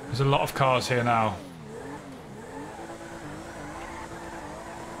 There's a lot of cars here now.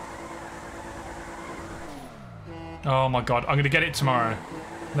 Oh my god, I'm gonna get it tomorrow.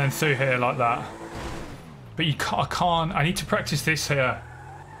 And then through here like that. But you can't, I need to practice this here.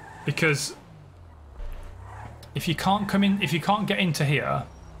 Because if you can't come in, if you can't get into here.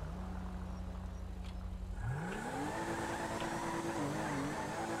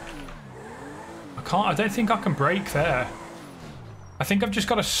 I don't think I can brake there. I think I've just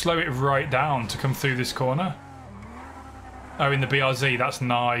got to slow it right down to come through this corner. Oh, in the BRZ, that's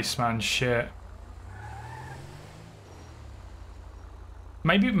nice, man, shit.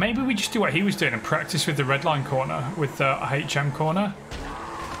 Maybe we just do what he was doing and practice with the Redline corner, with the HM corner.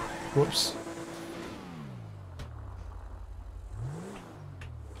 Whoops.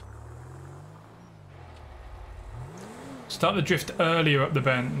 Start the drift earlier up the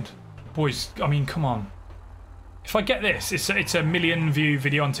bend. Boys, I mean, come on. If I get this, it's a million view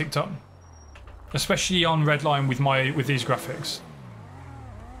video on TikTok. Especially on Redline with these graphics.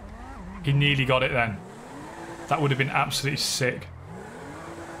 He nearly got it then. That would have been absolutely sick.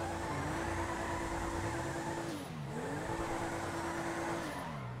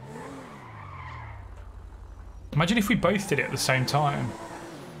 Imagine if we both did it at the same time.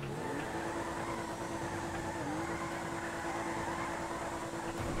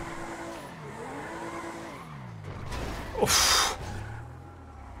 Oof.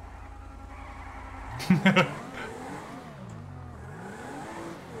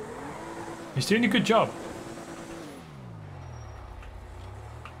 He's doing a good job.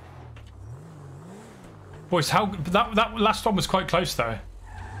 Boys, that last one was quite close though.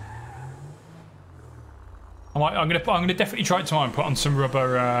 I'm gonna definitely try it tomorrow and put on some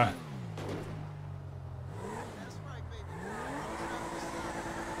rubber.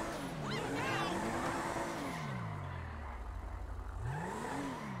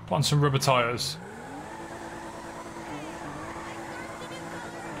 Put on some rubber tires.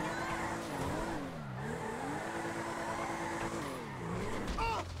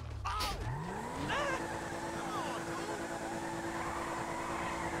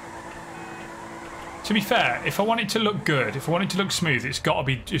 To be fair, if I want it to look good, if I want it to look smooth, it's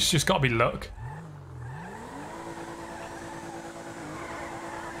just gotta be luck.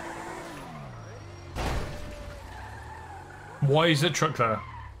 Why is the truck there?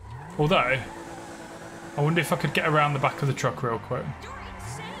 Although, I wonder if I could get around the back of the truck real quick.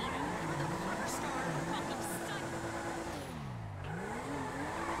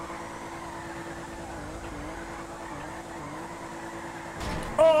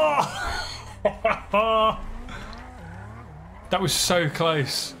 That was so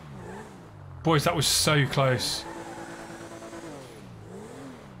close. Boys, that was so close.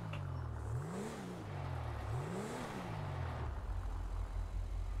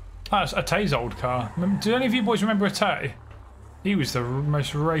 That's Atay's old car. Do any of you boys remember Atay? He was the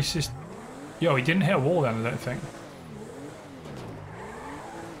most racist. Yo, he didn't hit a wall then, I don't think.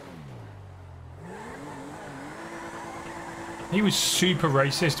 He was super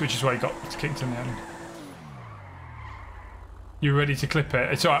racist, which is why he got kicked in the end. You ready to clip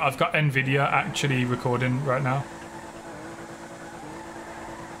it? It's alright, I've got NVIDIA actually recording right now.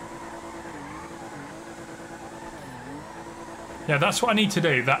 Yeah, that's what I need to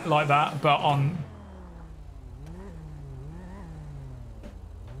do, that like that, but on...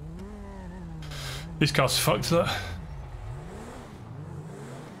 This car's fucked up.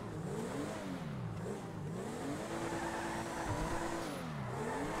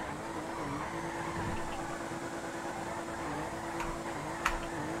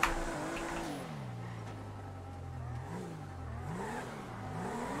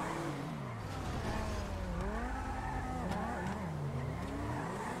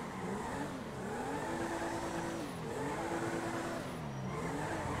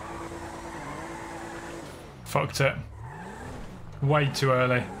 Fucked it. Way too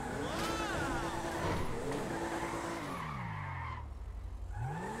early.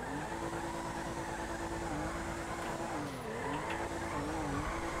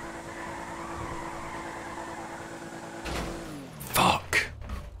 Fuck.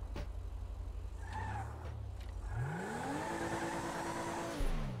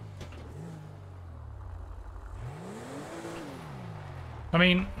 I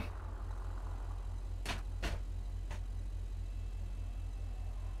mean...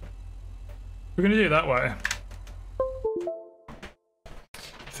 We're going to do it that way.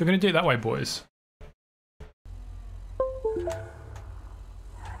 If we're going to do it that way, boys.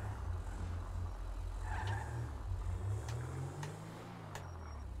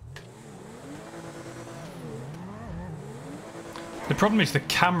 The problem is the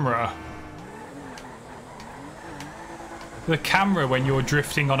camera. The camera when you're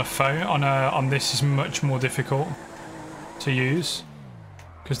drifting on a phone, on this is much more difficult to use.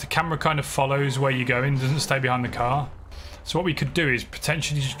 Because the camera kind of follows where you're going, doesn't stay behind the car. So what we could do is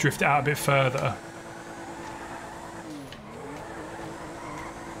potentially just drift it out a bit further.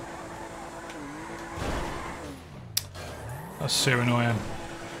 That's so annoying.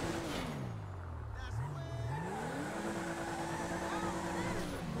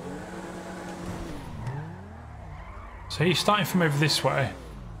 So he's starting from over this way.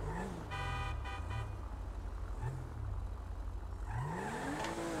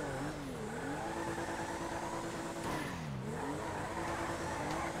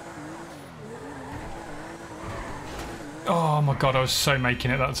 God, I was so making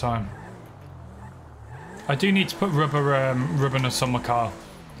it that time. I do need to put rubber nuts on my car.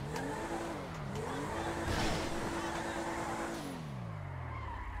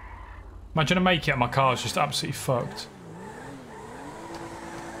 Imagine I make it and my car's just absolutely fucked.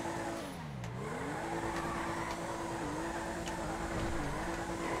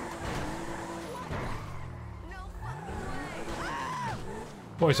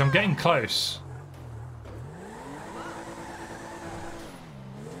 Boys, I'm getting close.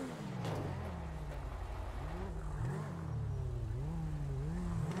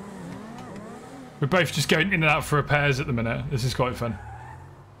 We're both just going in and out for repairs at the minute. This is quite fun.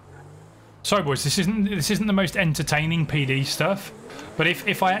 Sorry, boys. This isn't the most entertaining PD stuff, but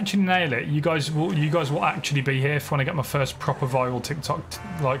if I actually nail it, you guys will actually be here for when I get my first proper viral TikTok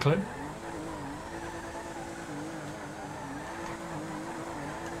like clip.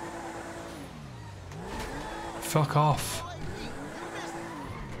 Fuck off.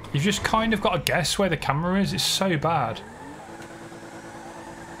 You've just kind of got to guess where the camera is. It's so bad.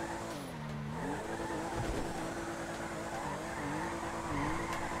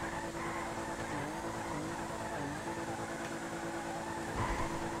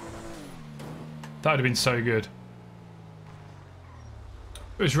 That would have been so good.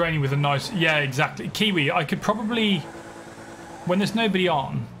 It was raining with a nice... Yeah, exactly. Kiwi, I could probably... When there's nobody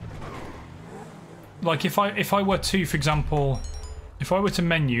on... Like, if I were to, for example... If I were to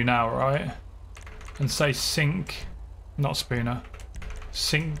menu now, right? And say sync... Not Spooner.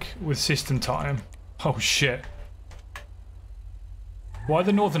 Sync with system time. Oh, shit. Why are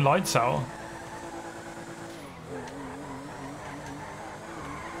the northern lights out?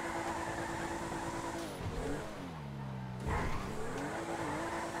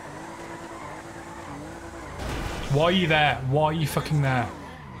 Why are you there? Why are you fucking there?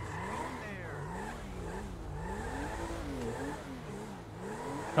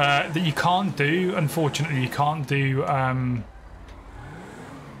 That you can't do, unfortunately, you can't do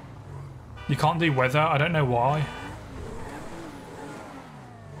weather. I don't know why.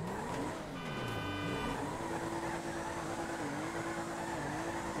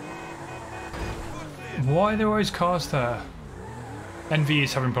 Why are there always cars there? NV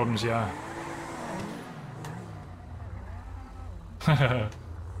is having problems, yeah.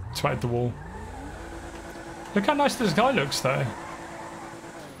 It's right at the wall. Look how nice this guy looks, though.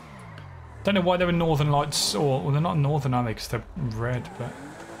 Don't know why they were northern lights, or well, they're not northern, are they? Because they're red, but.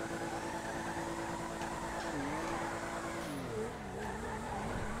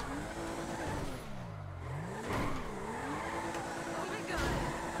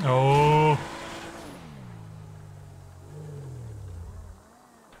 Oh.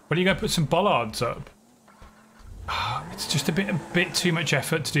 What are you going to put some bollards up? It's just a bit too much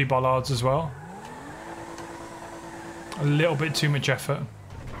effort to do bollards as well. A little bit too much effort.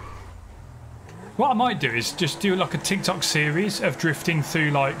 What I might do is just do like a TikTok series of drifting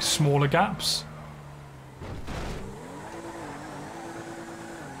through like smaller gaps.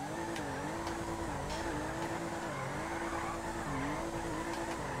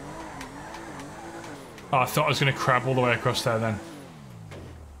 Oh, I thought I was going to crab all the way across there then.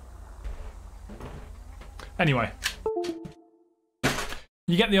 Anyway.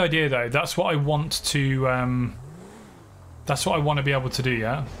 You get the idea though. That's what I want to that's what I want to be able to do,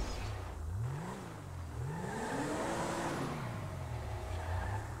 yeah?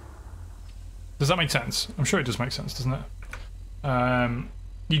 Does that make sense? I'm sure it does make sense, doesn't it?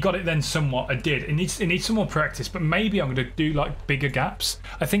 You got it then somewhat. I did. It needs some more practice, but maybe I'm going to do like bigger gaps.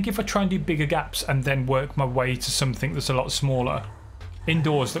 I think if I try and do bigger gaps and then work my way to something that's a lot smaller.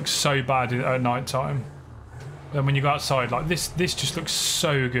 Indoors looks so bad at night time. Then when you go outside, like this just looks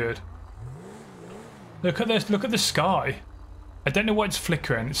so good. Look at this. Look at the sky. I don't know why it's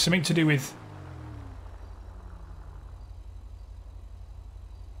flickering. It's something to do with.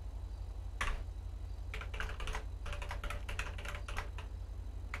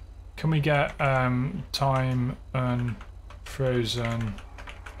 Can we get time unfrozen?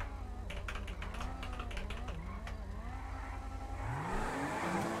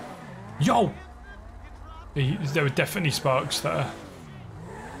 Yo! There were definitely sparks there.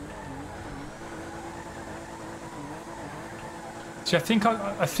 See, I think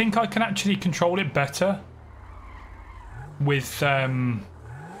I can actually control it better with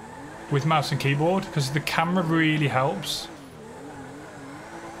mouse and keyboard because the camera really helps.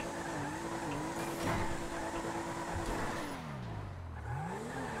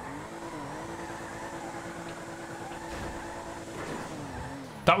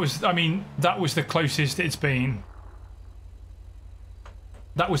 That was, I mean, that was the closest it's been.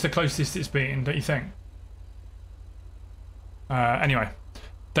 That was the closest it's been, don't you think? Anyway,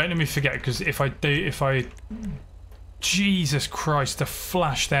 don't let me forget, because if I Jesus Christ, the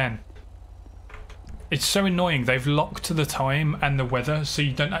flash then. It's so annoying. They've locked the time and the weather, so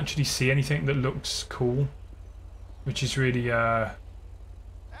you don't actually see anything that looks cool, which is really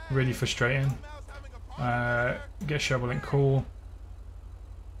really frustrating. Get shoveling, cool.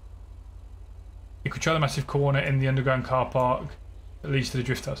 You could try the massive corner in the underground car park that leads to the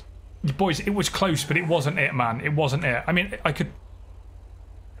drift house. Boys, it was close, but it wasn't it, man. It wasn't it. I mean, I could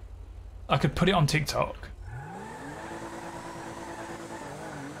put it on TikTok.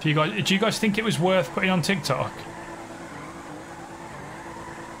 Do you guys think it was worth putting on TikTok?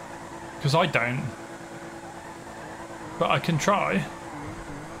 Because I don't. But I can try.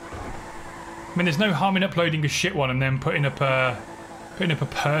 I mean, there's no harm in uploading a shit one and then putting up a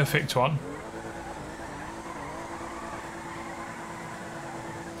perfect one.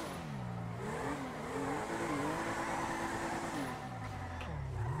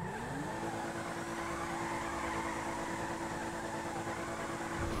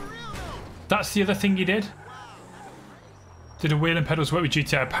 That's the other thing you did? Did a wheel and pedals work with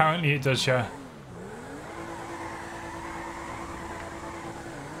GTA? Apparently it does, yeah.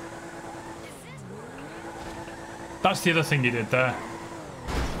 That's the other thing you did there.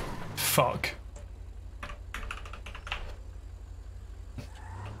 Fuck.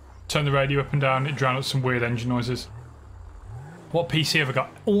 Turn the radio up and down, it drowned out some weird engine noises. What PC have I got?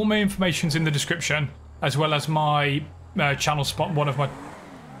 All my information's in the description, as well as my channel spot, one of my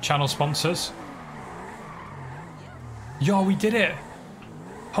channel sponsors. Yo, we did it!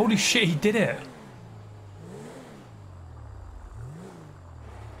 Holy shit, he did it!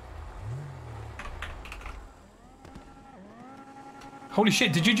 Holy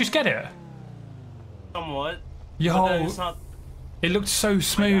shit, did you just get it? Somewhat. Yo, it looked so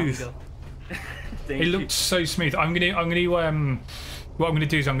smooth. It looked so smooth. What I'm gonna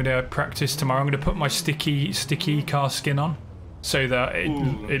do is I'm gonna practice tomorrow. I'm gonna put my sticky car skin on, so that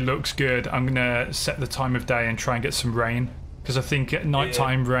it looks good. I'm gonna set the time of day and try and get some rain, because I think at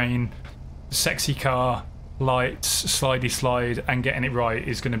nighttime rain, sexy car, lights, slidey slide, and getting it right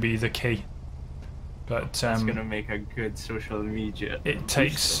is gonna be the key. But that's gonna make a good social media. It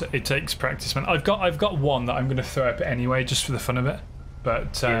takes practice, man. I've got one that I'm gonna throw up anyway, just for the fun of it.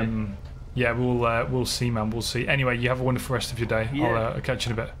 But yeah, we'll see, man. We'll see. Anyway, you have a wonderful rest of your day. Yeah. I'll catch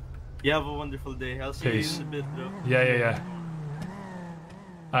you in a bit. You have a wonderful day. I'll see Peace. you in a bit, bro. Yeah.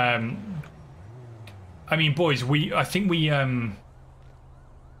 I mean, boys, I think we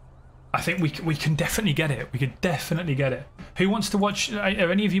can definitely get it. We could definitely get it. Who wants to watch? Are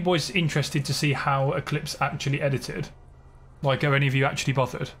any of you boys interested to see how a clip's actually edited? Like, are any of you actually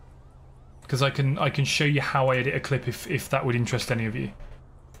bothered? Because I can show you how I edit a clip if that would interest any of you.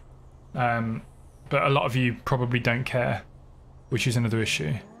 But a lot of you probably don't care, which is another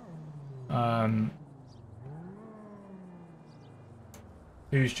issue.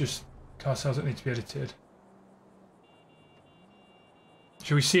 Who's just car sales that need to be edited?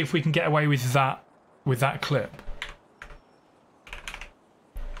 Shall we see if we can get away with that clip?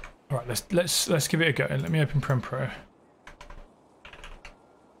 All right, let's give it a go. Let me open Prem Pro.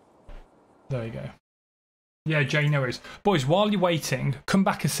 There you go. Yeah, Jay, no worries. Boys, while you're waiting, come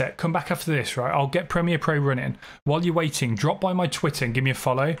back a sec. Come back after this, right? I'll get Premiere Pro running. While you're waiting, drop by my Twitter and give me a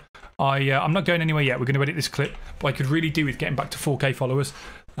follow. I'm not going anywhere yet. We're going to edit this clip, but I could really do with getting back to 4K followers.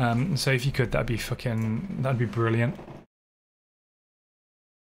 So if you could, that'd be brilliant.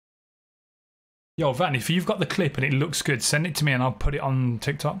 Yo, Van, if you've got the clip and it looks good, send it to me and I'll put it on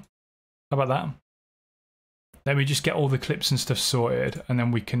TikTok. How about that? Let me just get all the clips and stuff sorted, and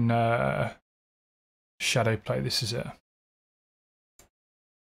then we can shadow play. This is it.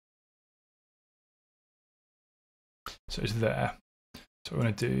 So it's there. So what we're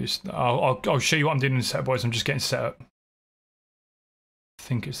going to do is I'll show you what I'm doing in a sec, boys. I'm just getting set up. I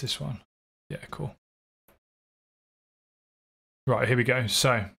think it's this one. Yeah, cool. Right, here we go.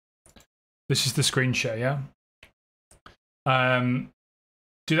 So this is the screen share, yeah?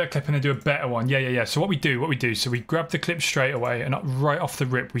 Do that clip and then do a better one. Yeah. So what we do, so we grab the clip straight away and right off the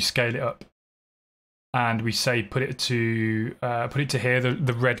rip, we scale it up. And we say put it to here,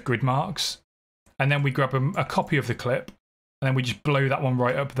 the red grid marks. And then we grab a copy of the clip and then we just blow that one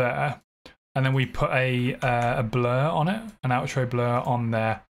right up there. And then we put a blur on it, an outro blur on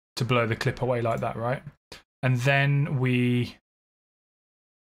there to blur the clip away like that, right? And then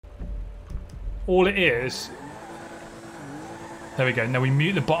all it is, there we go. Now we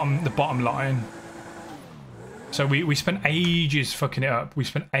mute the bottom line. So we spent ages fucking it up.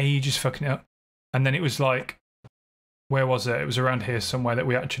 And then it was like, where was it? It was around here somewhere that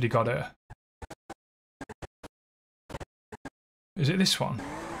we actually got it. Is it this one?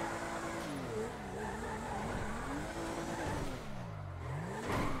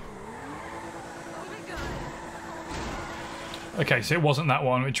 Okay, so it wasn't that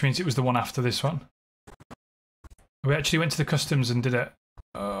one, which means it was the one after this one. We actually went to the customs and did it.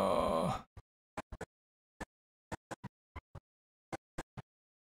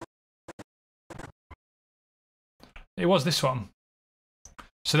 It was this one.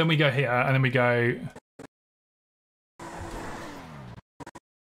 So then we go here, and then we go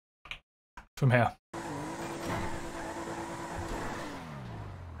from here.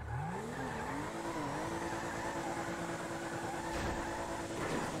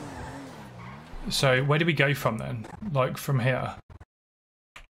 So where do we go from then? Like from here?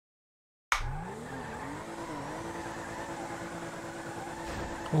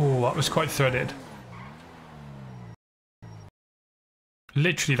 Oh, that was quite threaded.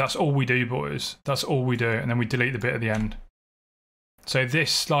 Literally, that's all we do, boys. That's all we do, and then we delete the bit at the end. So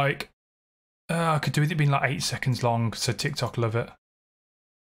this, like, I could do it being like 8 seconds long, so TikTok love it.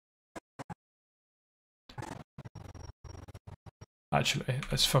 Actually,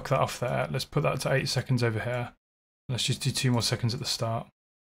 let's fuck that off there. Let's put that to 8 seconds over here. Let's just do 2 more seconds at the start.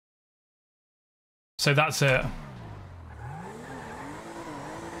 So that's it.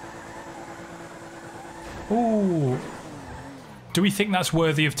 Ooh. Do we think that's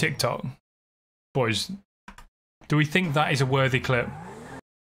worthy of TikTok? Boys, do we think that is a worthy clip?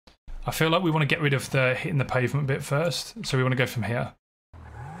 I feel like we want to get rid of the hitting the pavement bit first, so we want to go from here.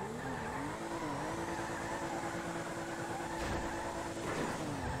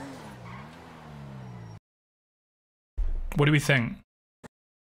 What do we think?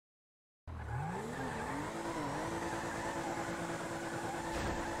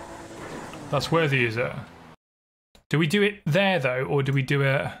 That's worthy, is it? Do we do it there though, or do we do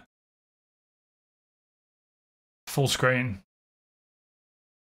it full screen?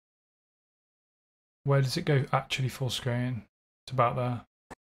 Where does it go actually full screen? It's about there.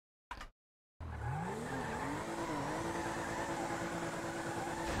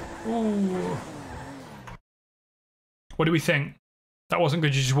 Ooh. What do we think? That wasn't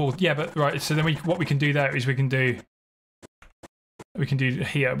good, you just walled. Yeah, but right, so then what we can do there is we can do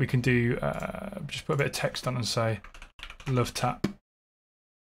here, we can do, just put a bit of text on and say, love tap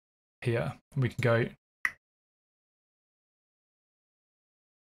here. And we can go,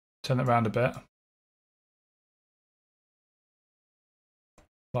 turn it around a bit.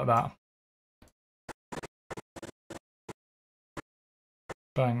 Like that.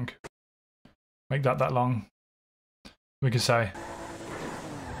 Bang. Make that long. We can say,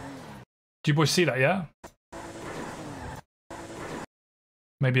 do you boys see that, yeah?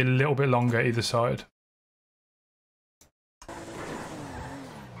 Maybe a little bit longer either side.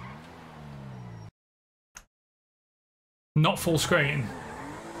 Not full screen.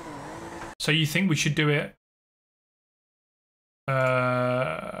 So you think we should do it?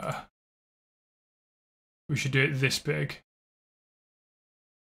 We should do it this big.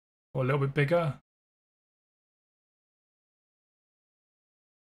 Or a little bit bigger.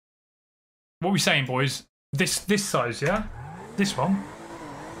 What are we saying, boys? This size, yeah? This one?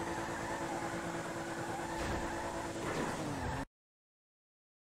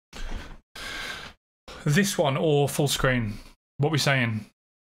 This one or full screen? What are we saying?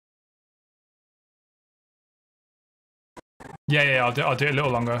 Yeah, I'll do it a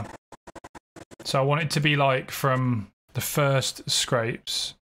little longer. So I want it to be like from the first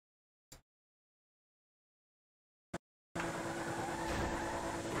scrapes.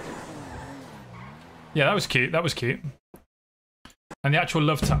 Yeah, that was cute. That was cute. And the actual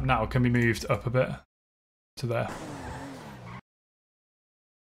love tap now can be moved up a bit to there.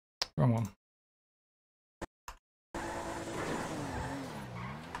 Wrong one.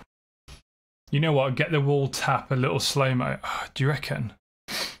 You know what? Get the wall tap a little slow-mo. Oh, do you reckon?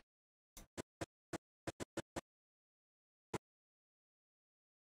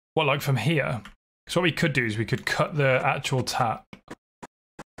 What, like from here? So what we could do is we could cut the actual tap.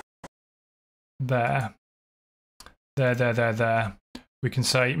 There. There. We can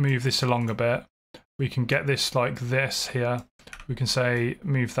say move this along a bit. We can get this like this here. We can say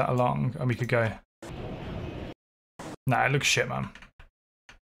move that along, and we could go. Nah, it looks shit, man.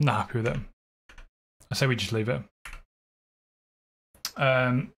 Not happy with it. I say we just leave it.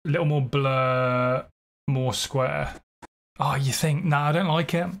 A little more blur, more square. Oh, you think? Nah, I don't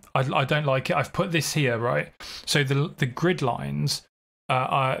like it. I don't like it. I've put this here, right? So the grid lines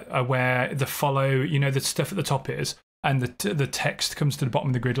are where the follow, you know, the stuff at the top is, and the text comes to the bottom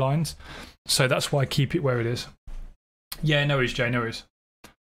of the grid lines. So that's why I keep it where it is. Yeah, no worries, Jay, no worries.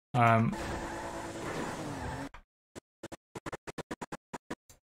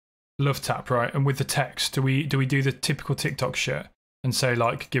 love tap, right? And with the text, do we do the typical TikTok shit and say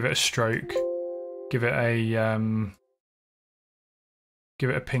like, give it a stroke, give it a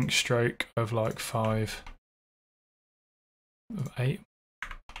pink stroke of like 5, of 8,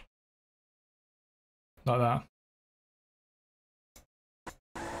 like that.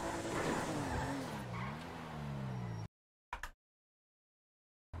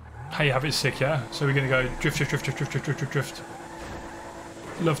 How you have it sick, yeah? So we're gonna go drift, drift, drift, drift, drift, drift, drift, drift, drift.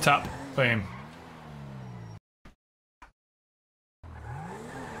 Love tap, boom.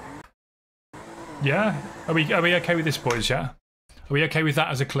 Yeah? Are we okay with this, boys, yeah? Are we okay with that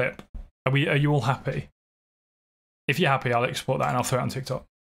as a clip? Are you all happy? If you're happy, I'll export that and I'll throw it on TikTok.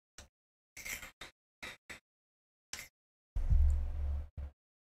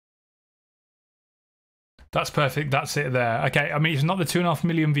 That's perfect. That's it there. Okay, I mean, it's not the 2.5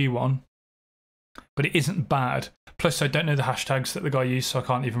 million view one, but it isn't bad. Plus, I don't know the hashtags that the guy used, so I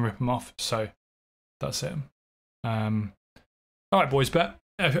can't even rip them off. So that's it. All right, boys, but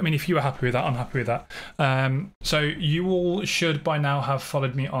I mean, if you were happy with that, I'm happy with that. So you all should by now have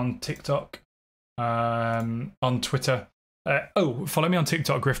followed me on TikTok, on Twitter. Follow me on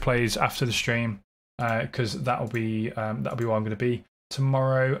TikTok, GriffPlays, after the stream, because that'll be where I'm going to be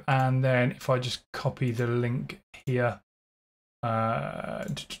tomorrow. And then if I just copy the link here,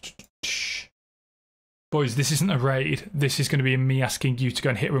 boys, this isn't a raid. This is going to be me asking you to go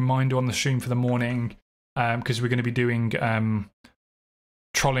and hit a reminder on the stream for the morning, because we're going to be doing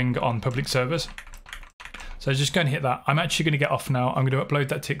trolling on public servers. So just go and hit that. I'm actually going to get off now. I'm going to upload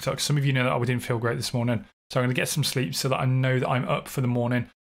that TikTok. Some of you know that I didn't feel great this morning, so I'm going to get some sleep so that I know that I'm up for the morning.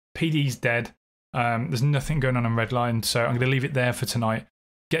 PD's dead. There's nothing going on Redline, so I'm going to leave it there for tonight.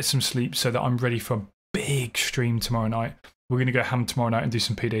 Get some sleep so that I'm ready for a big stream tomorrow night. We're going to go ham tomorrow night and do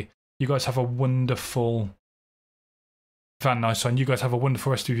some PD. You guys have a wonderful... Van, nice one. You guys have a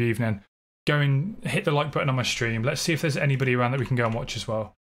wonderful rest of your evening. Go and hit the like button on my stream. Let's see if there's anybody around that we can go and watch as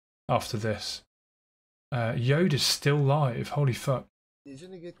well after this. Yoda's still live. Holy fuck.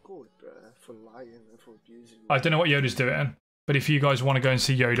 Isn't it get caught for lying and for abusing? I don't know what Yoda's doing, but if you guys want to go and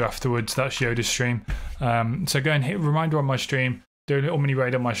see Yoda afterwards, that's Yoda's stream. So go and hit a reminder on my stream. Do a little mini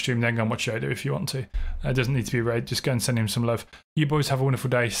raid on my stream, then go and watch Yoda if you want to. It doesn't need to be a raid. Just go and send him some love. You boys have a wonderful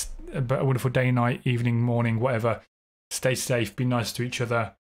day, night, evening, morning, whatever. Stay safe. Be nice to each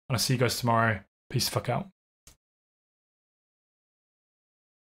other. And I'll see you guys tomorrow. Peace the fuck out.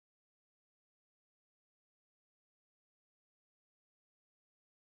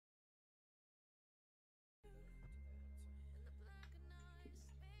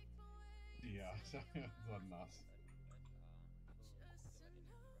 Yeah, that's not nice.